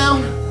tear it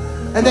down,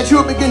 and that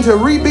you'll begin to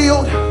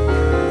rebuild.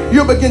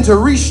 You'll begin to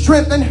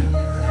re-strengthen.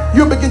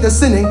 You'll begin to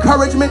send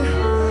encouragement.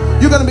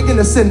 You're going to begin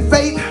to send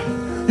faith.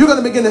 You're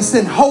going to begin to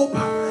send hope,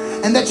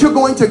 and that you're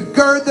going to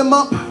gird them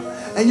up,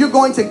 and you're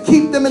going to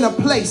keep them in a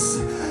place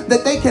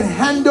that they can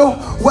handle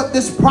what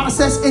this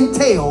process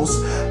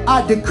entails.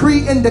 I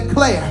decree and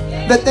declare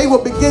that they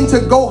will begin to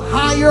go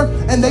higher,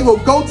 and they will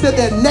go to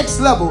their next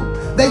level.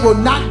 They will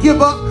not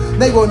give up.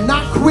 They will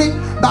not quit.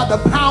 By the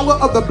power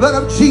of the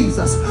blood of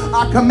Jesus,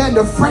 I command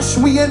a fresh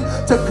wind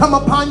to come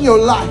upon your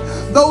life.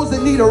 Those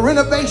that need a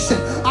renovation,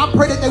 I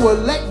pray that they will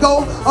let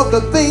go of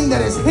the thing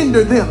that has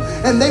hindered them,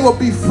 and they will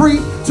be free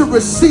to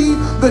receive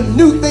the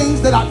new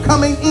things that are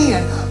coming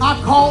in.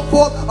 I call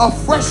forth a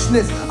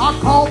freshness. I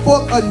call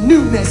forth a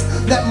newness,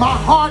 that my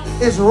heart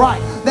is right.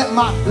 that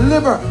my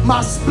liver,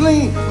 my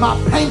spleen, my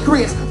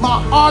pancreas,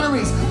 my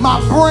arteries, my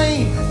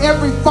brain,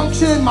 every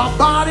function in my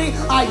body,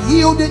 I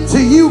yield it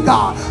to you,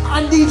 God.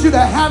 I need you to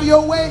have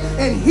your way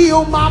and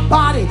heal my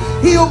body,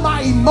 heal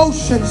my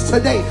emotions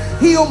today,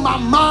 heal my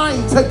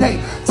mind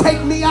today.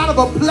 Take me out of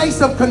a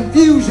place of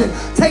confusion.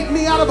 Take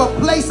me out of a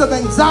place of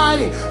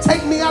anxiety.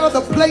 Take me out of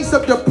the place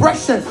of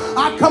depression.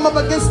 I come up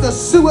against the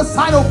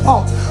suicidal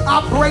thoughts.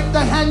 I break the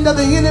hand of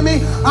the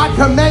enemy. I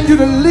command you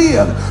to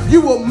live.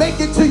 You will make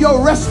it to your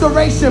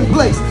restoration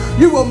place.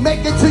 You will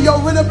make it to your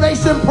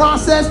renovation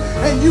process,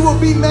 and you will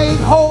be made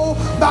whole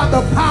by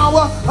the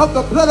power of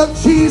the blood of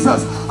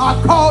Jesus. I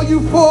call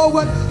you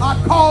forward.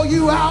 I call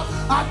you out.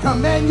 I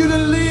command you to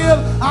live.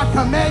 I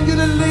command you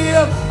to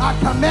live. I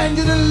command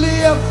you to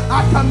live.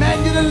 I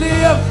command you to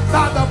live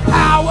by the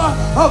power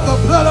of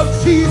the blood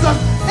of Jesus.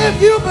 If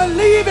you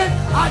believe it,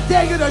 I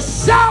dare you to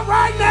shout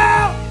right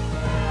now.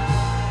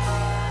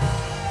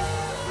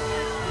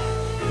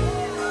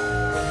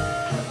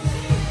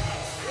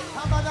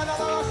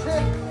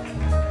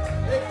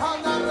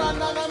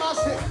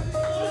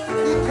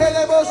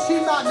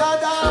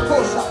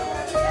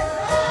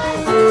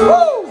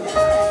 Woo!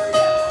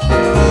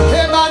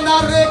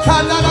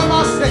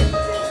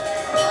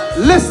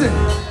 Listen,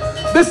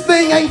 this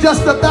thing ain't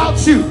just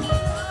about you.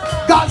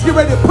 God's getting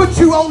ready to put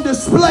you on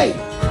display,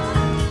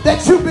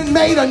 that you've been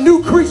made a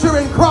new creature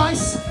in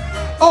Christ.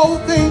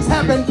 Old things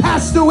have been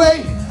passed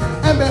away,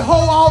 and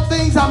behold, all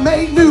things are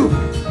made new.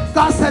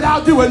 God said,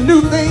 I'll do a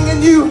new thing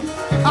in you.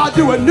 I'll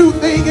do a new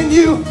thing in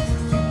you.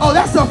 Oh,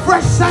 that's a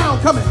fresh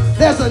sound coming.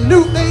 There's a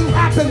new thing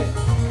happening.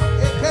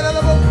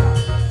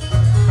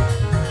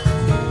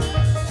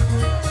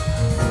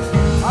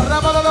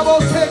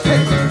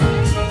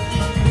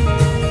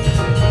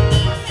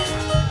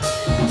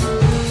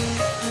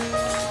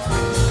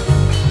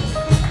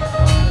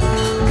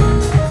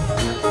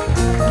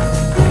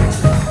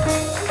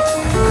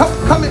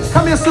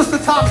 Come here, Sister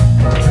Tommy.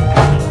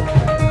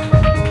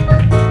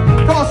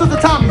 Come on, Sister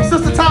Tommy.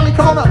 Sister Tommy,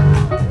 come on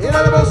up.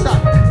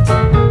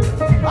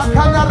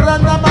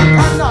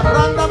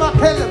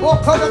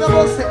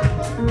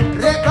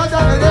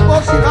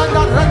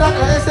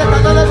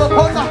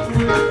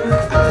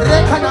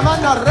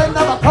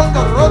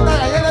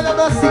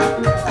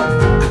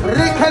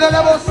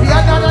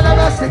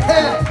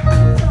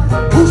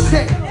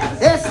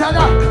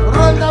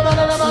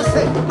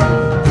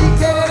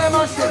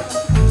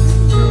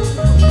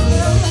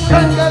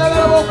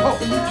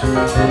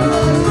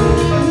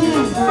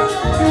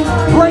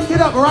 Break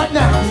it up right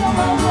now.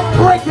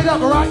 Break it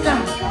up right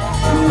now.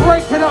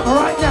 Break it up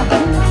right now.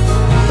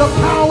 The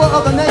power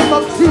of the name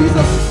of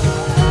Jesus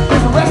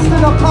is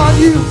resting upon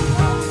you.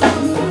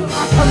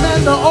 I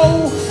command the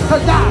old to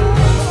die.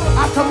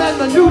 I command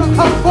the new to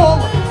come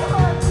forward.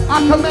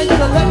 I command you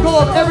to let go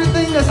of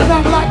everything that's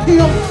not like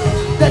him.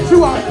 That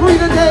you are free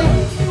today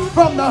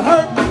from the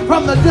hurt,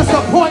 from the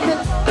disappointment,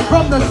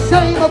 from the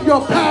shame of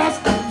your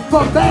past,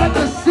 for bad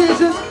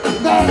decisions,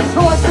 bad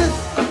choices,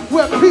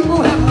 where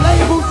people have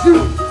labeled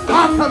you.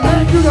 I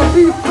command you to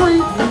be free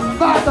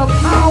by the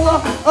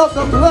power of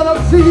the blood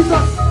of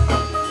Jesus.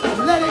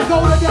 Let it go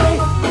today.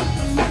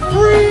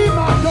 Free,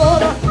 my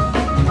daughter.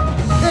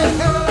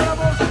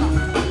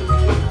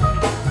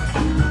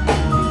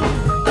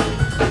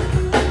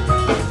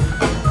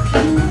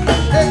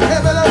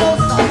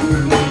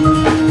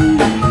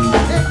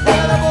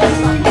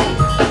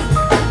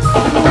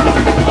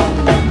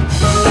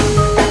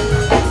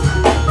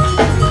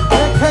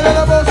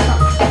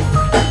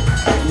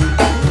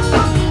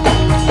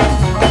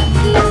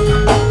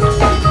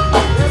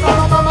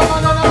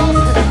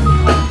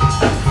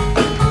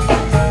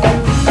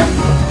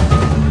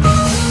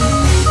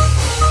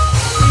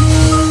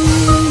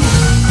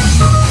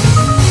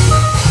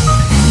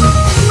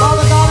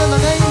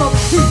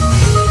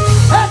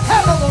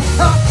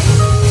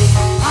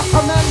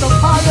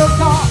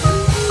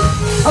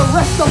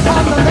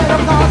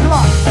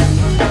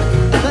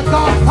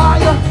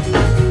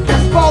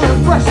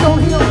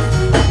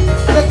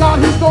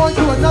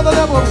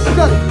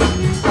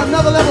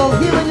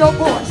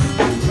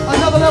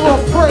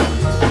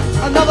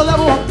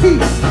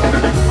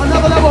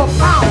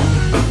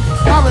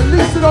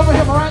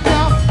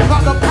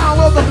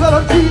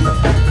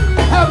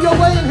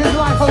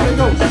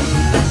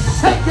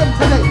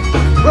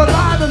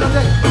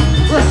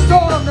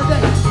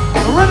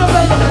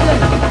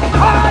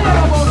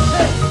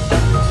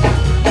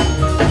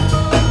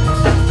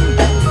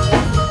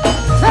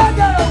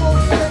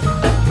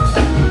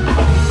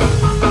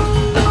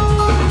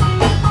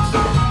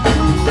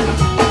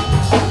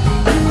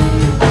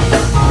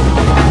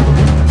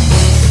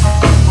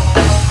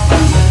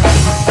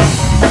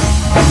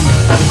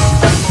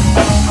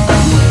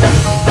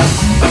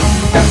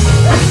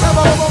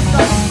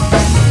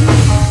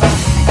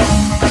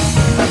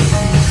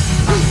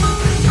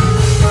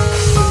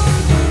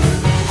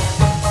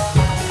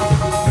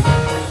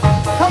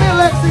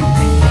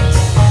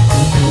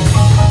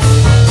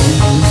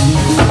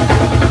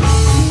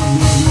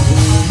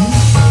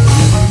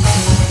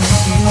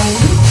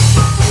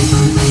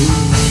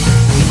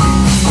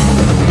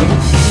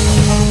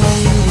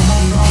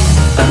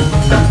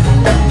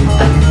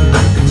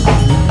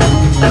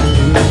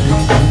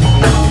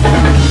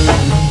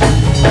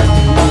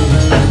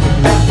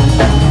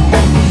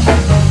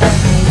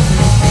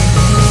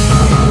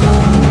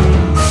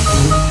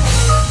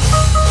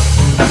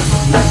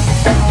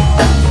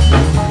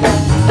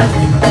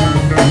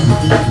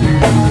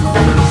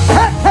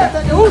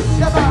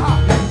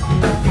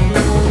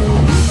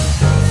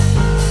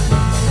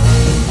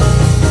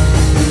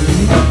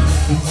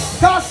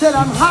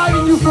 I'm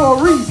hiding you for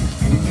a reason.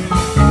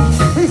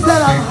 He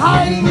said, I'm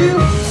hiding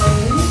you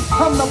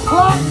from the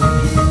plot,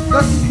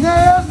 the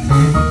snares,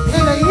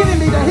 and the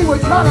enemy that he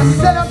would try to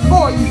set up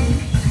for you.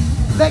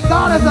 That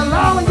God is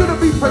allowing you to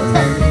be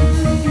protected.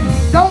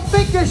 Don't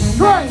think it's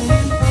strange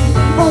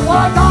for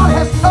why God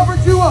has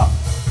covered you up.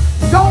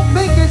 Don't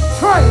think it's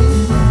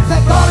strange that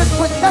God has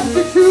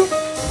protected you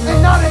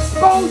and not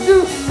exposed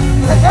you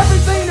to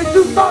everything that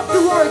you thought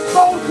you were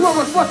exposed to or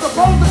was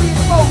supposed to be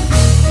exposed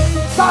to.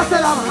 God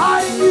said, I'm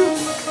hiding you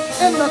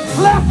in the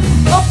cleft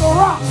of the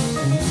rock.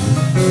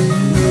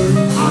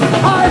 I'm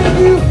hiding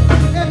you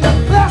in the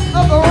cleft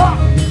of the rock.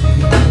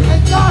 And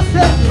God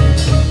said,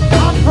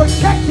 I'm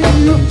protecting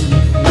you.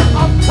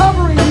 I'm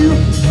covering you.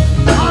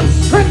 I'm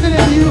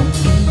strengthening you.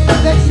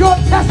 That your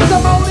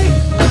testimony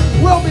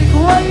will be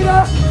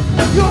greater.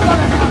 You're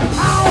going to have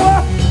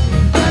power.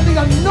 And the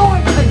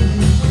anointing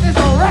is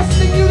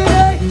arresting you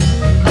today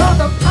by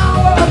the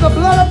power of the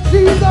blood of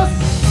Jesus.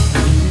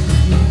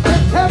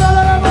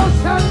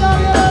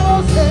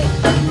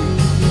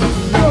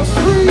 You're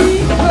free,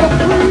 you're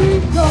free,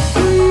 you're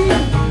free.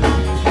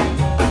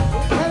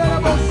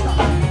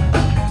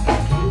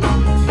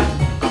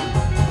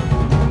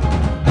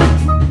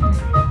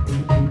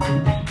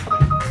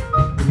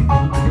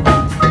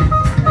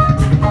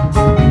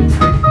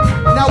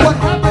 Now what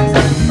happens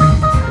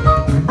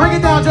is, bring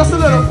it down just a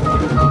little.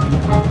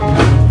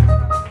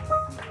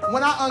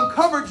 When I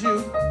uncovered you,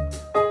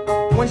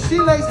 when she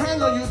lays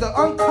hands on you, the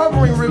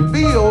uncovering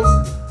reveals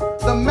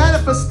the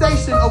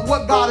manifestation of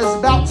what God is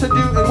about to do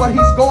and what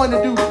he's going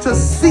to do to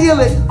seal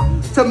it,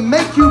 to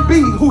make you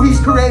be who he's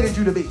created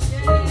you to be.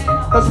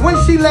 Because when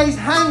she lays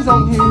hands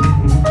on you,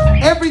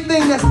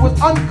 everything that was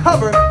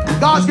uncovered,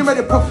 God's getting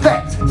ready to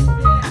perfect.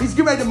 He's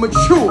getting ready to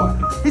mature.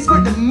 He's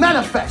going to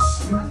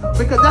manifest.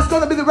 Because that's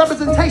going to be the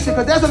representation,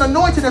 because there's an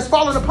anointing that's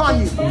falling upon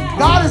you.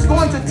 God is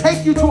going to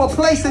take you to a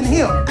place in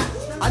him.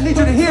 I need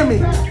you to hear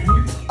me.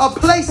 A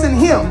place in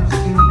him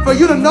for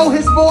you to know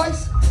his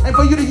voice and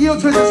for you to yield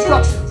to his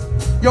instructions.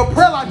 Your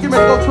prayer life getting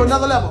ready to go to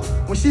another level.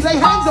 When she lay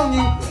hands on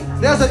you,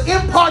 there's an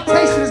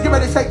impartation that's getting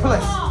ready to take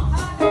place.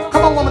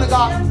 Come on, woman of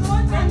God.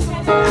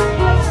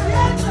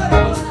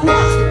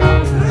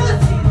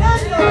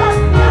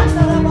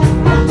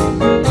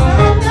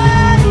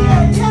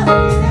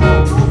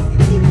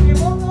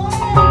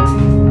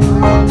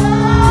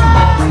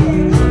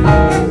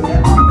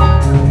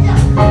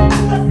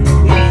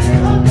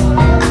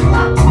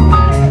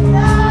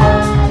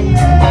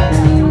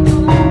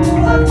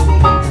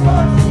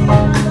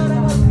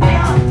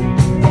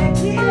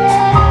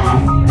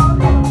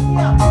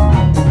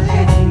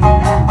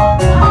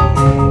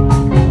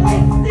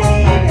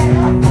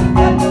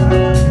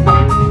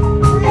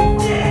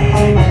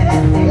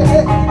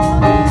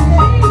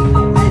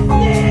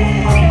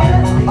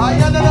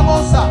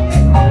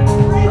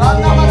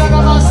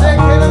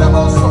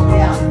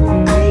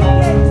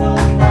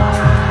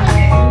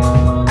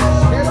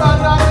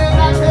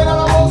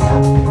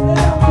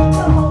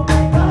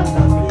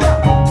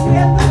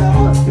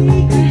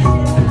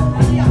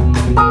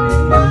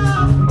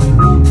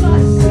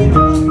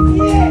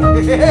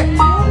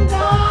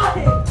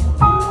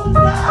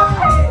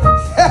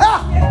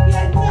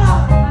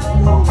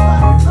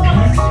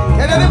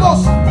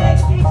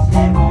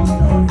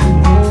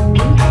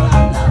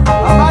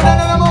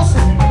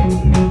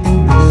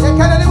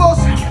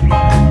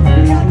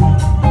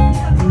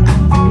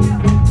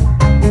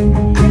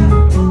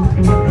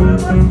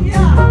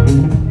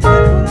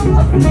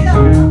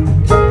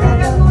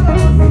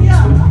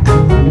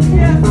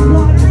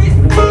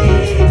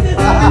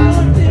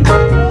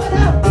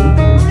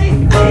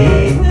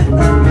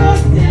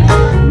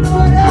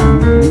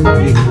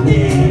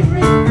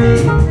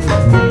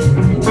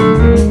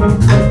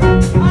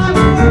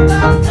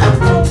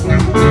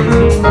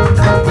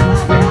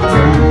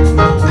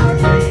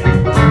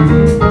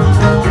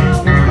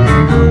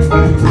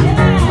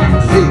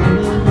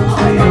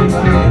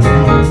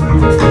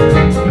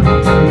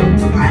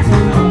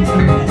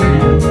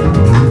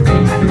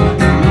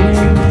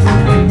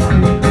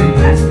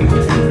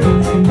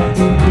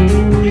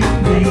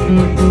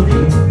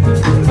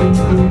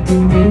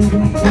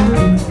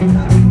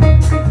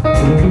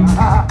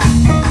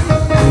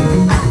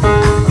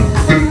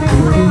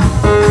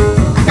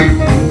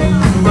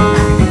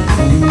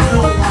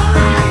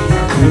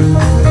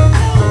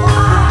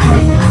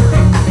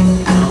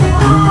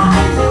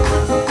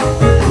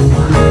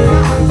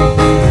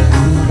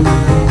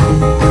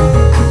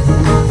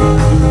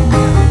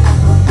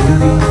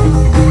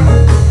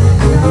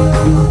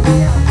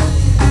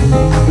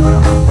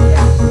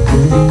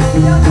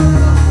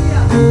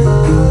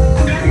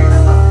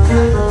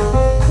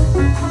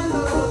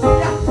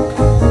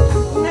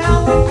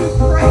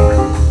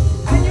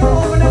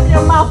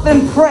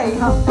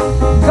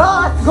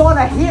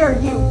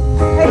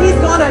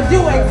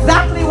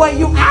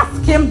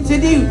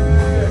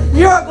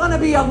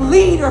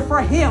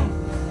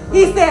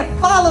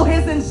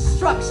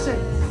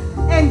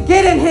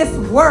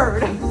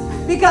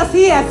 Because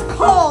he has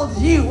called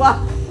you.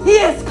 He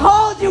has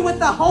called you with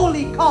the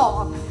holy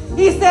call.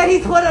 He said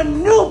he's put a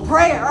new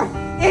prayer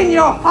in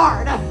your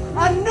heart,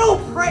 a new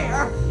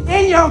prayer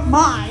in your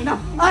mind,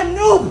 a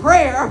new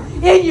prayer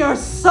in your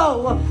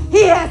soul.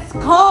 He has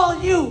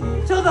called you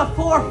to the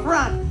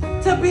forefront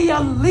to be a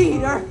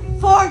leader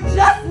for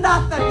just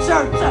not the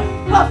church,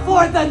 but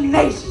for the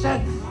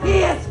nation. He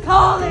is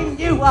calling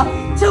you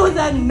to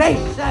the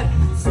nation.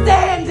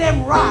 Stand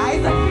and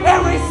rise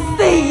and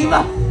receive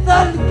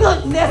the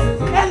goodness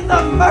and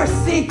the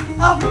mercy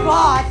of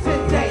God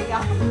today.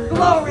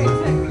 Glory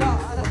to God.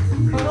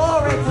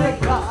 Glory to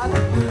God.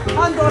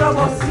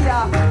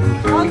 Andorabosia.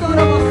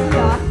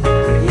 Andorabosia.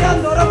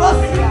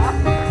 Yandorabosia.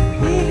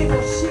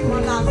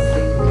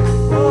 Ilibushimanasi.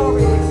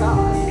 Glory to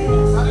God.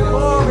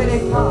 Glory to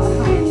God.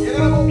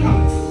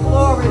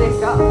 Glory to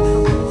God.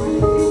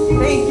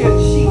 Thank you,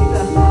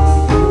 Jesus.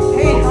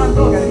 Hey,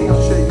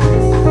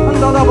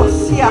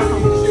 Andorabosia.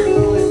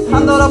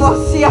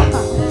 Andorabosia.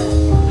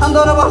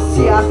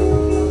 Andorabosia.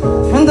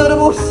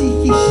 Andorabosi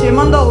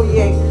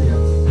kishimandoye.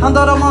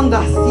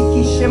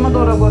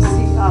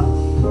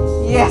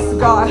 Yes,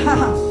 God.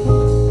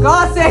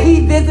 God said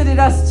he visited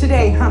us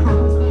today.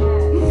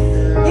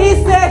 He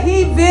said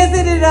he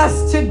visited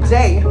us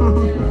today.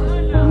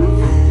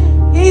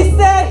 He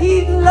said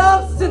he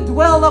loves to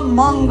dwell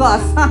among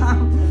us.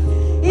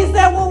 He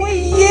said when we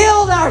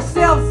yield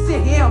ourselves to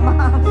him,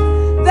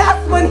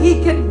 that's when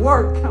he can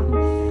work.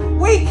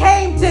 We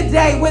came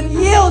today with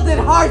yielded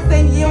hearts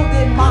and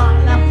yielded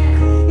mind.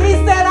 He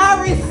said, I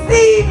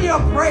receive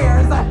your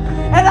prayers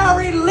and I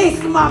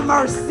release my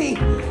mercy.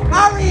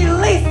 I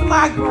release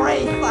my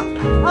grace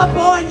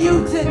upon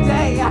you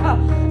today.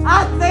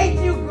 I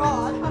thank you,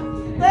 God.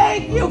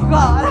 Thank you,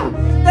 God.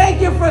 Thank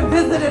you for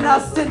visiting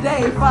us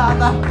today,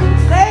 Father.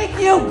 Thank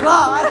you,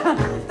 God.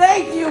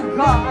 Thank you,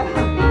 God.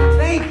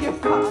 Thank you,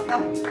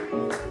 Father.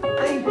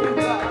 Thank you,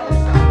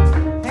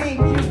 God. Thank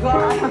you,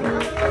 God.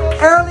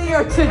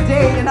 Earlier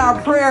today in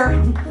our prayer,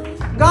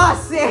 God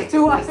said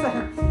to us,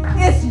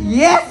 it's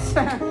yes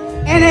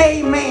and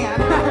amen.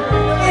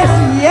 It's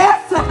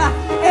yes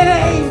and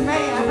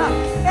amen.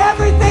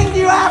 Everything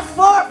you ask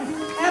for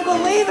and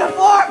believe it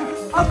for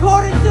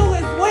according to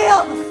his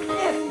will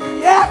is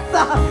yes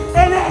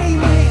and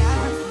amen.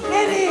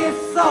 It is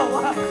so.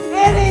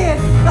 It is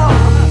so.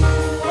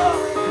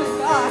 Glory to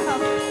God.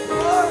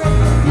 Glory to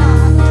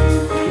God.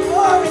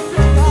 Glory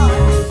to God.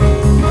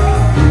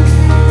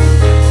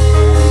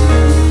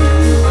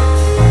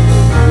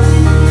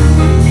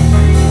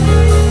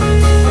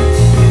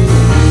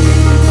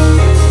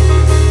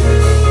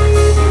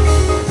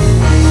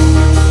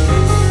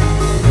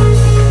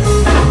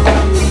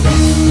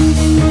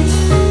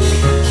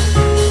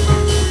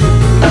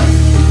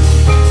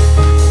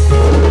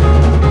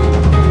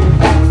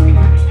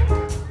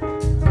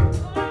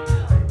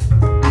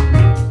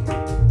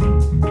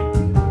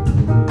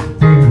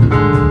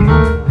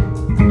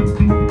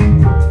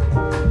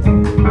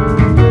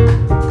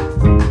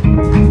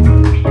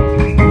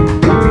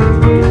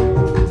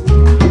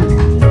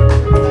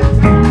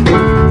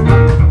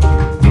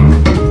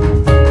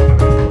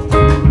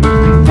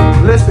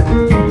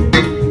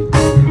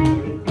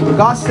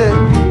 God said,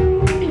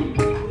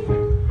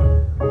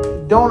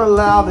 don't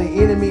allow the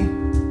enemy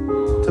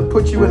to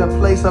put you in a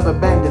place of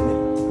abandonment.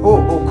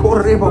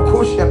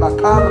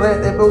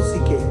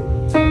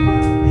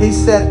 He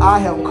said, I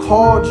have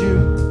called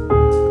you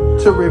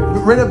to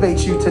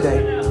renovate you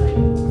today.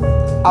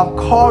 I've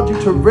called you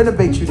to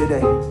renovate you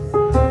today.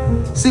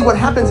 See, what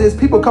happens is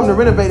people come to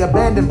renovate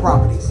abandoned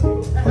properties.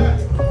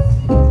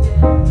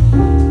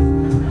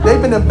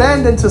 They've been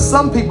abandoned to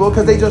some people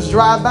because they just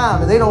drive by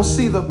them and they don't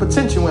see the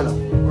potential in them.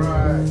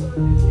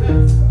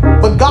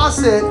 But God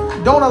said,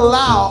 don't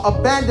allow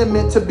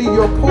abandonment to be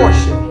your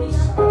portion.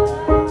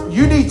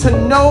 You need to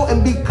know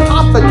and be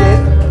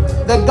confident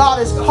that God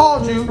has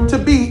called you to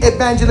be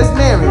Evangelist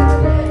Mary.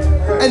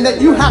 And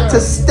that you have to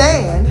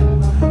stand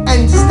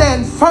and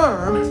stand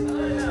firm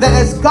that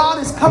as God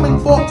is coming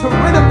forth to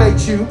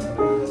renovate you,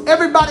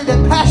 everybody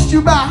that passed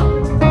you by,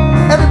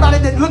 everybody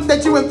that looked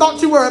at you and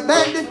thought you were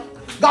abandoned,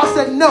 God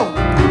said, no,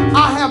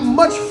 I have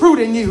much fruit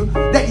in you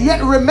that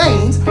yet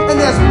remains, and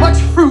there's much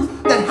fruit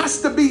that has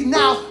to be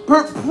now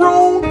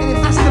pruned, and it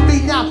has to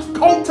be now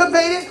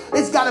cultivated.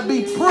 It's got to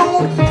be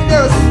pruned, and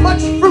there is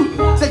much fruit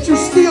that you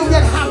still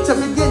yet have to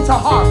begin to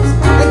harvest.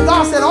 And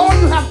God said, all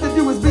you have to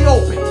do is be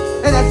open.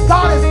 And as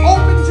God has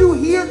opened you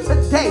here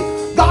today,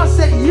 God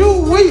said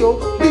you will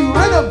be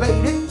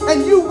renovated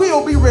and you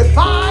will be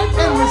revived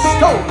and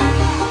restored.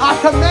 I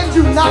command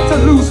you not to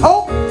lose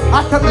hope.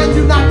 I command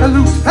you not to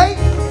lose faith.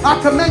 I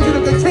command you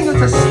to continue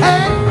to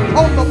stand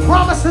on the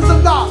promises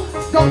of God.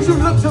 Don't you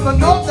look to the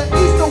north, the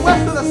east, the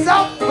west, or the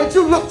south, but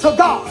you look to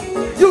God.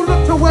 You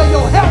look to where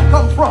your help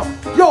comes from.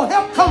 Your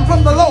help comes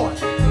from the Lord.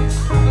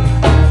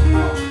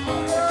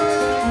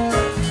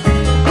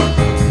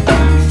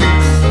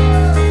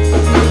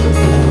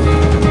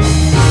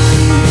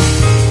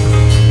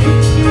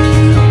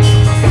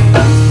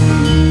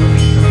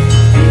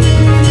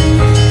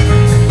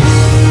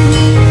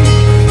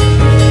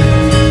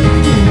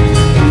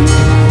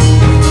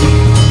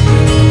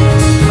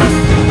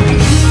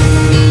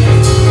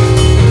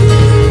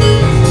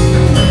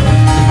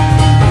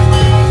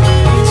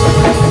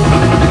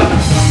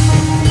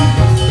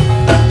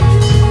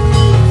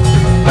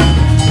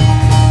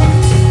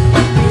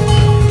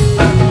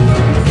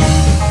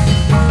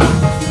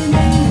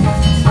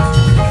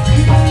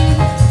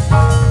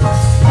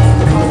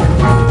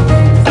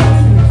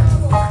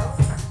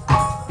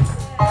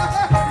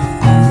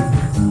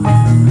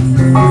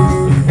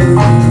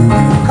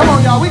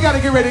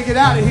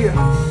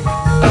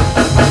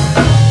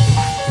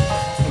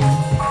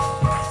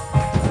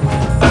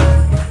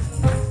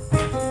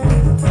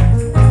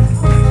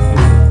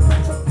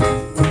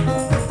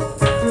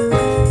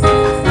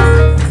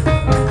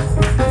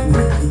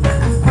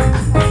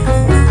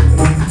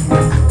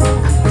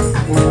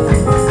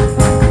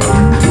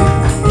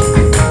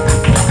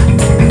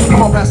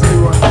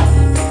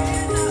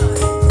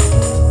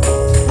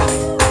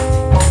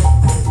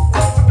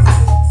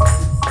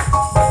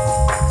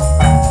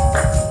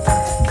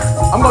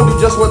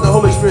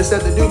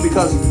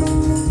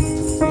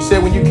 You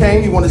said when you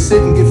came, you want to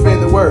sit and get fed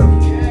the word.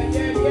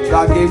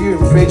 God gave you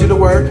and fed you the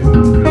word.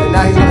 And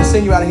now he's going to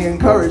send you out of here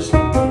encouraged.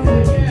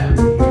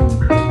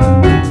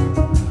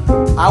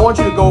 I want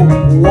you to go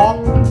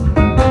walk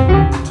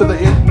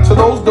to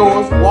those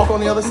doors, walk on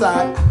the other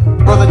side.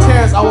 Brother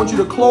Terrence, I want you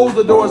to close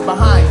the doors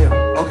behind him,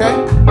 okay?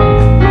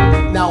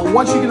 Now,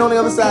 once you get on the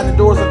other side and the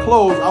doors are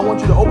closed, I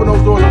want you to open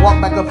those doors and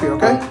walk back up here,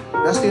 okay?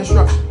 That's the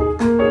instruction.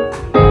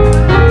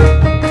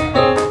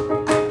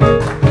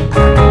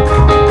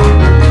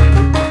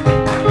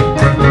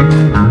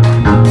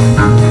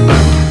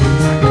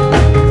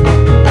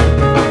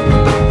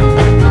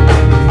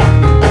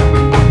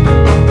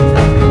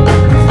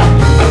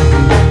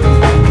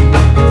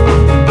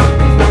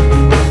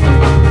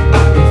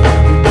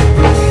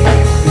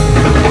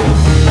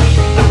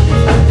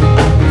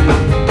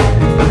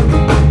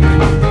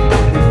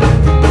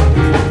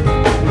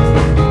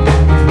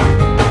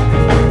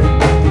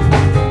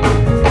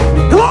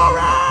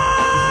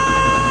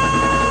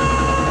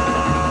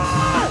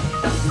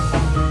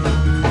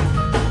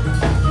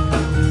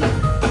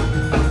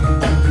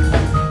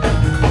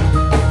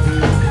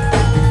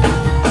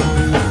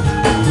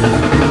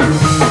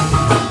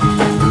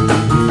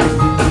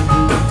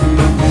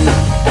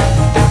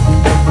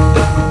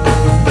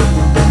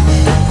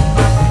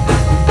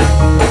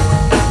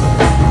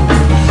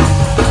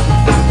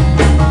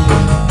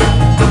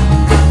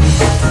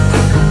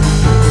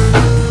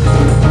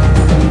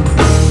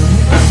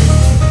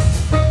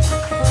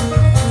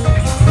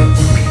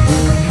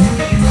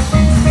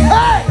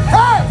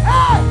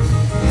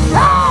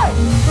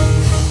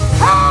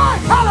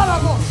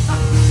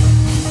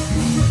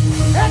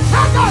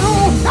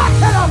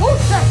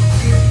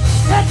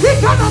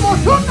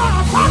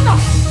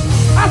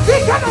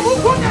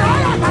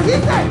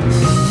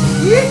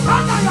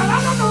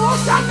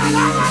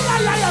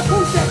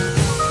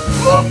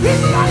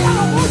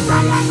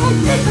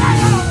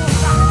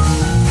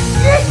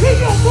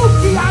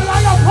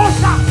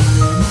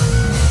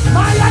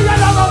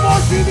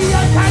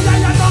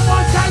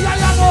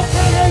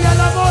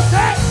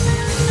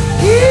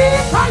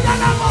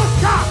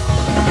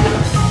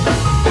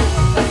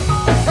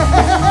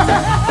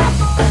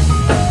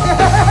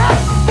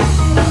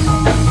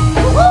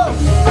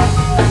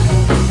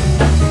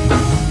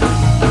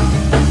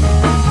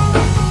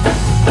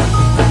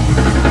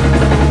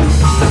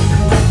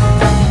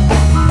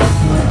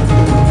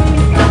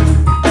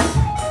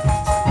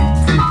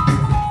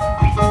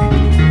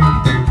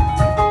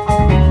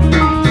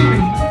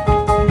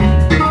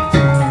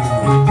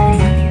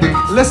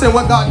 Listen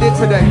what God did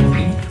today.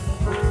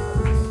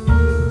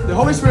 The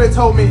Holy Spirit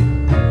told me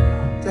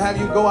to have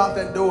you go out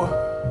that door,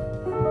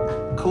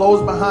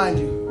 close behind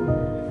you,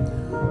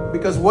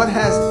 because what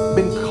has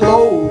been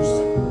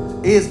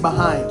closed is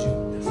behind you.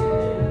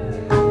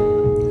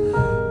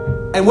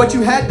 And what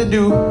you had to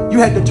do, you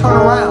had to turn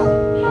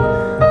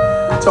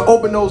around to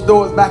open those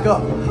doors back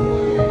up.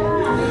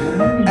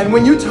 And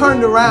when you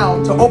turned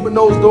around to open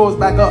those doors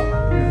back up,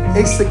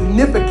 it's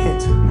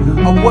significant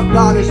of what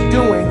God is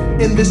doing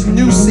in this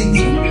new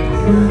season.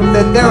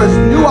 That there is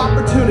new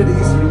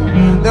opportunities,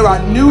 there are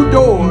new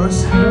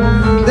doors,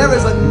 there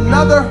is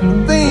another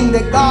thing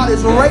that God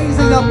is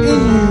raising up in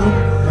you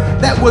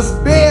that was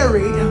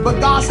buried. But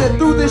God said,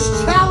 through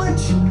this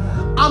challenge,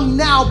 I'm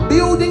now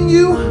building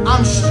you,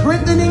 I'm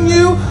strengthening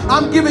you,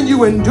 I'm giving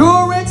you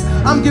endurance,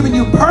 I'm giving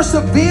you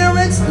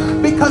perseverance,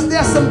 because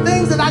there's some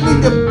things that I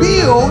need to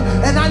build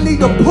and I need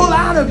to pull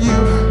out of you.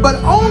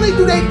 But only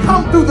do they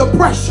come through the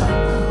pressure.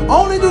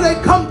 Only do they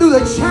come through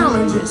the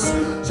challenges.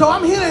 So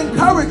I'm here to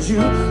encourage you.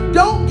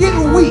 Don't get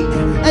weak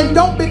and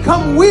don't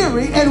become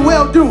weary and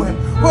well-doing.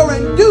 For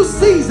in due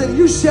season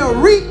you shall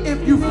reap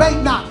if you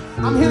faint not.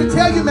 I'm here to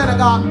tell you, man of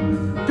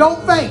God,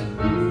 don't faint.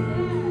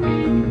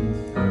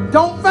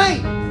 Don't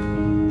faint.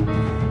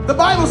 The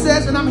Bible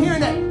says, and I'm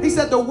hearing that, he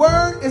said the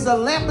word is a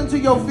lamp unto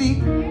your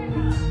feet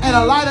and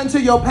a light unto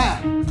your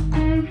path.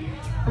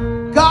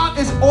 God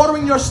is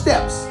ordering your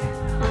steps.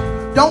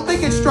 Don't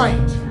think it's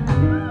strange.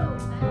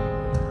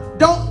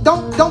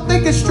 Don't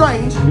think it's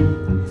strange.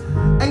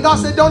 And God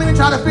said, don't even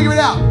try to figure it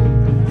out.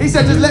 He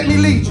said, just let me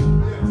lead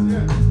you.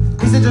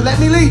 He said, just let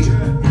me lead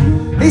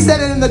you. He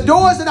said, and in the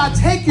doors that I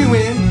take you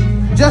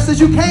in, just as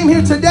you came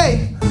here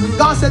today,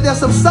 God said, there's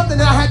something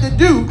that I had to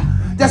do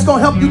that's going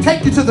to help you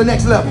take you to the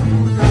next level.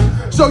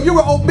 So you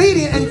were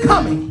obedient and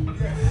coming.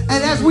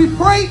 And as we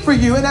prayed for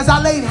you and as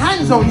I laid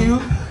hands on you,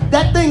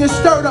 that thing is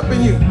stirred up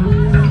in you.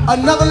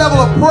 Another level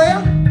of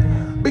prayer.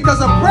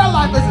 Because a prayer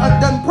life is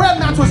the prayer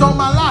mantles on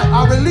my life.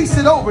 I release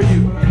it over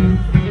you.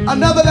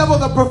 Another level of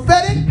the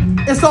prophetic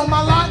is on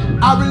my life.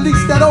 I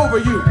release that over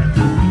you.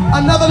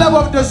 Another level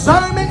of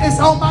discernment is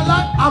on my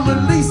life. I'm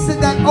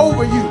releasing that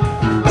over you.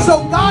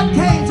 So God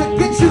came to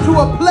get you to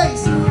a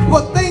place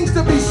for things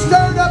to be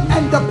stirred up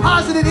and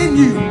deposited in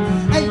you.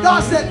 And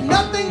God said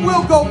nothing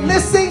will go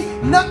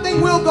missing.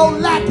 Nothing will go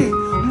lacking.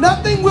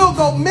 Nothing will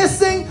go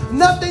missing.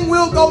 Nothing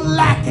will go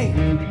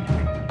lacking.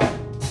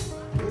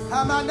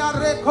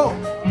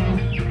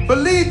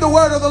 Believe the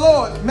word of the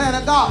Lord, man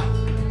of God,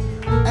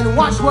 and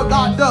watch what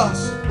God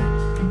does.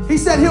 He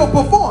said he'll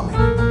perform it.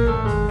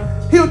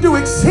 He'll do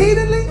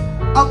exceedingly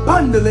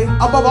abundantly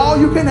above all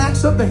you can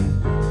ask or think.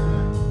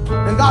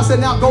 And God said,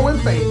 now go in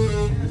faith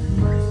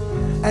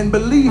and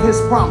believe his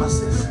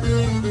promises.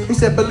 He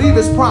said, believe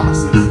his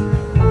promises.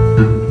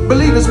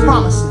 Believe his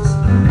promises.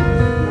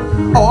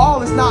 Oh,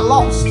 all is not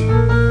lost.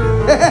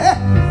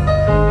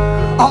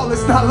 All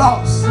is not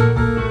lost.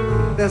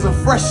 There's a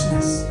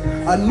freshness,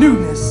 a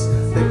newness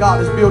that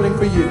God is building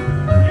for you.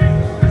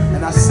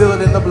 And I seal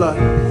it in the blood.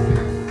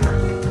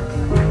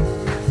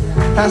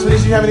 Pastor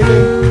Denise, you have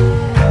anything?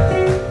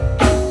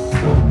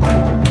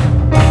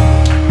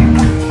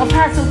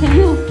 Apostle, can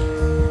you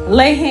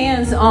lay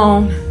hands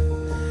on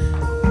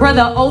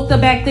Brother Otha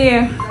back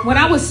there? When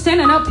I was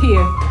standing up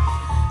here,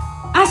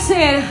 I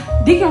said,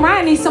 Deacon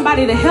Ryan needs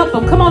somebody to help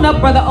him. Come on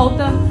up, Brother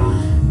Otha.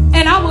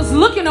 And I was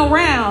looking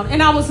around,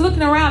 and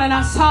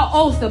I saw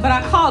Otha, but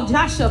I called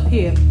Josh up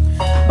here.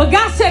 But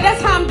God said,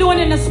 that's how I'm doing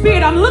in the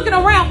spirit. I'm looking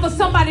around for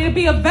somebody to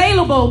be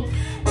available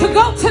to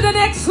go to the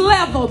next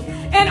level.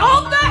 And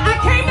Otha, I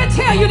came to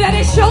tell you that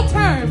it's your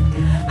turn.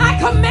 I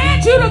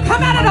command you to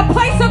come out of the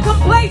place of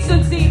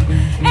complacency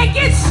and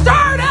get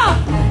stirred up.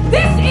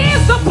 This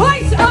is the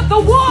place of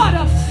the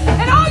water.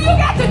 And all you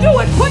got to do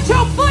is put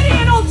your foot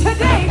in on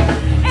today.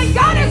 And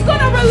God is going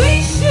to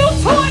release you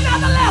to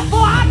another level.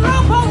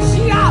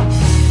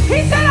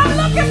 He said, I'm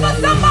looking for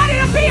somebody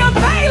to be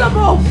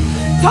available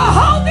to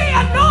hold the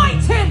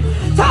anointing,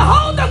 to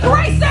hold the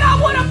grace that I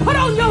want to put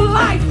on your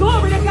life.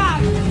 Glory to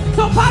God.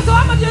 So, Apostle,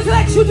 I'm going to just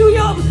let you do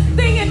your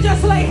thing and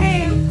just lay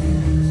hands.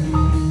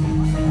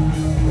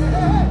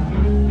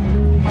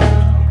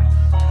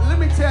 Let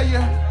me tell you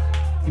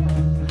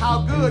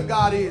how good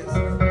God is.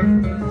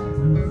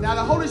 Now,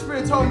 the Holy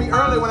Spirit told me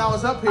earlier when I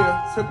was up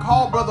here to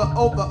call Brother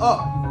Otha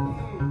up.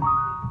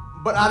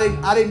 But I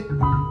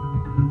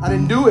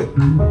didn't do it.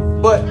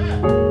 But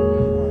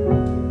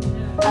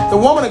the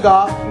woman of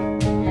God,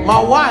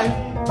 my wife,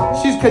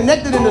 she's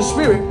connected in the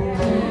spirit,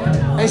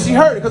 and she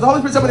heard it because the Holy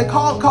Spirit said when they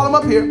call him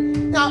up here.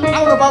 Now, I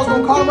don't know if I was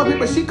going to call him up here,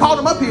 but she called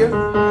him up here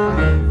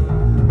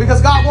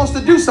because God wants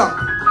to do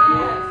something.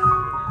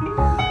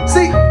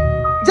 See,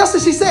 just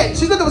as she said,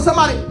 she's looking for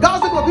somebody.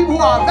 God's looking for people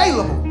who are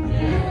available.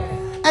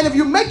 And if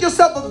you make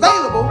yourself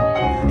available,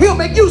 he'll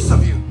make use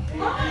of you.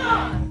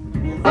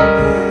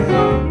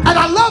 And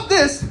I love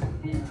this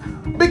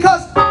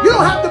because you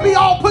don't have to be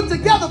all put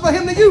together for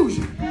him to use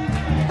you.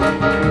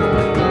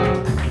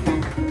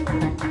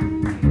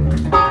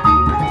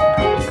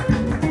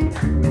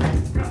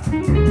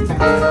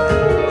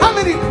 How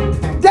many?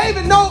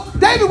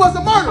 David was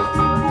a murderer.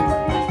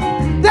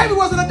 David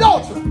was an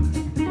adulterer.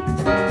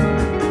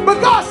 But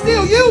God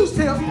still used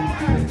him.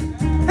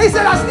 He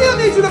said, I still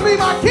need you to be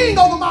my king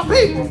over my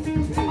people.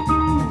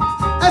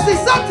 And see,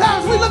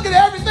 sometimes we look at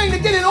everything to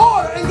get in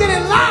order and get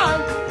in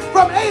line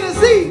from A to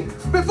Z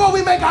before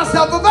we make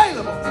ourselves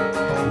available.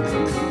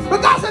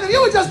 But God said, if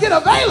you would just get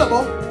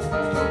available,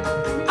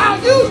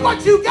 I'll use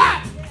what you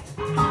got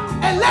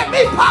and let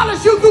me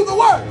polish you through the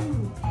word.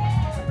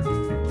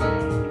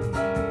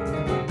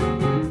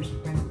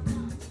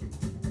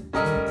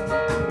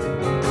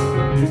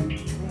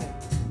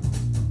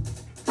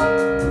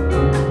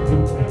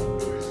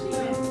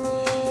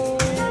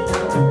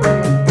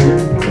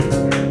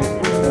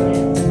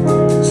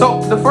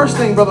 So the first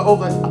thing, Brother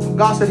Otha,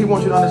 God said he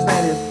wants you to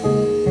understand is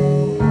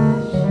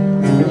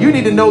you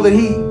need to know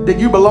that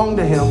you belong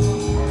to him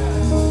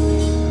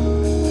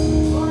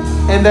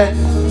and that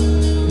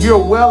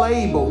you're well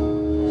able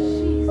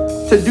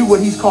to do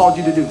what he's called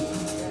you to do.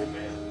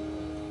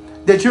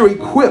 That you're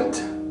equipped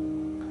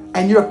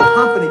and you're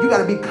confident. You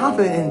got to be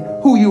confident in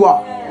who you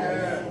are.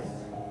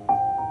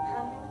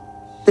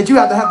 That you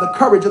have to have the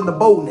courage and the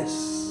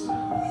boldness.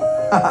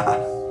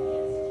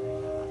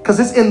 Because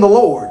it's in the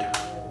Lord.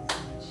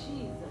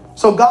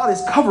 So God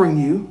is covering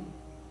you.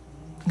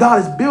 God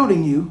is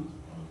building you.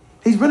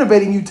 He's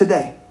renovating you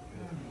today.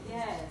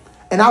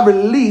 And I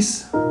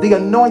release the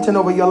anointing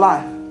over your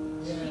life.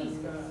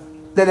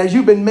 That as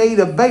you've been made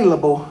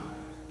available,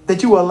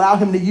 that you will allow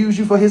him to use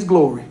you for his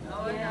glory.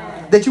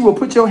 That you will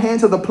put your hand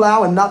to the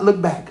plow and not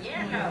look back.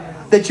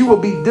 That you will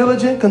be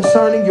diligent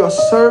concerning your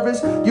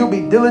service. You'll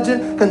be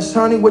diligent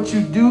concerning what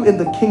you do in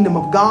the kingdom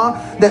of God.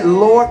 That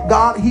Lord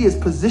God, he is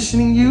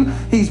positioning you.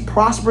 He's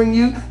prospering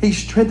you. He's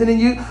strengthening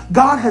you.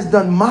 God has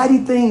done mighty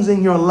things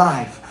in your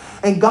life.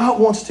 And God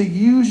wants to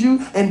use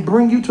you and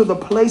bring you to the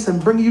place and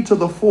bring you to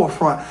the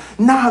forefront.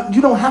 Now, you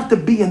don't have to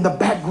be in the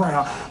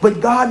background.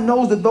 But God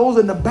knows that those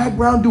in the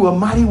background do a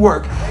mighty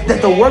work.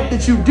 That the work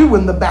that you do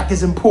in the back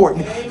is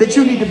important. That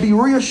you need to be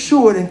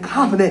reassured and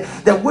confident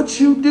that what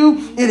you do,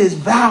 it is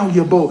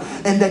valuable.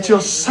 And that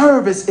your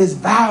service is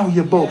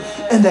valuable.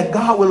 And that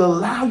God will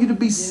allow you to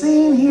be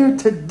seen here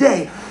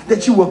today.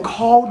 That you were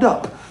called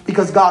up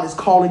because God is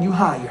calling you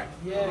higher.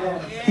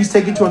 He's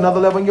taking you to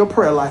another level in your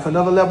prayer life,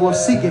 another level of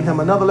seeking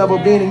him, another level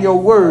of being in your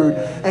word.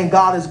 And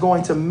God is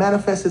going to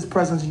manifest his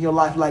presence in your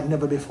life like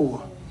never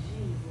before.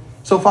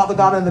 So, Father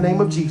God, in the name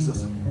of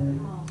Jesus,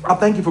 I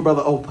thank you for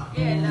Brother Opa.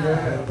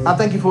 I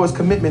thank you for his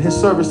commitment, his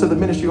service to the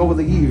ministry over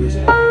the years.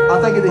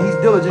 I thank you that he's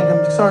diligent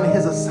concerning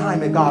his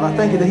assignment, God. I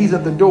thank you that he's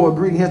at the door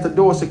greeting, he's at the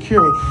door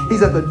securing,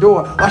 he's at the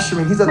door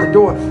ushering, he's at the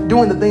door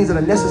doing the things that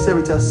are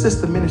necessary to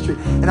assist the ministry.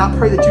 And I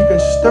pray that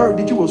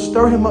you will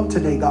stir him up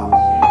today, God.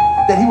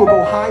 That he will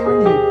go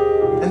higher in you.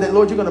 And that,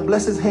 Lord, you're going to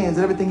bless his hands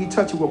and everything he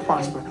touches will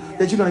prosper.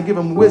 That you're going to give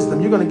him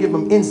wisdom. You're going to give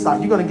him insight.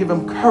 You're going to give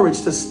him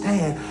courage to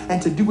stand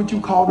and to do what you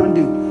called him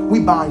to do.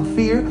 We bind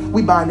fear.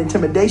 We bind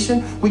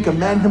intimidation. We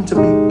command him to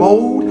be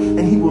bold,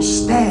 and he will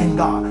stand,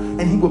 God.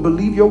 And he will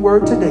believe your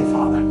word today,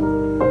 Father,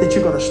 that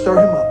you're going to stir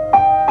him up.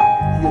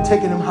 And you're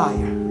taking him higher.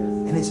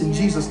 And it's in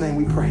Jesus' name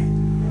we pray.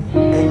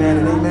 Amen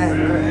and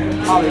amen.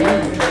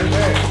 Hallelujah.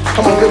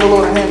 Come on, give the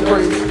Lord a hand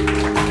praise.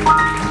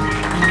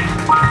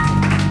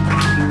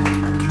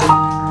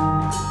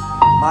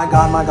 My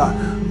God, my God.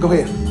 Go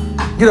ahead.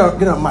 Get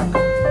up, Mike.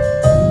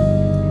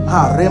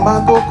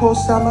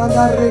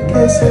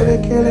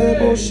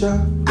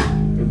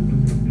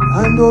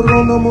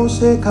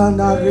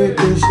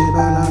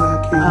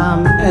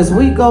 As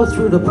we go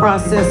through the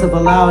process of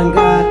allowing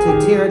God to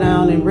tear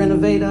down and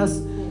renovate us,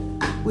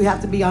 we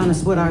have to be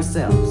honest with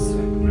ourselves.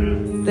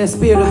 That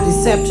spirit of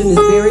deception is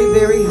very,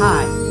 very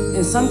high.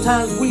 And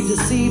sometimes we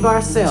deceive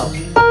ourselves.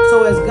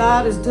 So as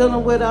God is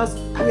dealing with us,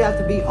 we have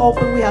to be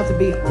open, we have to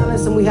be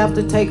honest, and we have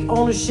to take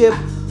ownership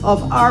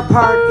of our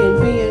part in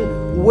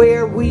being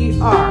where we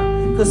are.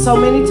 Because so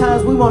many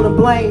times we want to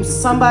blame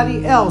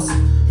somebody else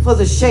for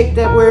the shape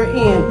that we're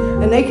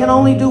in, and they can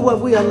only do what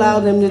we allow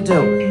them to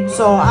do.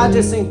 So I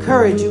just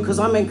encourage you, because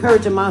I'm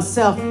encouraging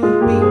myself,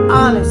 be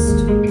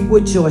honest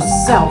with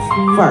yourself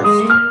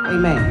first.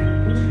 Amen.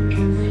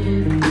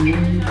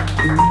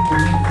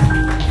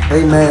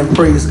 Amen.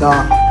 Praise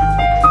God.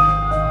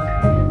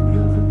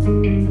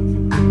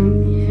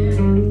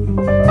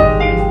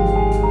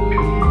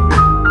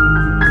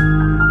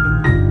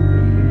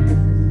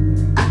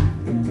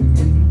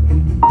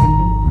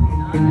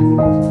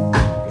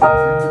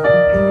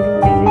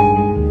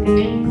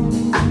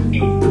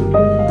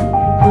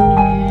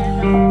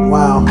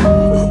 Wow.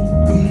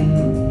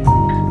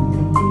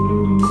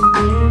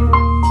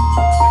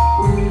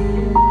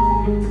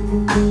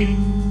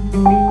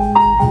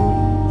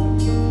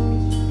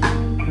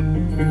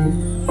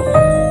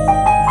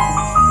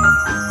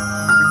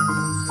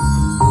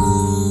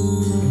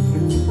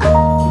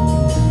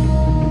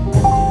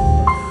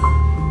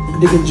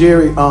 Deacon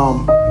Jerry,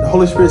 the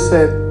Holy Spirit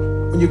said,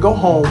 when you go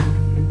home,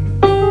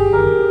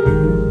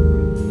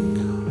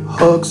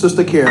 hug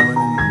Sister Carolyn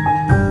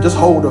and just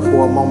hold her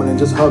for a moment and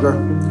just hug her.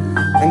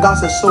 And God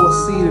said, sow a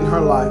seed in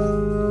her life.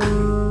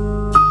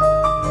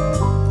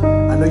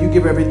 I know you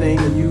give everything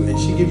and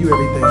she give you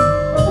everything.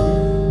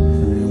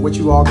 And what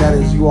you all got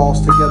is you all's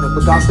together.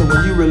 But God said,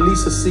 when you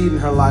release a seed in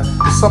her life,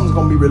 something's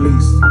going to be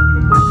released.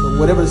 So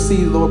whatever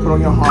seed the Lord put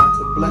on your heart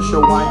to bless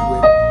your wife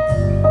with,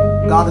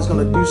 God is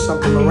going to do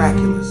something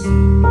miraculous.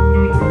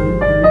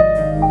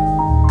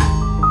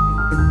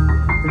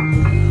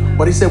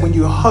 But he said when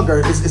you hug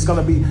her, it's going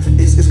to be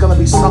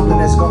something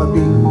that's going to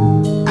be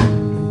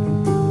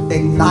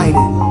ignited.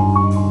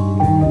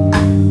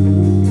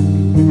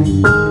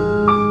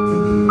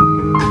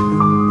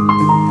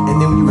 And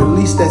then when you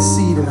release that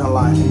seed in her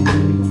life,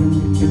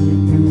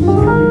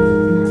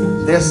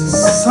 there's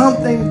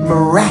something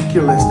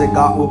miraculous that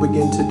God will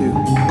begin to do.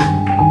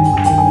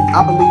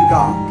 I believe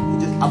God.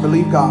 I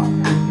believe God.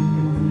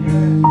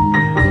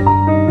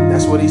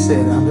 That's what he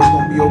said. I'm just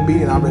going to be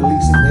obedient. I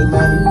release it.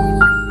 Amen.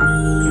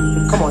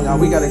 Come on, y'all.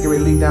 We got to get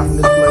ready to leave down from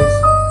this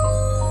place.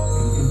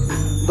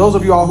 Those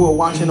of you all who are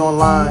watching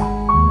online,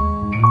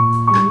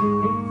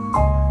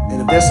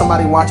 and if there's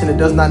somebody watching that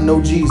does not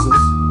know Jesus,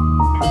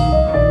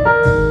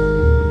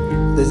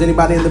 if there's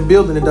anybody in the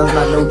building that does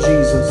not know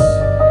Jesus,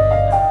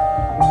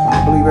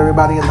 I believe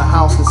everybody in the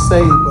house is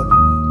saved, but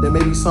there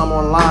may be some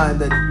online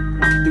that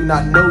do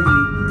not know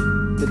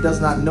you, that does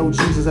not know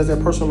Jesus as their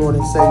personal Lord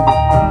and Savior.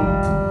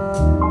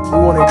 We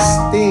want to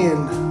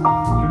extend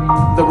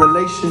the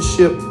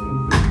relationship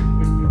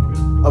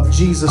of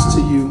Jesus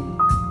to you.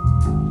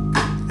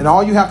 And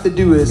all you have to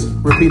do is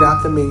repeat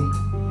after me.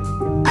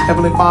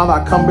 Heavenly Father,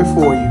 I come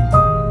before you.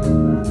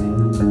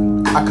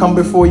 I come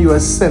before you a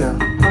sinner.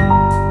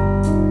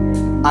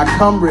 I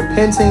come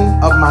repenting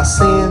of my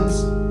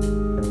sins,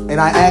 and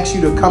I ask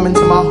you to come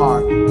into my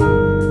heart.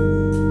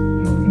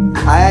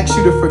 I ask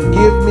you to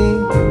forgive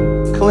me,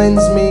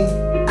 cleanse me,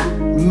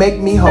 make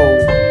me whole.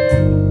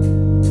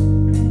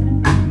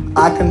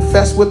 I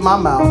confess with my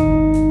mouth,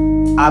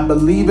 I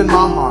believe in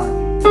my heart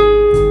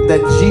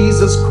that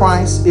Jesus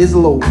Christ is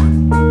Lord.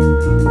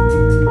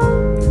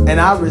 And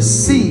I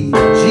receive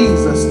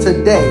Jesus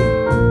today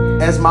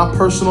as my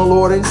personal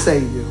Lord and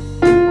Savior.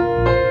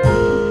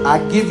 I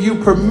give you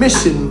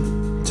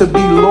permission to be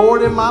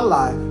Lord in my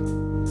life,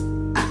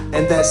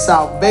 and that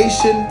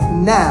salvation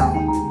now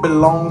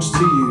belongs to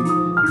you.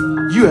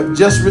 You have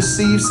just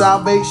received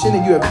salvation,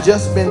 and you have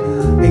just been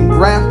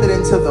engrafted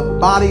into the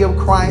body of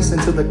Christ,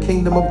 into the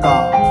kingdom of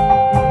God.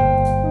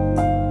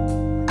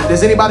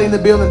 there's anybody in the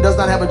building that does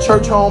not have a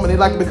church home and they'd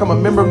like to become a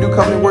member of New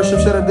Covenant Worship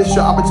Center, this is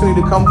your opportunity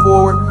to come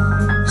forward.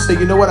 Say,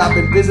 you know what, I've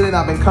been visiting,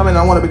 I've been coming,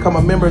 I want to become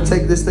a member and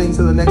take this thing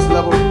to the next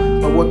level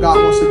of what God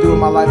wants to do in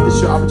my life. This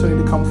is your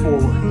opportunity to come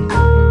forward.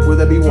 Will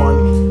there be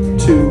 1,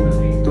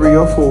 2, 3,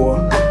 or 4?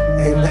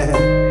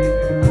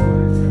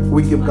 Amen.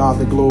 We give God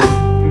the glory.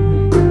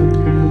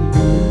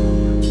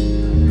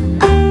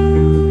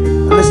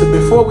 And listen,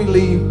 before we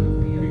leave,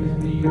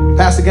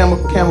 Pastor Campbell,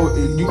 can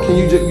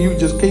you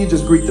just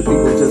greet the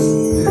people?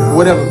 Just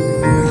whatever.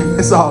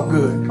 It's all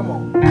good. Come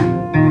on.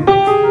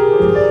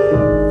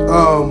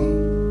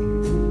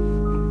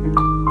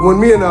 When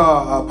me and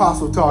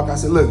Apostle talk, I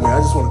said, look, man, I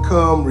just want to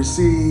come,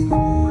 receive,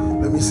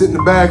 let me sit in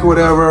the back or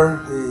whatever.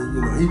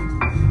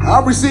 And,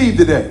 I received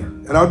today.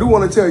 And I do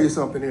want to tell you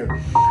something here.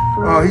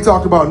 He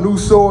talked about new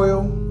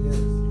soil.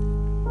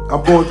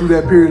 I'm going through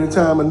that period of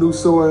time of new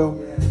soil.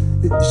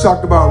 He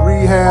talked about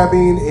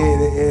rehabbing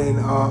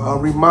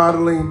and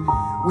remodeling.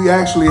 We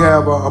actually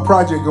have a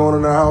project going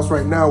on in our house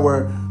right now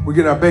where we're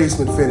getting our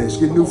basement finished,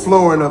 getting new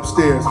flooring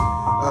upstairs,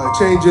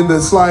 changing the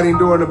sliding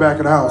door in the back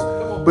of the house.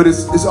 But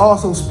it's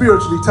also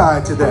spiritually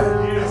tied to that.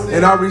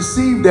 And I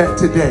received that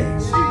today.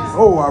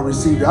 Oh, I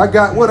received it. I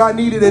got what I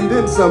needed and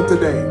then some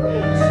today.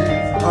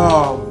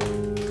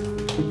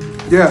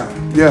 Yeah.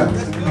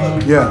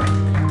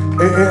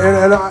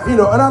 And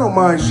I don't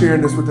mind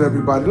sharing this with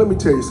everybody. Let me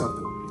tell you something.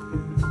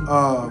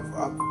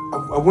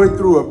 I went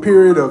through a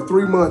period of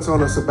 3 months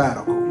on a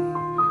sabbatical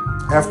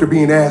after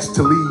being asked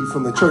to leave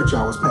from the church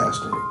I was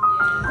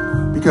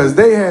pastoring because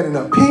they had an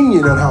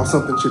opinion on how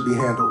something should be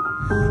handled.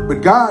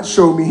 But God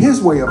showed me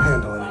his way of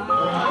handling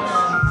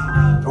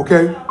it.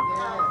 Okay?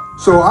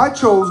 So I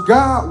chose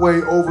God's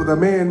way over the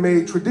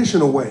man-made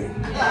traditional way.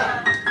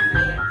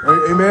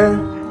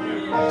 Amen?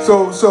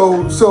 So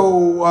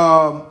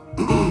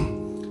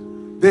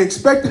they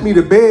expected me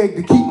to beg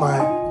to keep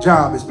my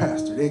job as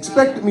pastor. They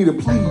expected me to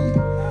plead.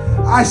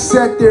 I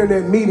sat there in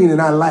that meeting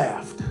and I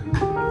laughed.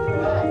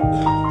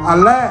 I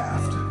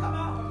laughed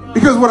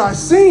because what I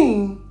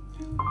seen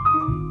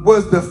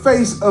was the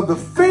face of the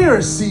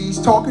Pharisees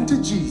talking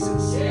to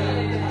Jesus.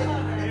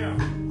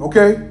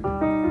 Okay?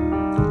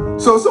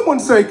 So someone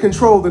say,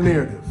 control the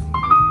narrative.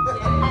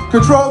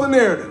 Control the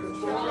narrative.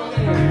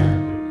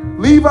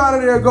 Leave out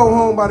of there, go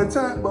home by the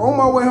time. But on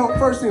my way home,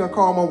 first thing I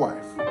call my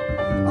wife.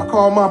 I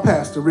call my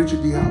pastor,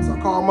 Richard D. House. I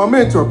call my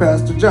mentor,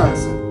 Pastor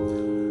Johnson.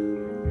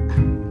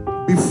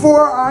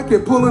 Before I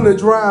could pull in the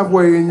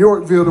driveway in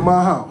Yorkville to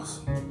my house,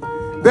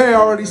 they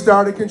already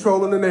started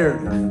controlling the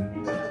narrative.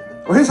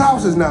 Well, his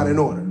house is not in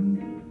order.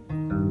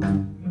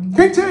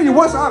 Can't tell you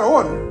what's out of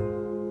order,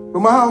 but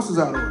my house is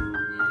out of order.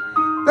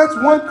 That's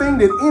one thing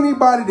that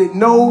anybody that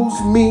knows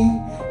me,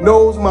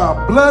 knows my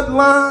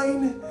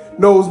bloodline,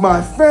 knows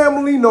my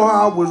family, know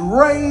how I was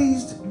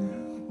raised,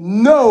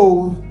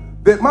 knows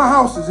that my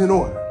house is in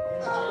order,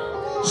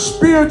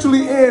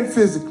 spiritually and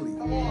physically.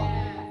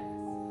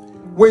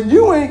 When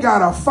you ain't got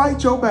to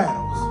fight your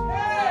battles,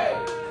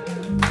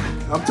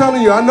 I'm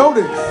telling you, I know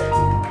this.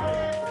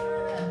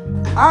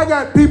 I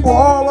got people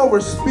all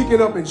over speaking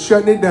up and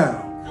shutting it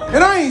down.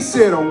 And I ain't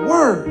said a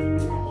word.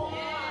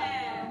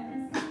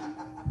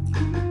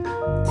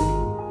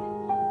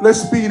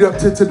 Let's speed up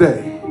to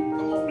today.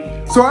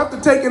 So after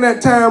taking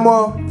that time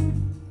off,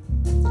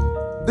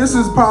 this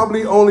has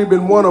probably only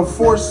been one of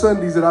 4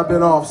 Sundays that I've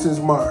been off since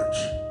March.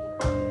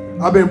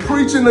 I've been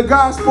preaching the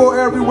gospel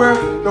everywhere.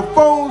 The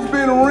phone's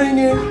been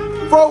ringing.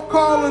 Folk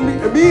calling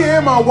me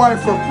and my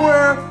wife for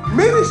prayer.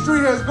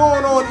 Ministry has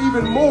gone on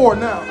even more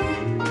now.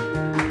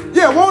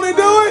 Yeah, won't he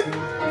do it?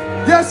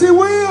 Yes, he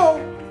will.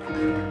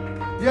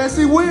 Yes,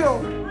 he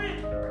will.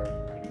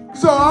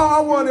 So I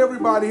want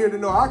everybody here to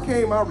know I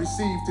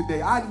received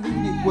today. I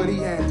needed what he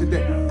had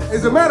today.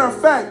 As a matter of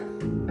fact,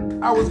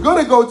 I was going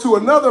to go to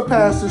another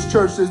pastor's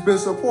church that's been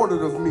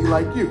supportive of me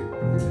like you.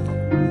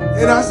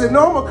 And I said,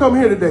 no, I'm going to come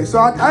here today. So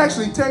I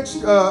actually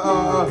texted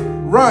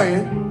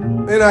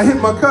Ryan, and I hit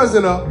my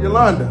cousin up,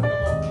 Yolanda,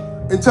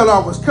 and tell her I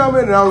was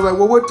coming. And I was like,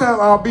 well, what time?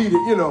 I'll be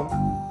there, you know.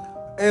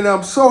 And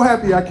I'm so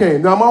happy I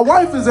came. Now, my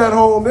wife is at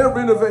home. They're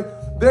renovating.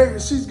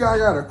 She's got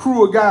a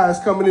crew of guys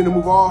coming in to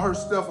move all her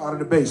stuff out of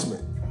the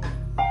basement.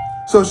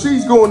 So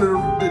she's going to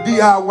the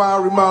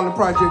DIY remodeling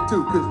project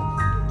too.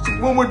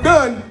 Because when we're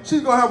done,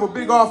 she's going to have a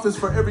big office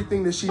for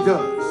everything that she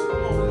does.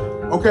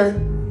 Okay?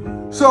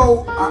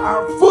 So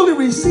I fully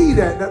receive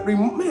that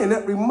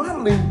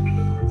remodeling,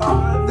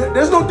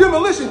 there's no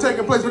demolition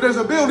taking place, but there's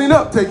a building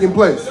up taking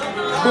place.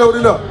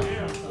 Building up.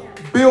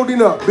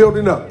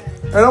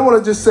 And I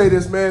want to just say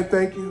this, man,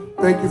 thank you.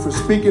 Thank you for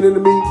speaking into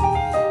me.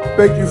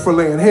 Thank you for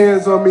laying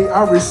hands on me.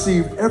 I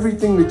received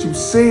everything that you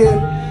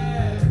said.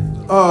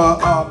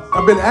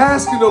 I've been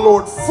asking the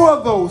Lord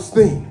for those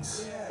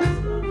things.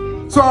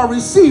 So I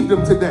received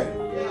them today.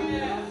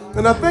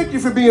 And I thank you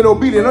for being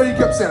obedient. I know you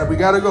kept saying, we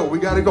got to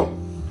go.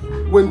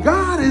 When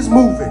God is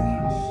moving,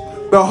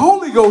 the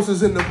Holy Ghost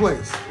is in the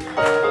place.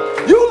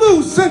 You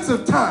lose sense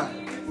of time.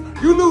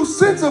 You lose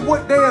sense of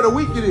what day of the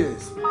week it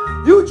is.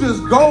 You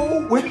just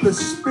go with the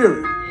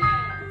Spirit.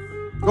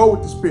 Go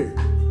with the Spirit.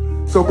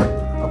 So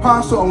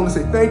Apostle, I want to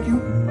say thank you.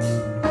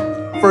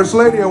 First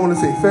Lady, I want to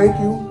say thank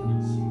you.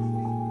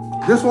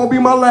 This won't be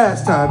my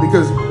last time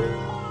because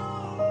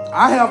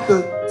I have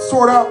to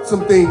sort out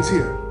some things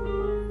here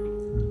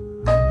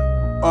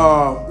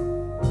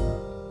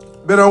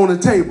that are on the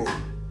table.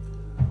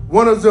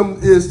 One of them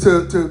is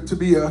to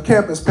be a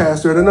campus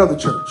pastor at another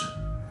church.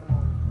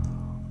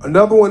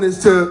 Another one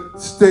is to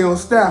stay on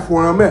staff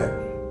where I'm at.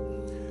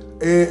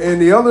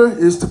 And the other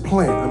is to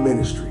plant a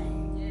ministry.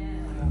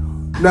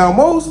 Now,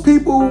 most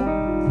people,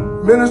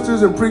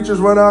 ministers and preachers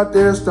run out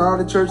there,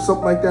 start a church,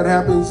 something like that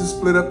happens, to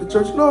split up the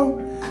church. No,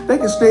 they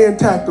can stay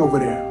intact over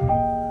there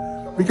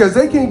because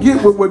they can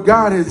get what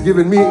God has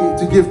given me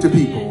to give to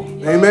people.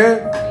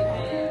 Amen.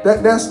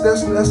 That's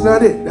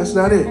not it. That's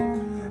not it.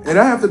 And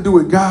I have to do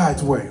it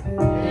God's way.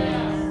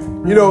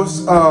 You know,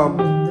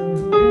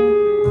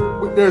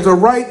 there's a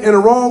right and a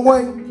wrong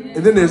way,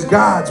 and then there's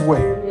God's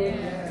way.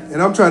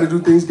 And I'm trying to do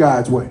things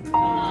God's way.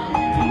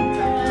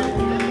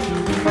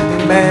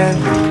 Man,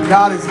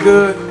 God is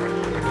good.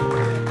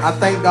 I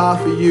thank God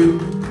for you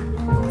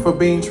for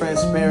being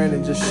transparent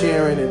and just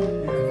sharing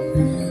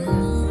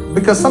it.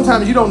 Because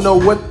sometimes we don't know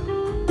what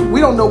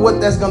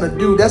that's gonna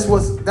do. That's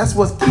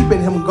what's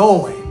keeping him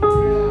going.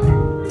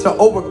 To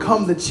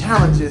overcome the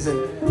challenges.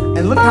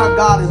 And look how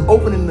God is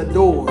opening the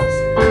doors.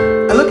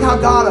 And look how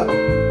God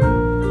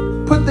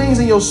put things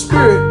in your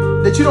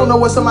spirit that you don't know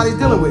what somebody's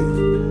dealing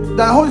with.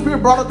 The Holy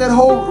Spirit brought up that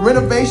whole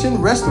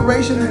renovation,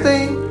 restoration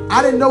thing.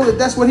 I didn't know that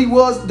that's what he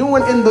was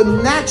doing in the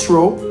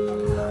natural.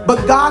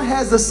 But God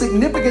has the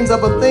significance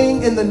of a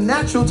thing in the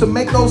natural to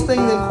make those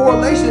things in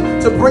correlation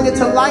to bring it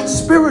to light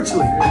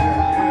spiritually.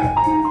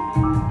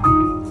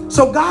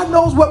 So God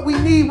knows what we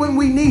need when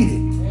we need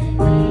it.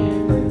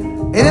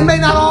 And it may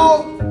not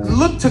all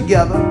look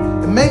together.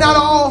 It may not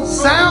all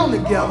sound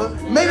together.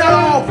 It may not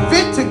all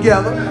fit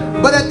together.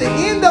 But at the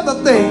end of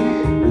the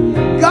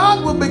thing,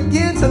 God will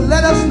begin to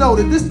let us know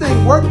that this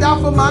thing worked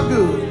out for my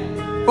good.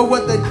 For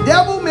what the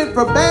devil meant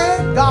for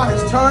bad, God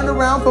has turned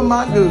around for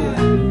my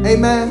good.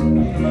 Amen.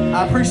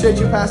 I appreciate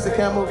you, Pastor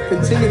Campbell.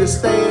 Continue to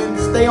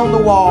stay on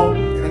the wall,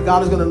 and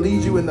God is going to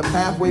lead you in the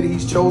pathway that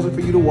he's chosen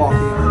for you to walk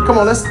in. Come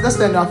on, let's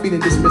stand on our feet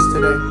and dismiss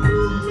today.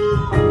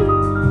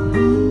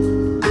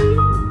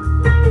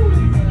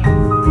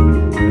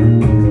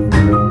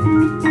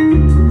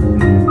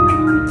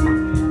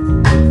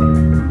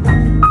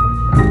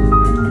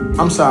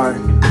 I'm sorry.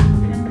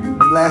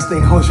 Last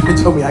thing Holy Spirit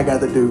told me I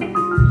got to do.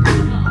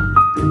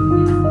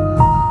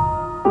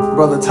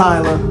 Brother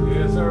Tyler.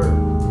 Yes, sir.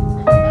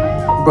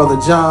 Brother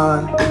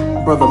John.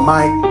 Brother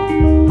Mike.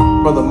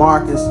 Brother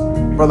Marcus.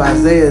 Brother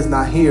Isaiah is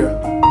not here.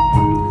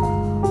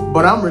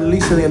 But I'm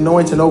releasing the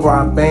anointing over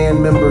our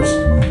band members.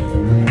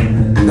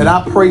 That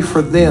I pray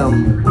for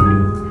them.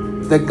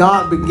 That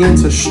God begin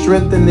to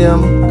strengthen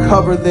them,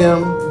 cover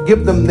them,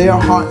 give them their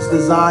heart's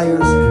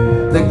desires.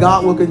 That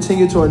God will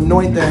continue to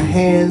anoint their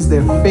hands,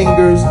 their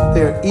fingers,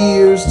 their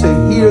ears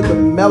to hear the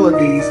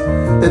melodies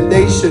that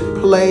they should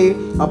play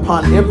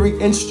upon every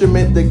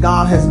instrument that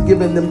God has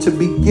given them to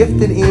be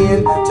gifted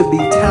in, to be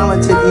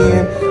talented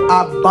in.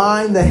 I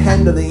bind the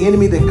hand of the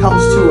enemy that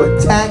comes to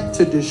attack,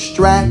 to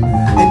distract,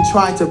 and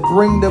try to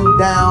bring them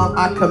down.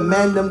 I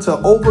command them to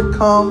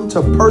overcome,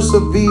 to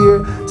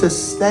persevere, to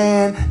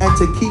stand, and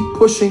to keep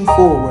pushing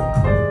forward.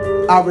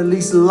 I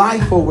release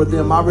life over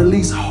them. I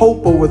release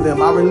hope over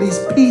them. I release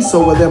peace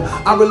over them.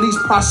 I release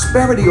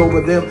prosperity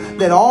over them,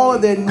 that all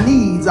of their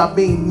needs are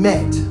being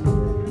met.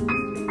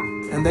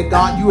 And that,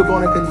 God, you are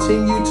going to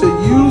continue to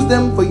use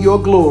them for your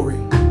glory.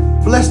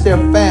 Bless their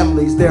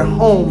families, their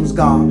homes,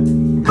 God.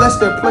 Bless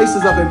their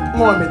places of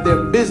employment,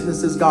 their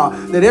businesses, God.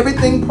 That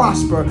everything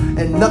prosper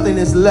and nothing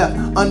is left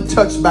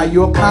untouched by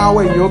your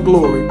power and your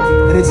glory.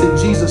 And it's in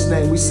Jesus'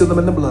 name we seal them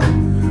in the blood.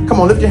 Come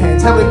on, lift your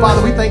hands. Heavenly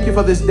Father, we thank you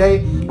for this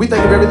day. We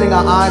thank you for everything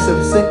our eyes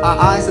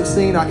have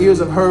seen, our ears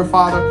have heard,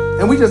 Father.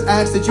 And we just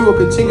ask that you will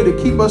continue to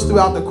keep us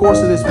throughout the course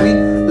of this week.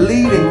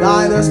 Lead and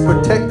guide us,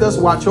 protect us,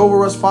 watch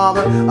over us,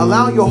 Father.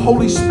 Allow your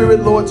Holy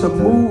Spirit, Lord, to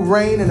move,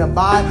 reign, and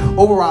abide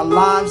over our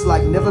lives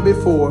like never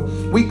before.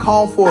 We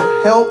call for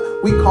health.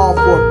 We call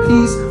for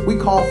peace. We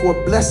call for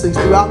blessings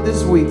throughout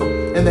this week.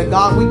 And that,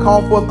 God, we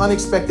call forth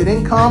unexpected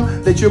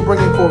income, that you're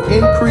bringing forth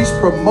increased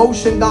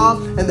promotion,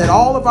 God, and that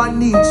all of our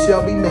needs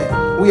shall be met.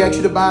 We ask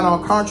you to bind all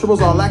car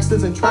troubles, all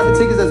accidents, and traffic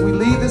tickets as we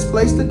leave this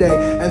place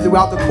today and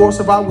throughout the course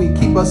of our week.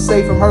 Keep us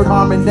safe from hurt,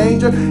 harm, and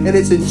danger. And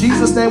it's in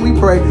Jesus' name we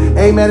pray.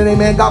 Amen and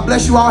amen. God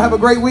bless you all. Have a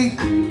great week.